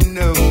didn't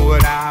know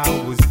what I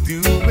was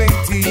doing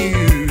to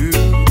you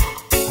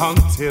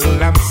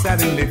until I'm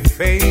suddenly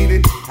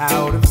faded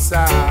out of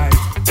sight.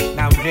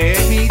 Now let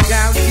me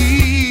down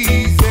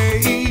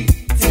easy.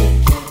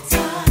 Take your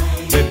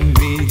time. Let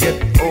me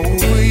get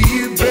over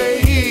you, baby.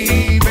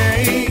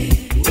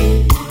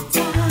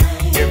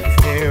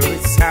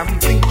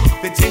 Something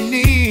that you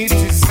need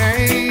to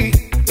say.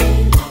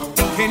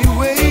 Can you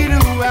wait a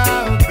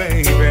while,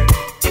 baby,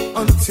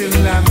 until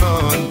I'm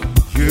on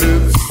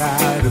your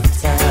side of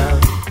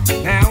town?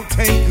 Now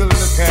take a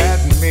look at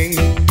me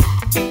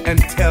and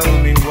tell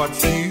me what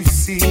you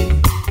see.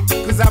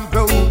 Cause I'm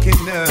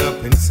broken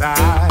up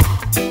inside,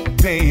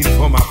 pain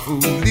for my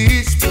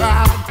foolish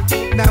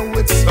pride. Now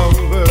it's so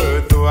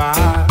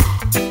worthwhile.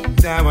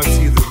 Now I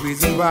see the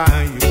reason why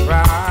you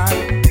cry.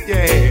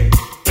 Yeah.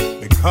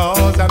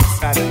 Cause I'm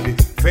suddenly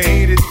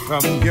faded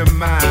from your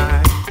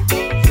mind.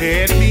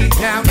 Let me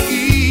down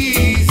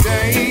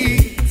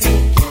easy.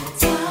 Take your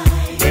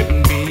time. Let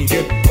me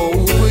get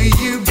over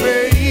you,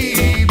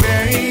 baby.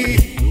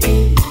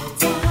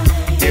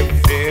 If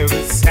there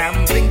is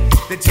something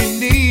that you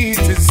need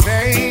to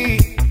say,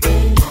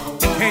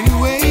 can you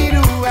wait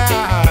a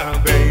while,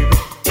 baby,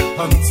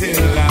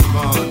 until I'm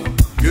on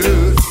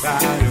your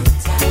side of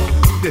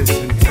town?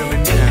 Listen to me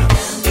now.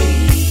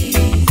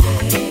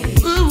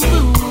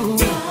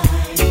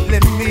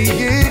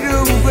 Get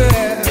over.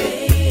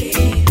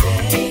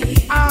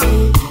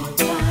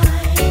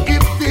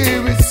 If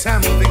there is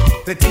something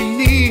that you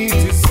need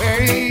to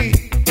say,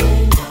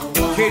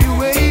 can you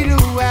wait a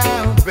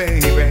while,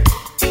 baby,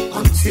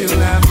 until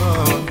I'm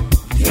on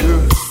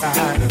your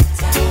side of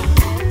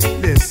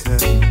town?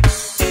 Listen,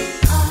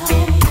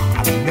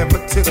 I never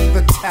took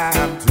the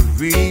time to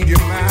read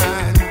your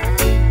mind.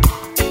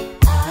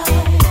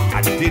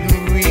 I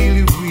didn't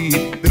really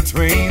read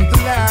between the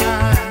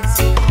lines.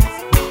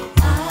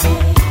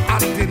 I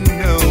didn't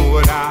know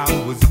what I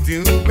was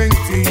doing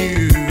to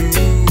you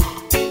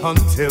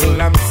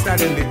until I'm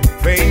suddenly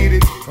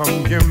faded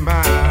from your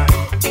mind.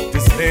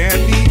 Just let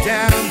me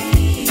down.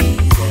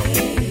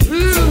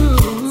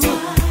 Ooh,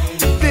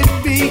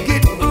 let me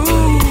get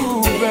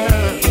over.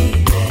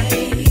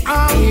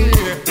 Oh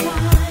yeah.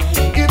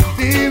 If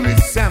there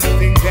is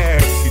something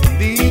that you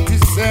need to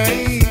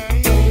say,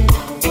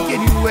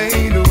 can you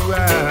wait a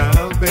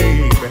while,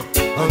 baby,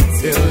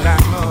 until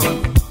I'm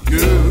on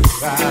your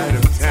side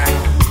of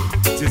town?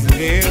 Just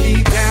let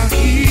me down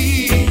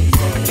easy.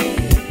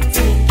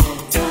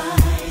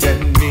 Let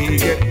me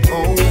get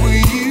over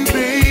you,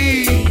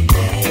 baby.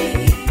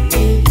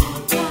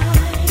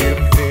 If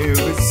there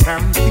is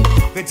something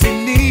that you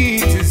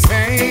need to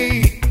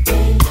say,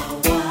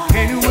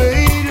 can you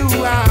wait a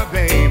while,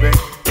 baby,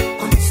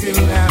 until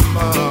I'm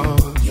on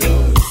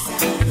your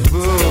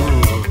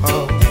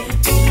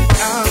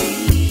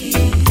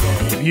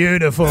side?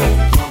 Beautiful.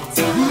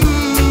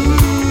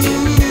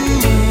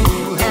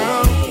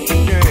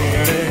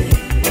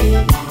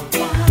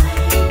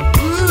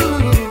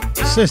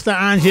 Sister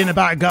Angie in the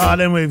back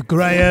garden with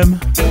Graham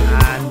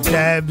and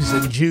Debs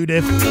and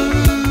Judith,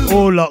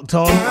 all locked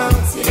on.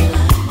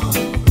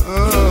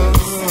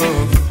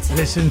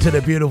 Listen to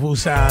the beautiful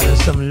sound of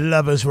some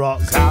lovers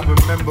rock. I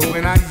remember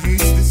when I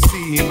used to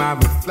see my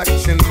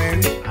reflection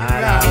in your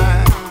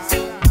eyes.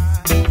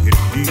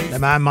 The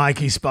man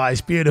Mikey Spice,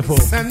 beautiful.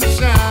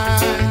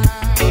 Sunshine,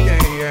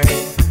 yeah.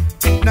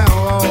 Now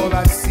all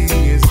I see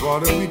is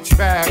watery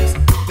tracks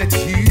that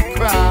you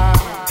cry.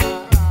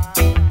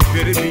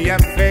 Could it be I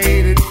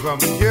faded from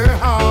your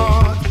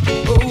heart?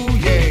 Oh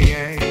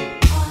yeah.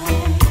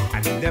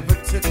 I never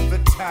took the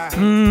time to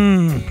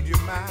read your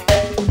mind.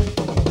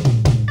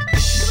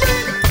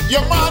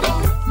 Your mother.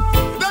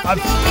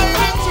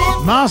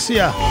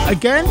 Marcia,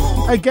 again?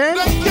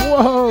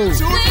 Whoa.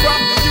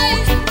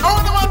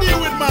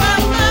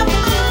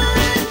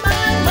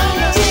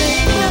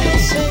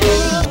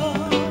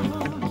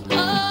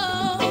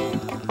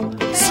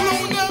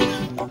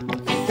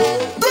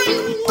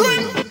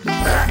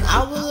 I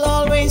will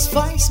always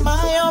voice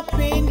my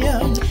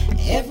opinion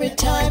every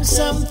time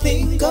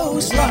something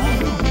goes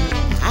wrong.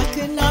 I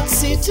cannot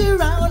sit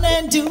around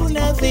and do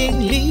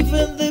nothing,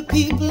 leaving the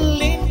people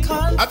in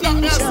confusion. I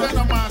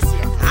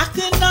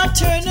cannot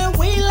turn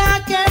away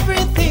like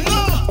everything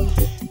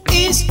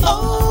is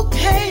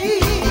okay.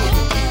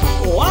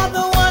 While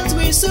the ones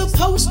we're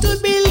supposed to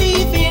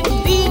believe in,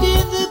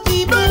 leading the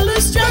people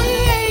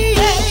astray.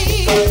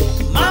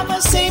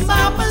 Mama say,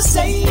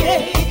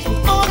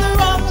 all the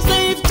wrongs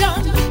they've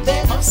done,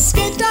 they must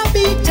get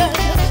beaten.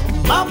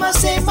 Mama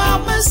say,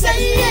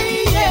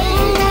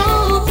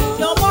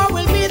 no more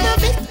will be the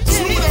victim.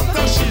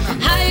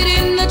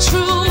 Hiding the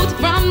truth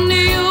from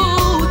the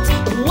youth,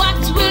 what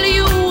will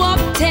you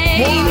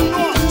obtain?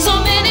 So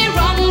many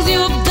wrongs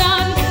you've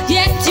done,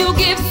 yet you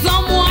give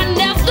someone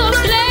else the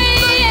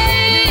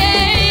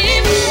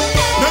blame.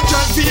 Not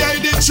trying to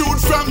hide the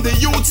truth from the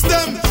youths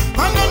them, and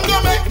I'm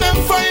gonna make them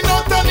find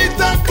out and it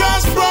a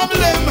cause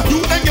problem.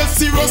 You then get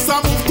serious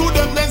and move to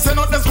them, then send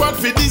out the squad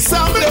for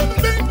disarm them.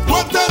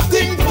 What a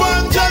thing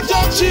for judge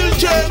our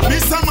children.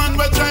 This a man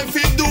will try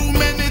to do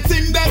many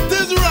things that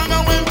is wrong,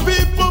 and when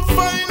people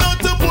find out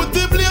to put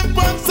the blame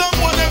on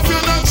someone, if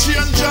you're not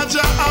change, judge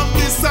have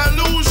the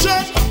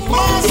solution.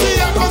 Mercy,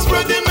 I can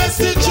spread the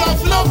message of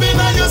loving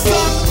on your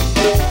son.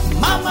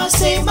 Mama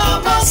say,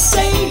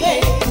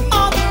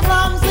 all the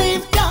wrongs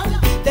they've done,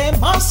 they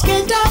must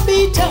get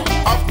beaten.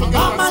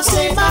 Mama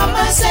say,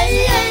 Mama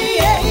say,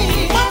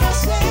 Mama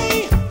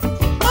say,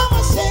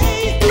 Mama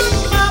say,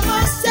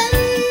 Mama say,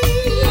 Mama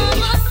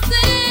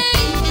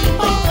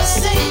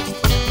say,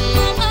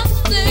 Mama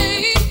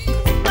say,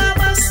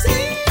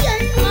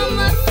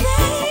 Mama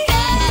say,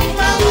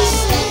 Mama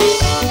say.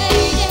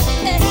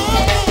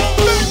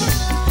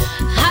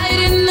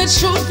 Hiding the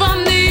truth from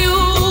the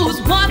youth,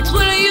 what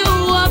will you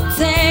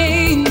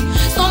obtain?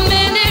 So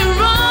many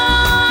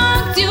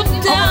wrongs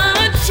you've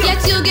done, yet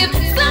you give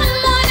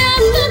someone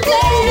else the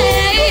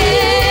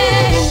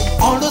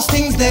blame. All those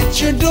things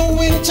that you're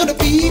doing to the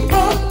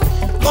people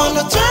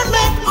gonna turn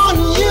back on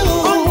you,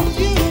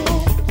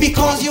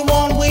 because you're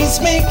always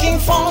making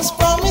false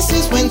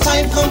promises. When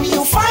time comes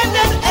you find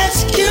an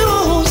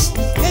excuse.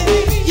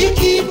 You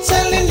keep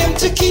telling them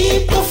to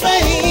keep the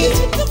faith.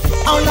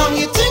 How long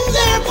you think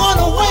they're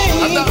gonna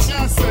wait?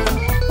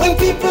 When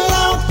people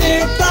out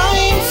there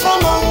dying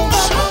from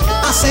hunger,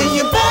 I say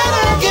you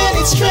better get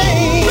it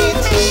straight.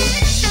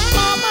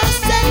 Mama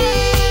say,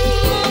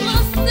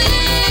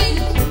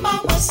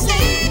 Mama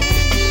say,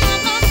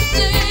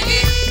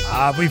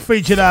 We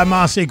featured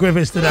Marcia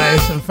Griffiths today.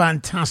 Some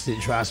fantastic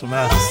tracks from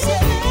her.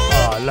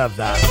 Oh, I love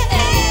that.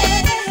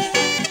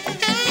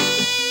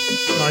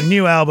 Got a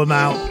new album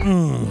out.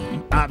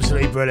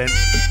 Absolutely brilliant.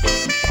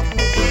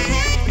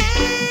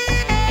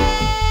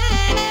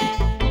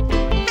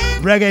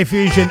 Reggae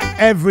Fusion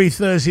every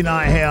Thursday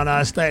night here on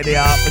our State of the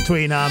Art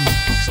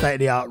State of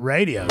the Art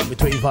Radio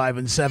between 5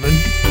 and 7.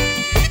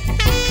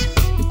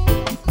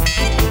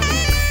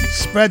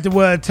 Spread the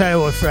word, tell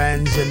your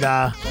friends, and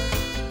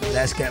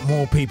let's get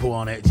more people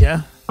on it,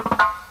 yeah?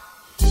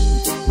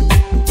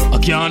 A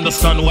can't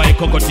understand why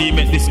Coco T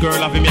make this girl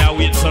have me a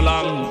wait so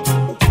long.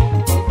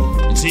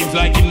 It seems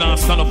like him not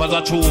stand up as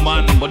a true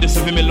man, but this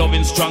is me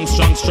loving strong,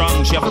 strong,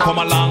 strong. She have to come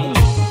along.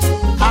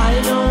 I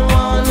don't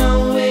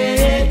wanna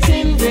wait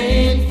in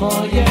vain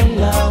for your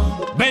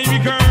love, baby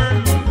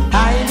girl.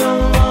 I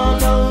don't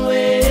wanna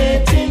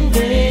wait in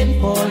vain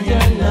for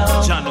your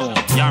love. Jano,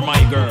 you're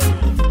my girl.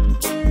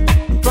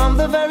 From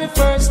the very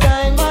first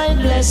time I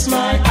bless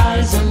my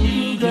eyes on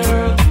you,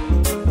 girl,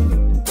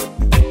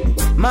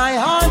 my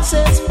heart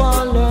says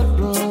follow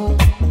through.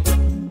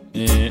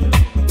 Yeah.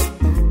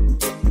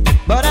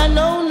 But I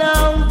know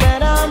now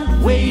that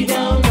I'm way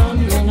down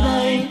on your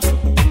line.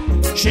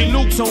 She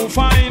looks so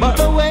fine, but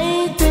the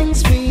way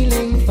things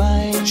feeling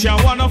fine. She a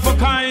one of a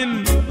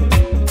kind.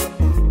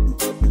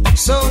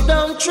 So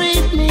don't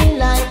treat me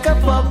like a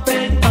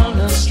puppet on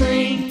a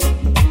string.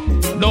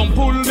 Don't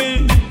pull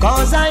me,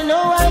 cause I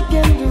know I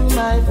can do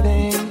my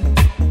thing.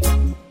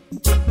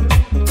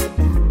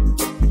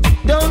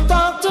 Don't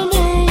talk to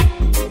me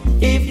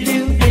if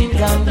you think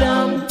I'm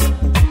dumb.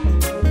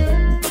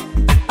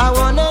 I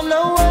wanna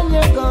know when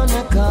you're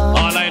gonna come.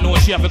 All I know,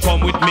 she have to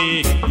come with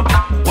me.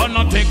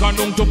 Wanna take her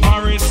down to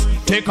Paris,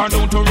 take her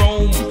down to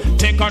Rome,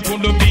 take her to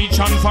the beach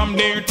and from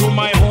there to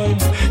my home.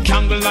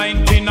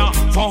 Candlelight dinner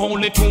for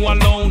only two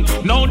alone.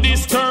 No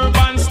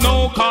disturbance,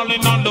 no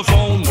calling on the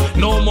phone.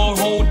 No more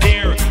out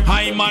there,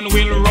 I man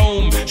will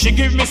roam. She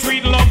give me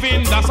sweet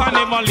loving, that's I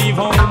never leave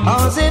home.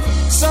 As if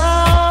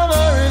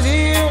summer is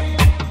here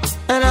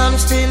and I'm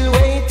still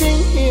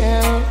waiting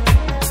here.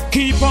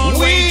 Keep on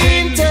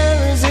waiting. Winter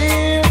is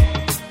here,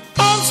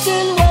 I'm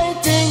still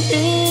waiting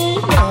here.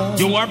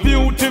 You are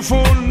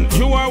beautiful,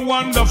 you are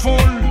wonderful.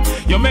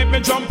 You make me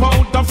jump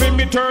out of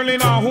me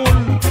turning a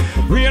hole.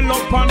 Rail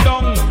up and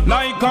down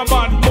like a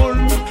bad bull.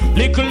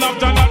 Little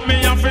after that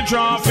me have to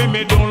draw for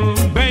me dull.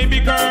 Baby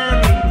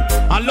girl,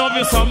 I love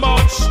you so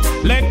much.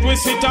 Let we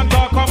sit and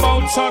talk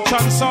about such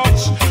and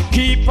such.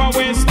 Keep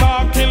away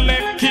talking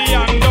left key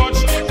and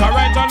Dutch. Cause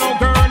right now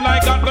girl I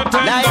got the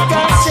tender like touch. I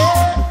said,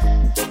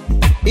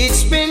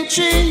 it's been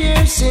 3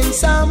 years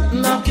since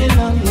I'm knocking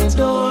on your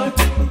door.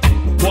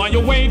 Why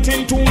you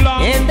waiting too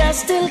long? And I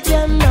still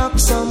can knock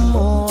some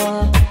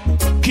more.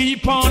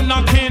 Keep on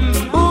knocking.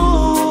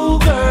 Ooh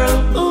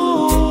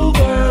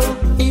girl,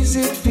 is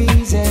it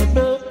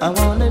feasible? I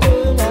wanna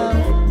know now.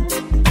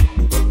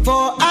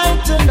 For I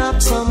to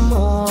knock some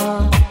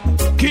more.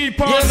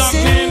 Keep on you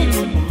knocking.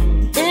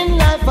 See, in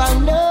life I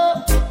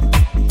know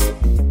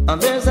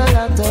there's a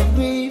lot of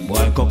grief.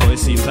 Boy, Coco, it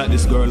seems like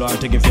this girl want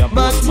to give you a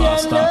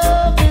postmaster. But your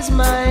love is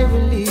my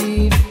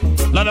relief.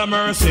 Lord of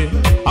mercy,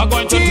 I'm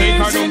going to take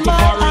her down to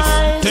Paris,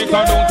 take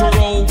her down to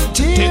Rome,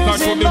 take her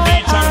to the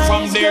beach and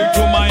from there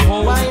to my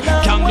home.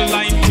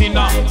 Candlelight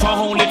dinner for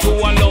only two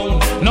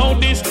alone. No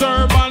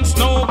disturbance,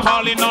 no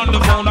calling on the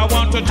phone. I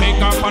want to take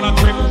her on a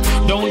trip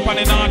down on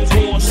the North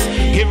Coast.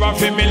 Give her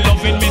for me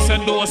loving me, say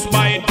dose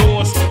by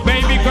dose.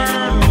 Baby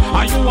girl,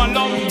 are you I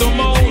love the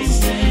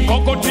most?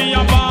 Coco tea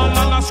a ball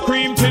and a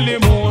scream till the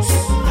most.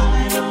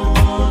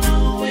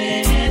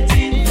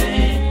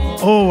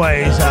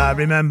 Always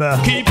remember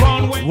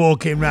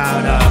walking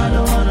round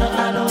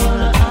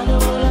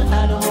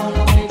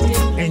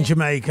in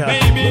Jamaica,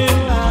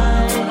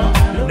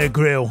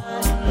 Negril,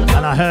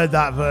 and I heard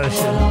that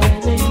version.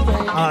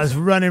 And I was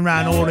running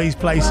around all these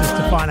places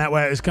to find out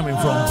where it was coming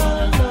from.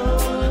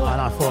 And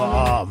I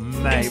thought, oh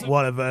mate,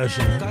 what a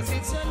version.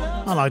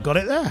 And I got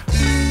it there.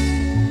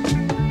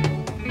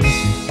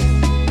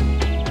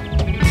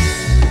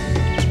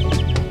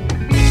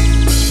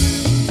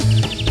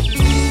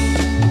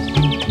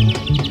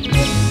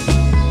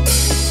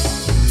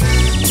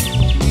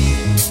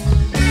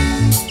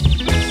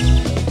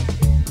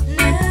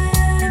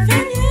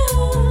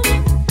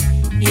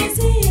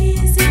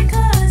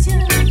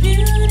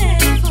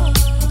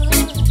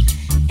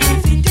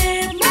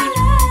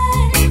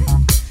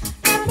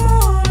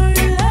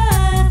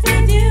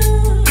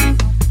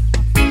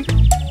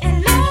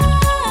 Love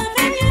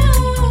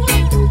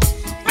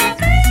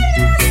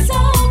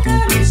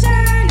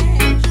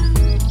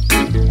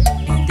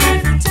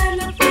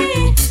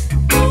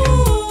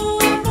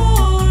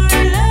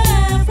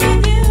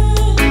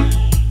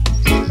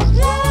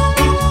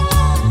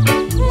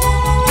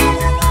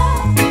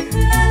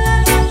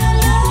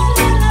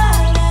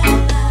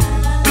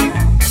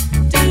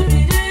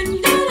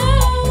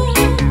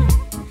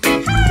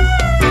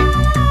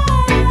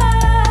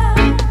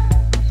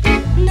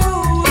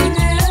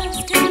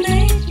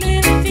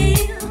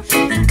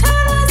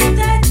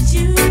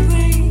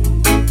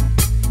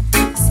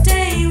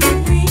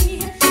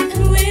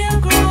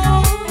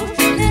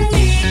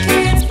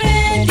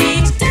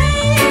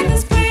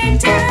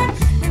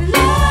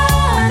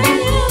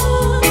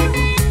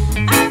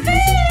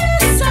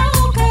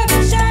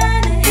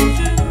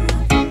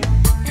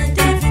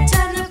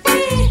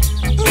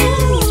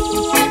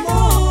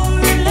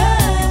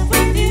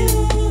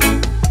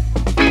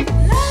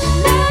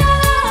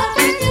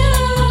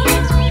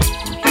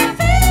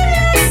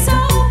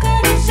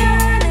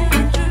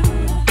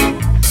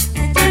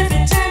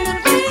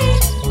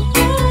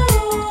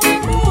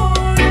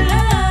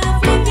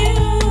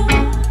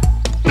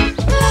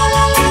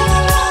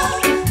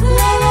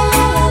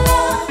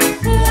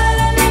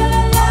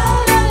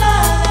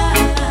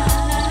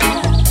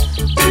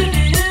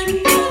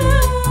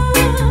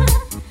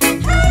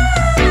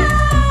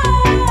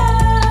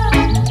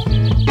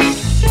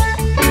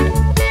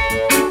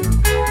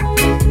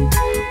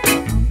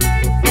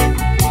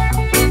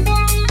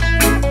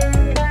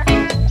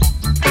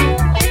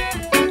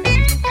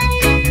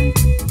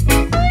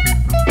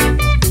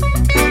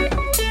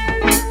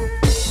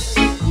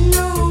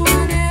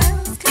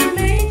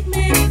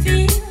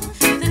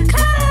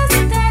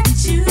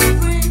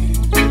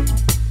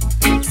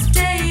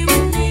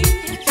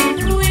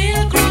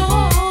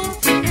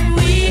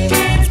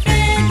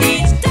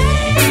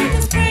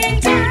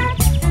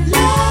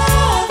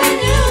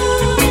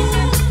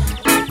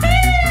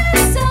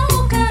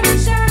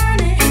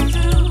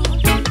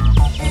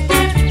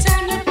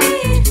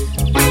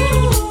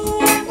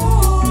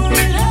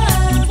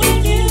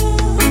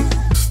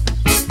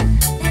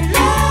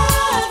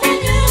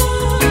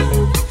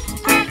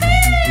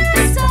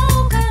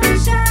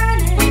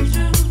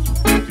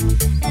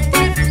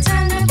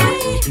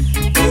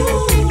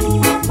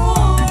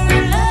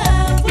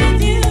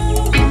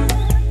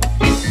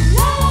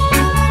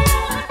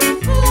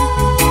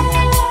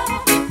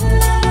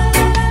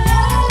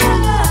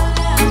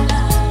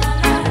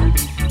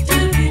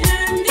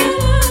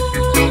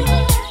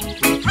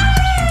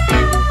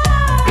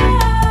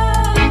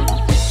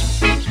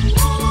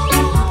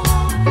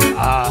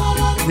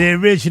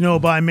original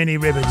by Minnie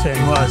Riverton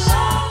was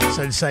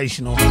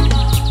sensational.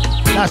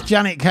 That's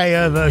Janet K,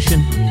 her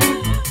version.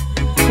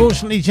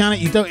 Fortunately, Janet,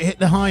 you don't hit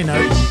the high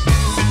notes,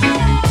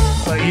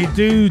 but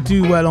you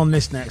do well on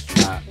this next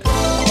track.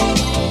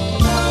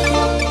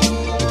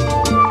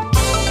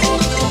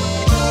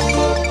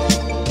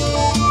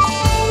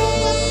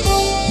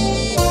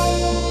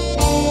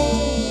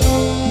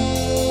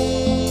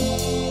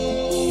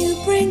 You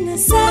bring the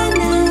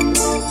sun out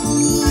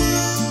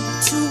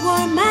to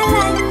warm my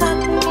life up,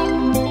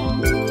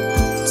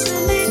 to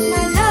make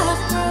my love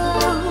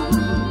grow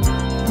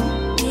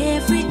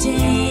every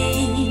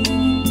day.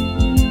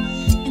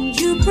 And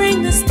you bring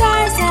the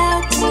stars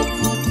out to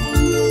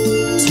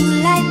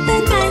light the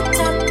night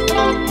up,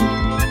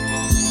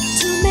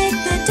 to make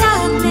the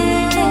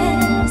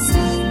darkness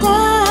go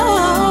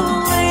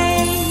away.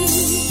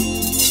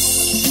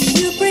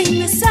 You bring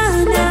the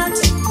sun out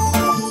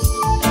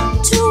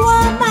to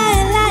warm my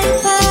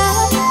life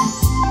up,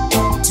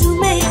 to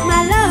make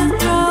my love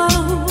grow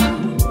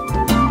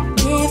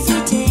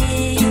every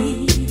day.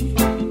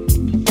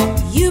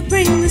 You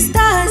bring the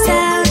stars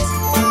out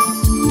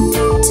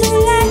to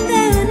light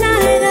the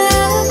night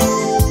up,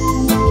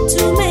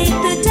 to make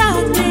the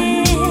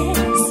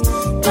darkness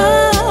go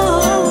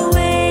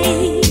away.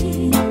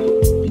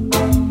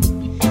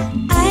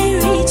 I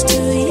reach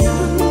to you,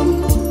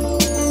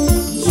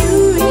 you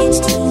reach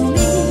to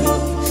me.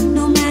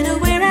 No matter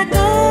where I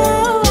go,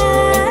 I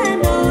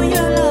know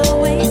you'll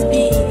always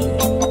be.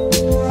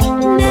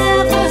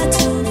 Never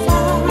too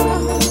far,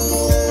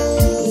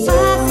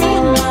 far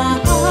from my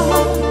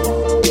heart.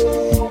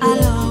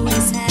 I'll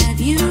always have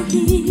you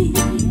here.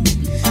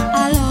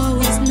 I'll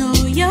always know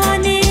you're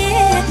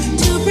near,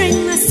 to bring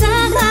the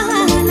sun out,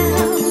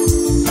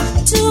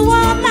 to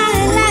warm my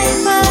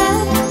life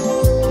up,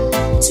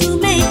 to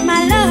make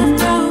my love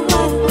grow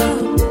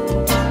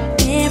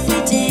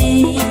every day.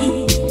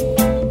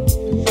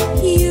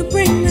 You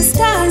bring the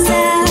stars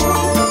out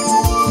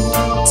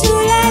to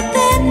light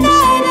the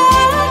night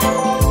up,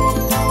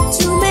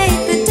 to make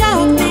the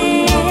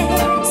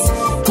darkness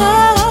go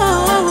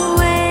away.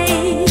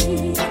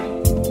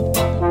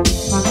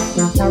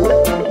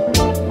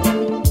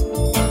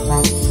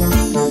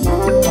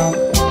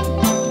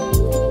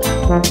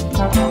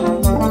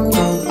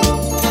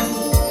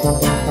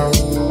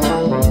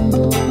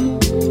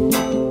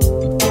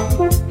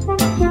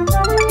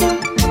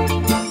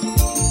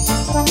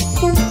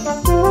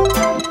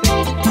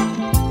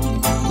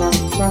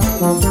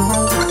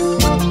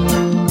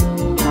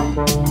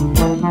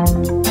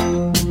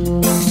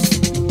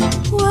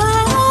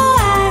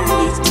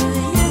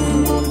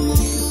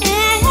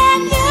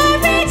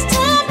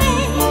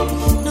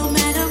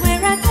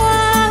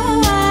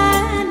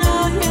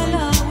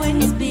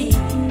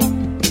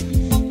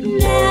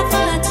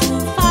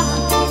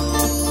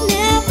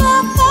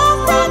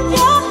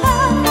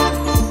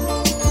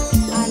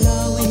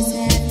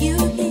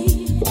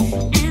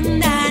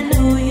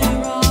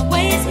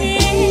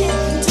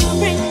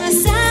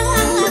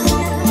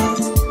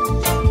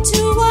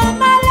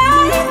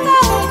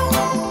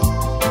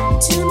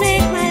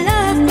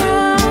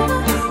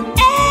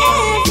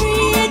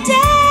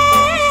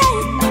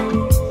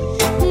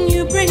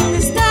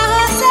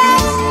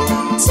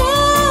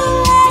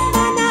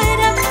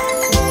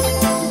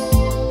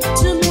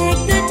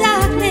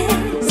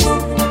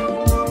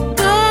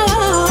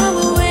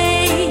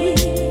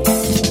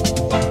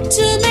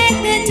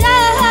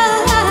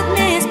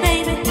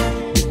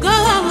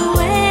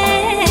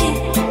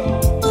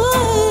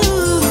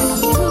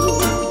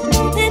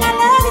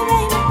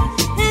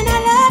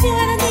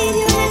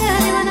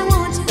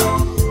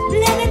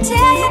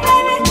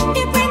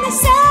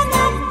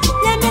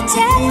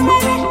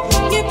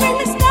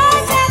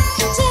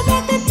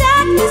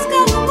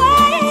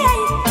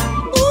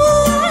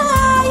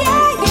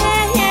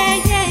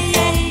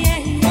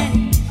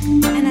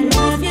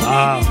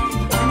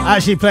 I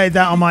actually played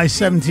that on my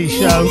 70s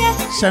show,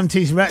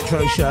 70s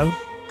retro show.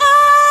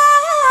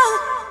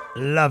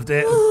 Loved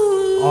it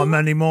on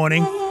Monday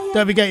morning.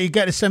 Don't forget, you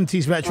get the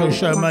 70s retro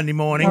show Monday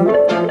morning,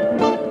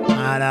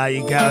 and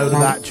you get over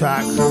that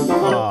track.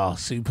 Oh,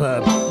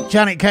 superb.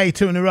 Janet K,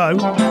 2 in a row.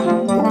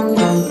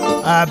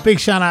 Big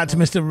shout out to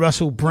Mr.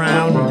 Russell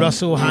Brown.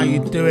 Russell, how you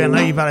doing? I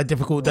know you've had a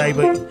difficult day,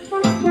 but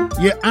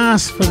you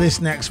asked for this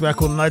next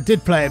record, and I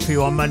did play it for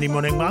you on Monday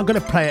morning, but I'm going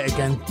to play it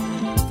again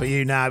for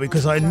you now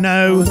because I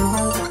know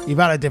you've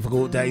had a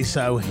difficult day,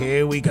 so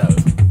here we go.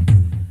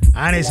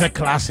 And it's a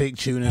classic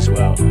tune as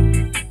well.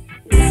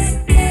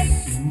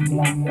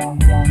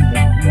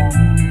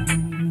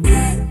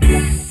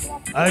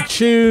 A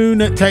tune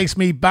that takes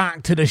me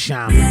back to the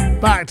Sham,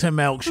 back to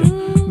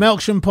Melksham.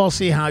 Melksham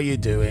Posse, how you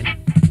doing?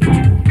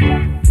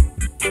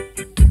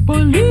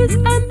 Police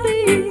and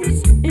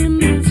thieves in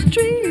the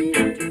street,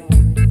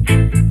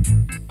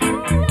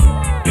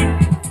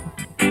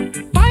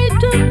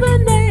 fighting the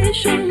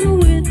nation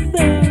with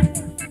their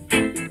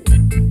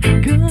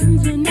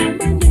guns and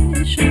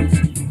ammunition.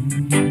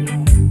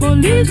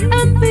 Police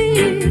and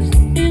thieves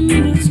in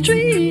the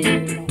street,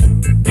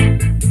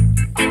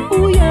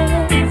 oh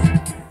yes,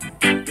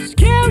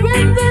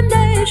 scaring the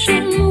nation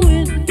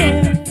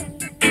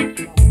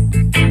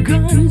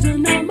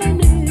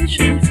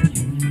generations,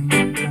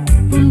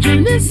 from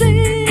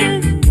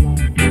Genesis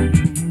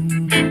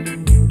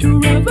to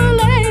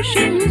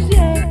Revelations,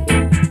 yeah.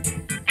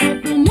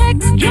 But the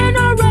next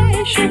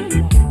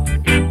generation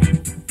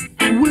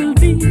will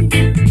be,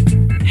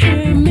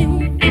 hear me,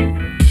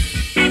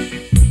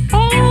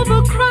 all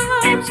the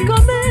crimes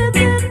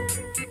committed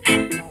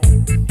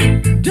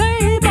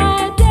day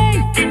by day.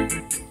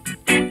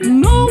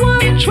 No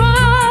one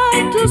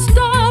tried to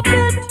stop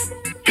it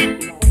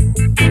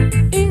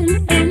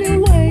in any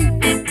way.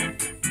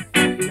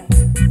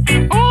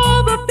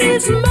 All the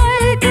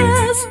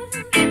peacemakers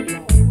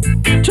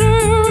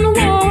turn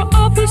war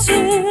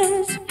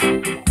officers.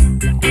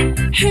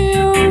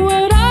 Hear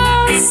what I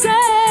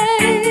say.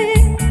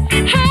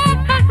 Hey,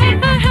 hey,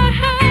 hey,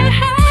 hey,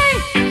 hey.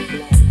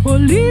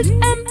 Police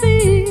and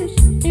thieves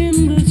in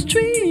the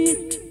street.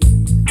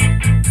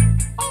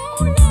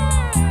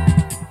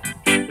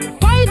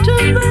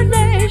 Fighting the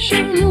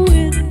nation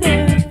with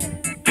their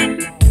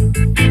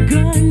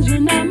guns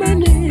and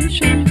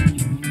ammunition.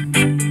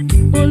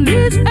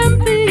 Police and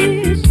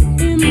thieves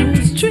in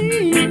the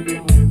street.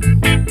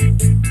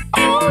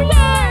 Oh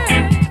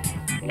yeah,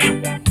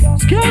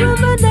 scaring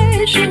the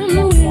nation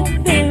with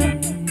their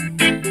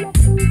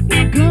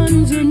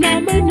guns and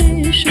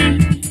ammunition.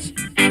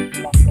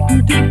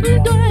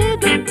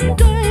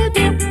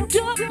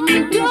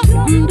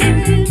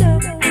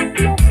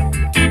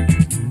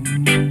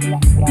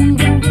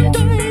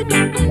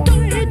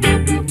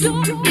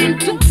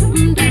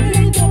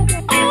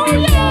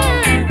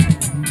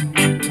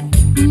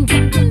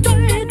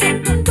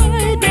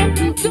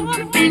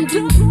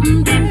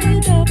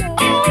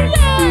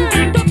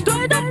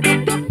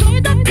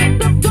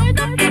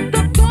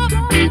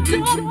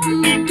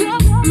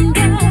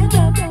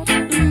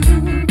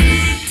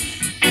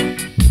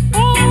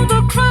 All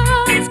the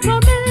crimes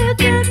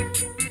committed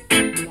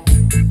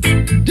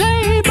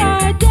day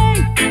by day,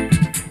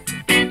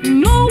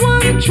 no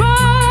one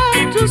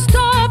tried to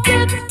stop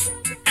it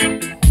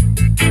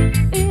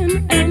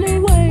in any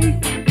way.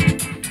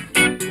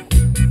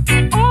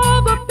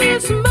 All the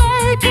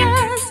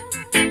peacemakers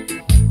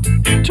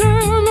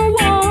turn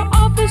war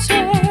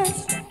officers.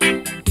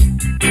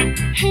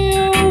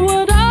 Hear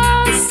what I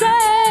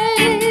say.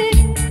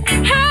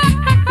 Hey,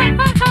 hey,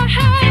 hey,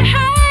 hey,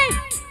 hey.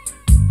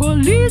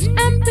 Police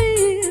and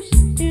thieves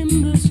in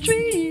the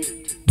street.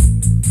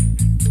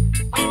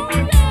 Oh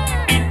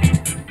yeah,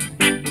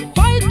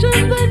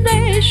 fighting the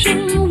nation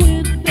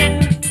with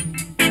their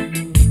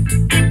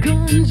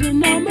guns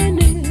and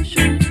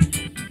ammunition.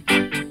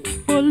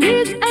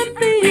 Police and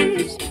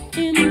thieves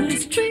in the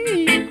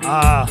street.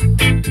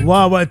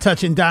 While we're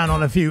touching down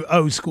on a few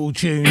old school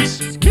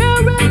tunes,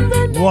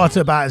 what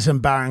about some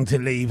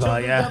Barrington Levi,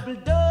 yeah?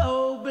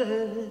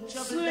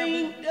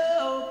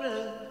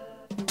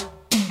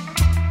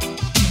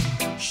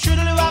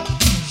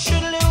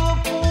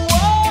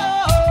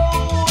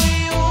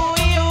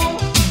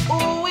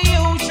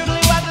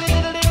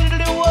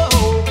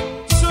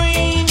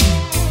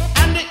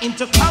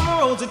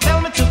 Rosie tell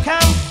me to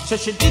come. So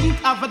she didn't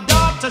have a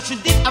daughter, she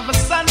did have a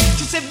son.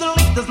 She said the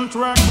lift doesn't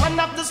work, run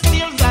up the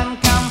stairs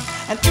and come.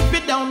 And if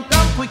you don't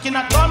come quick, you're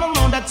not gonna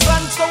know that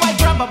son. So I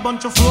grab a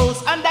bunch of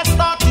rose and I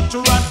started to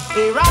run.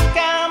 Here I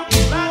come,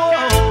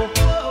 whoa.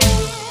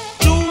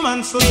 2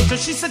 months later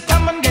she said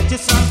come and get your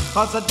son,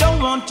 cause I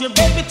don't want your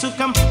baby to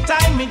come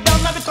tie me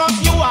down. Now because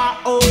you are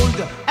old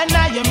and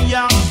I am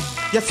young.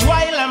 Yes,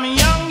 while I'm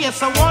young,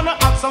 yes, I wanna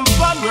have some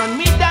fun. Run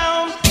me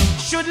down,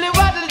 should live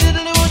waddle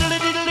diddly woodly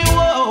diddly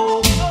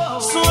whoa.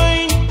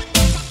 Swing,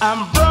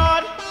 I'm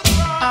broad,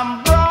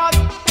 I'm broad,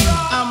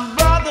 I'm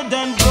broader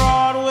than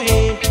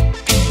Broadway.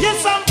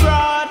 Yes, I'm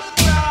broad,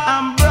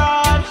 I'm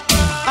broad,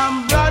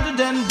 I'm broader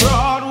than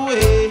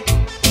Broadway.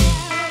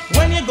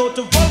 When you go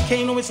to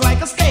Volcano, it's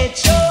like a stage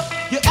show.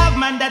 You have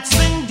man that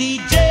sing,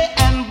 DJ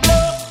and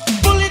blow.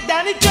 Pull it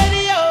down, it's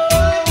ready, yo.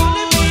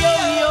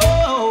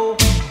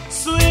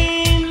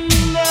 Swing,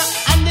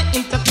 and the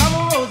intercom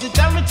Rosie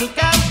tell me to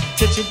come.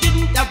 Said she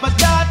didn't have a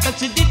daughter,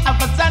 she did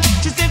have a son.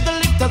 She said the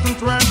lift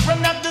doesn't work,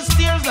 run up the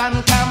stairs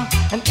and come.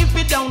 And if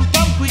you don't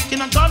come quick, you're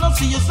not gonna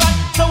see your son.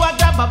 So I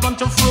grab a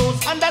bunch of rose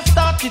and I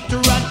started to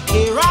run.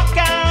 Here I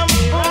come,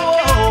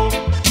 oh.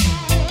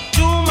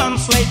 2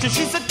 months later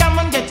she said come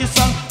and get your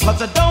son,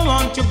 cause I don't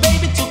want your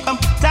baby to come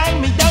tie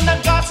me down.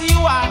 Because you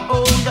are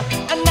old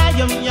and I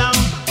am young.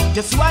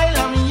 Just while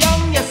I'm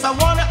young, yes, I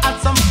wanna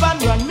have some fun.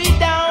 Run me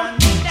down,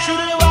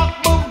 shoodly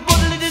walk, boom,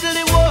 boodly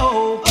diddly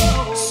whoa.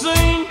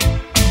 Swing,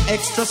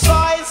 extra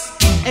size,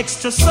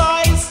 extra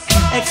size,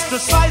 extra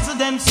size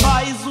than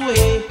size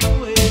way.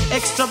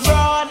 Extra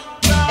broad,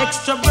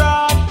 extra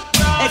broad,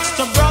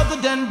 extra broader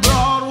than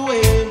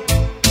Broadway.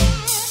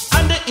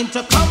 And the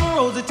intercom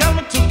Rosie tell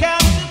me to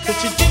come. That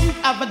she didn't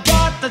have a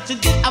daughter, she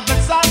did have a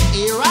son.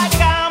 Here I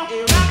come,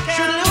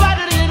 shoodly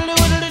waddle diddly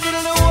woodly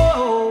diddly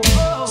whoa.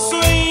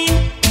 Swing,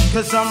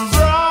 cause I'm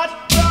broad,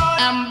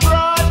 I'm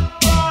broad,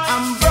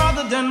 I'm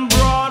broader than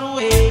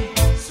Broadway.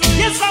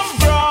 Yes, I'm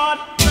broad,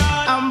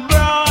 I'm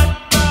broad,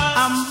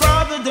 I'm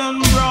broader than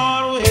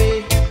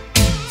Broadway.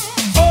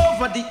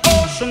 Over the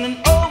ocean and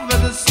over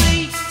the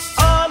sea,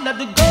 all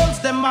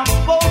them a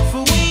vote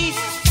for we.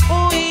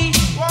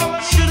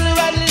 Should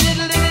have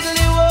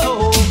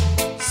little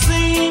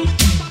sing.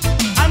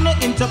 And the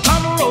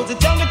intercom rose, the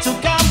young to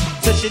come.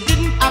 So she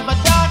didn't have a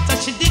daughter,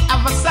 she did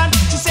have a son.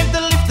 She said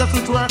the lift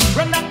doesn't work,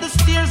 run up the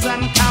stairs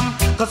and come.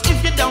 Cause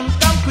if you don't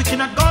come quick, you're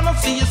not gonna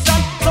see your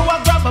son. So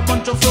I grab a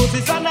bunch of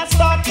roses and I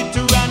started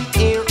to run.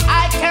 Here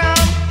I come.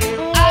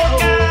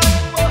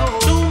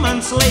 2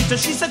 months later,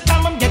 she said,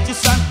 come and get your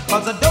son.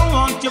 Cause I don't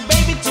want your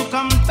baby to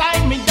come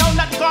tie me down.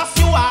 Not cause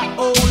you are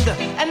old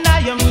and I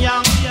am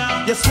young.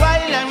 Yes,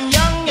 while I'm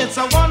young, yes,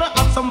 I wanna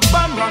have some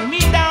fun. Run me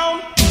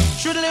down.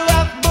 Should live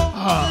up,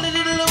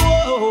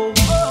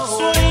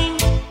 swing.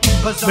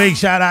 Big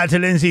shout out to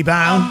Lindsay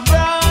Bound.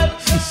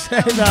 She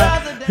said,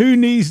 who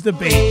needs the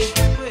beach?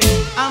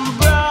 I'm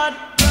broad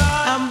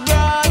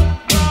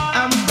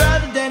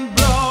than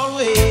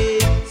Broadway.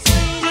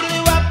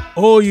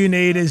 All you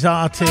need is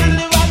RT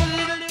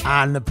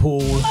and the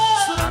pool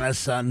and a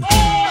sun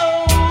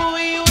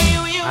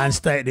and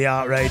state of the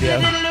art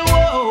radio.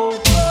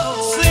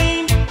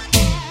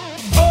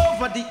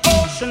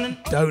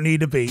 Don't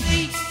need a beach.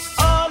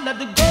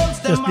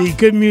 Just need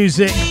good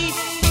music,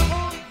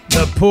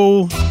 the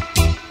pool,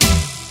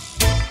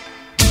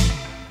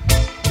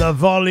 the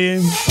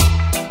volume,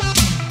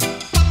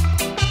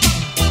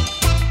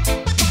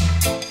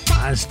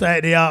 and state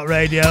of the art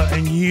radio,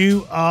 and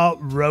you are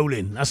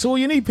rolling. That's all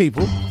you need,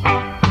 people.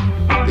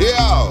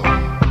 Yo,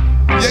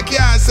 you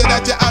can't say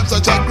that you have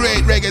such a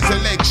great reggae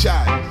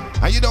selection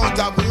and you don't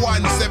have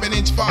 1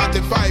 7-inch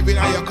 45 in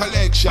your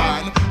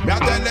collection. Me I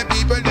tell the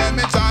people them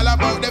it's all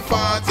about the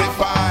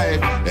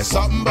 45. There's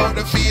something about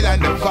the feel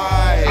and the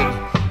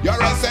vibe.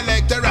 You're a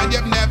selector and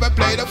you've never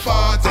played a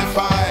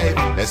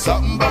 45. There's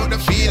something about the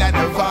feel and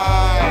the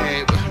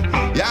vibe.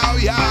 Yow,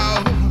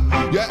 yow.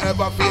 You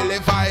ever feel the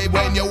vibe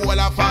when you hold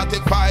a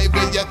 45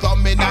 with your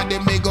thumb in and the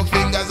middle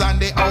fingers on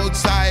the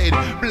outside?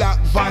 Black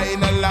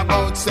vinyl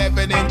about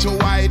 7-inch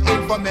wide.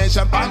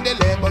 Information on the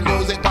label,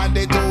 music on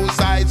the 2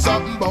 sides.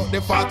 Something about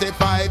the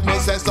 45, me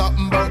say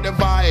something about the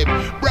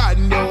vibe.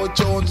 Brand new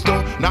tunes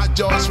too, not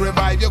just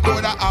revive. You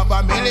could have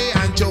a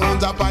million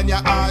tunes up on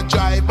your hard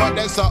drive, but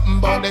there's something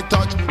about the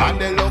touch and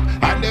the look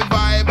and the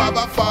vibe of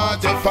a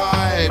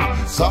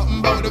 45. Something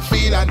about the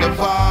feel and the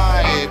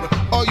vibe.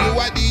 Oh, you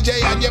a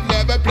DJ and you've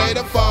never played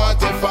a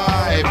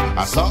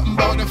 45. Something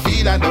about the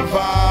feel and the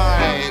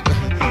vibe.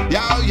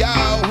 Yow,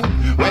 yow.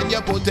 When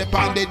you put it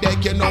on the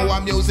deck, you know a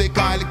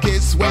musical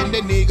kiss. When the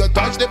nigga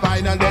touch the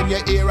vinyl, then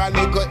you hear a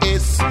little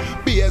hiss.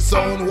 Bass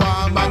sound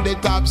warm and the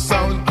top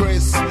sound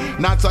crisp.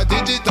 Not so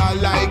digital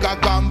like a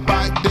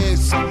compact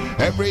disc.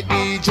 Every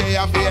DJ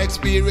have to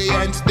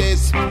experience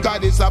this,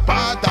 cause it's a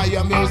part of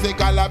your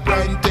musical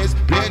apprentice.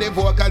 Play the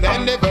vocal,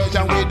 then the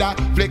version with a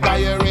flick of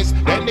your wrist.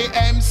 Then the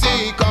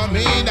MC come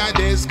in at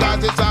this,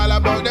 cause it's all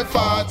about the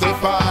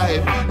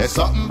 45. There's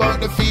something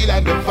about the feel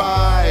and the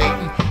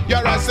vibe.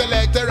 You're a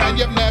selector and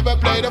you've never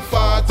played a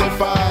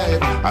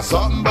 45.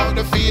 Something about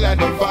the feel and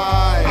the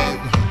vibe.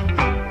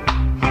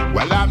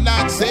 Well, I'm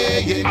not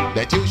saying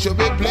that you should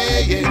be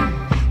playing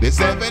the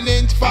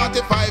 7-inch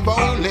 45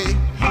 only,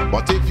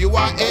 but if you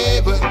are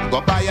able,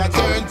 go buy a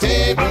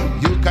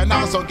turntable. You can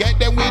also get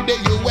them with the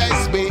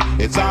USB.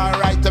 It's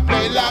alright to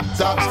play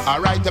laptops,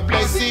 alright to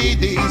play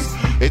CDs.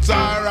 It's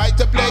alright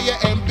to play your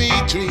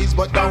MP3s,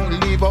 but don't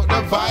leave out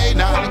the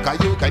vinyl, cause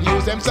you can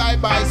use them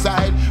side by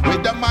side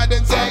with the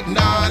modern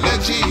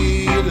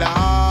technology,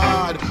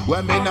 Lord.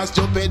 When me not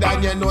stupid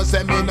and you know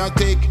say me not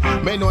tick,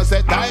 me know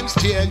say times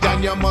change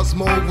and you must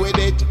move with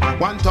it.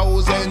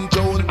 1,000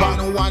 tunes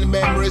on 1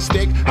 memory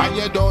stick, and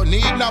you don't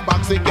need no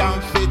box, it can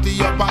fit in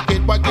your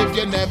pocket. But if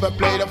you never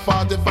played a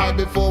 45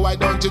 before, why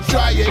don't you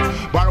try it?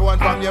 Borrow one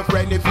from your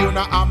friend if you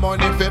not have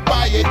money if you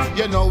buy it.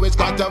 You know it's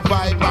got a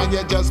vibe and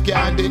you just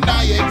can't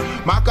deny it.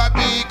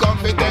 Maccabee come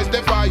fi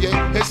testify it.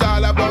 It's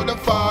all about the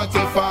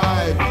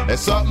 45. There's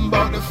something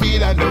about the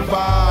feel and the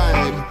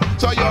vibe.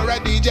 So you're a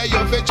DJ,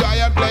 you fi try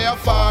and play a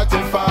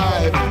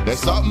 45. There's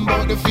something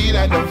about the feel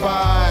and the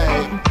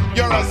vibe.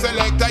 You're a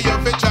selector, you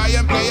fi try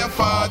and play a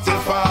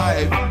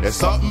 45. There's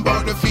something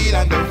about the feel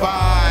and the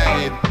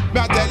vibe. Me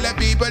I tell the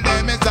people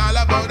them it's all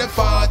about the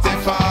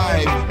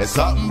 45. There's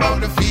something about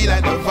the feel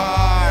and the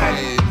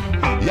vibe.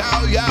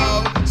 Yow,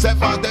 yow, say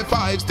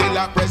 45 still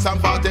a press and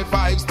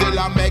 45 still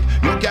a make.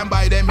 You can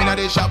buy them in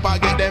the shop or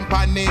get them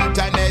on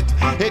internet.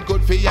 It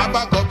good for you have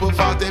a couple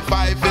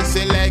 45 for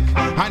select.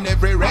 And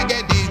every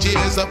reggae DJ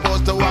is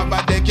supposed to have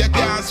a deck. You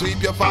can't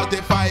sweep your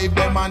 45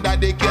 them under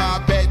the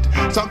carpet.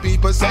 Some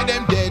people say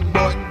them dead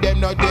but them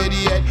not dead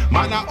yet.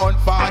 Man a on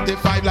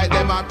 45 like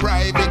them a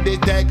private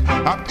detect.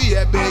 I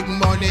pay big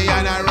money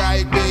and I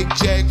write big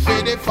check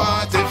for the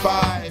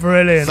 45.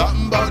 Brilliant.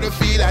 Something about the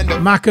feel and the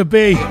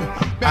Maccabee.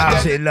 I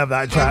absolutely love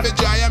that track.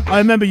 I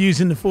remember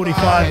using the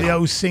 45, the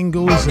old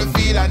singles, and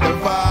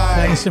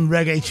playing some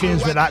reggae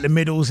tunes with like the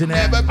middles in it.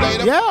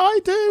 Yeah, I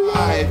do.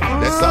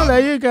 Oh, there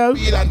you go.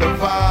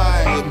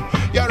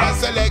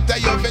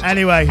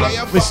 Anyway,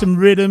 with some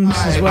rhythms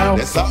as well.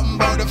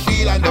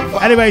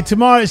 Anyway,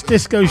 tomorrow's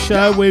disco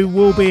show. We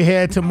will be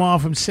here tomorrow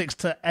from 6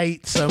 to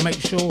 8, so make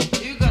sure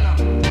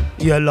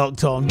you're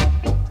locked on.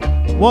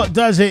 What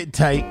does it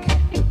take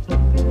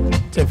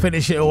to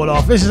finish it all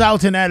off? This is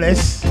Alton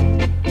Ellis.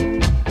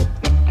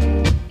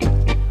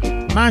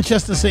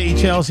 Manchester City,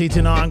 Chelsea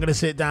tonight. I'm going to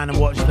sit down and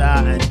watch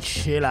that and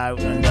chill out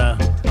and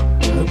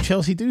hope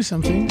Chelsea do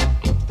something.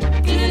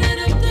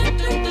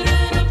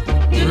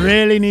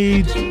 Really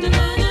need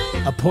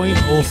a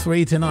point or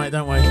three tonight,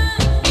 don't we?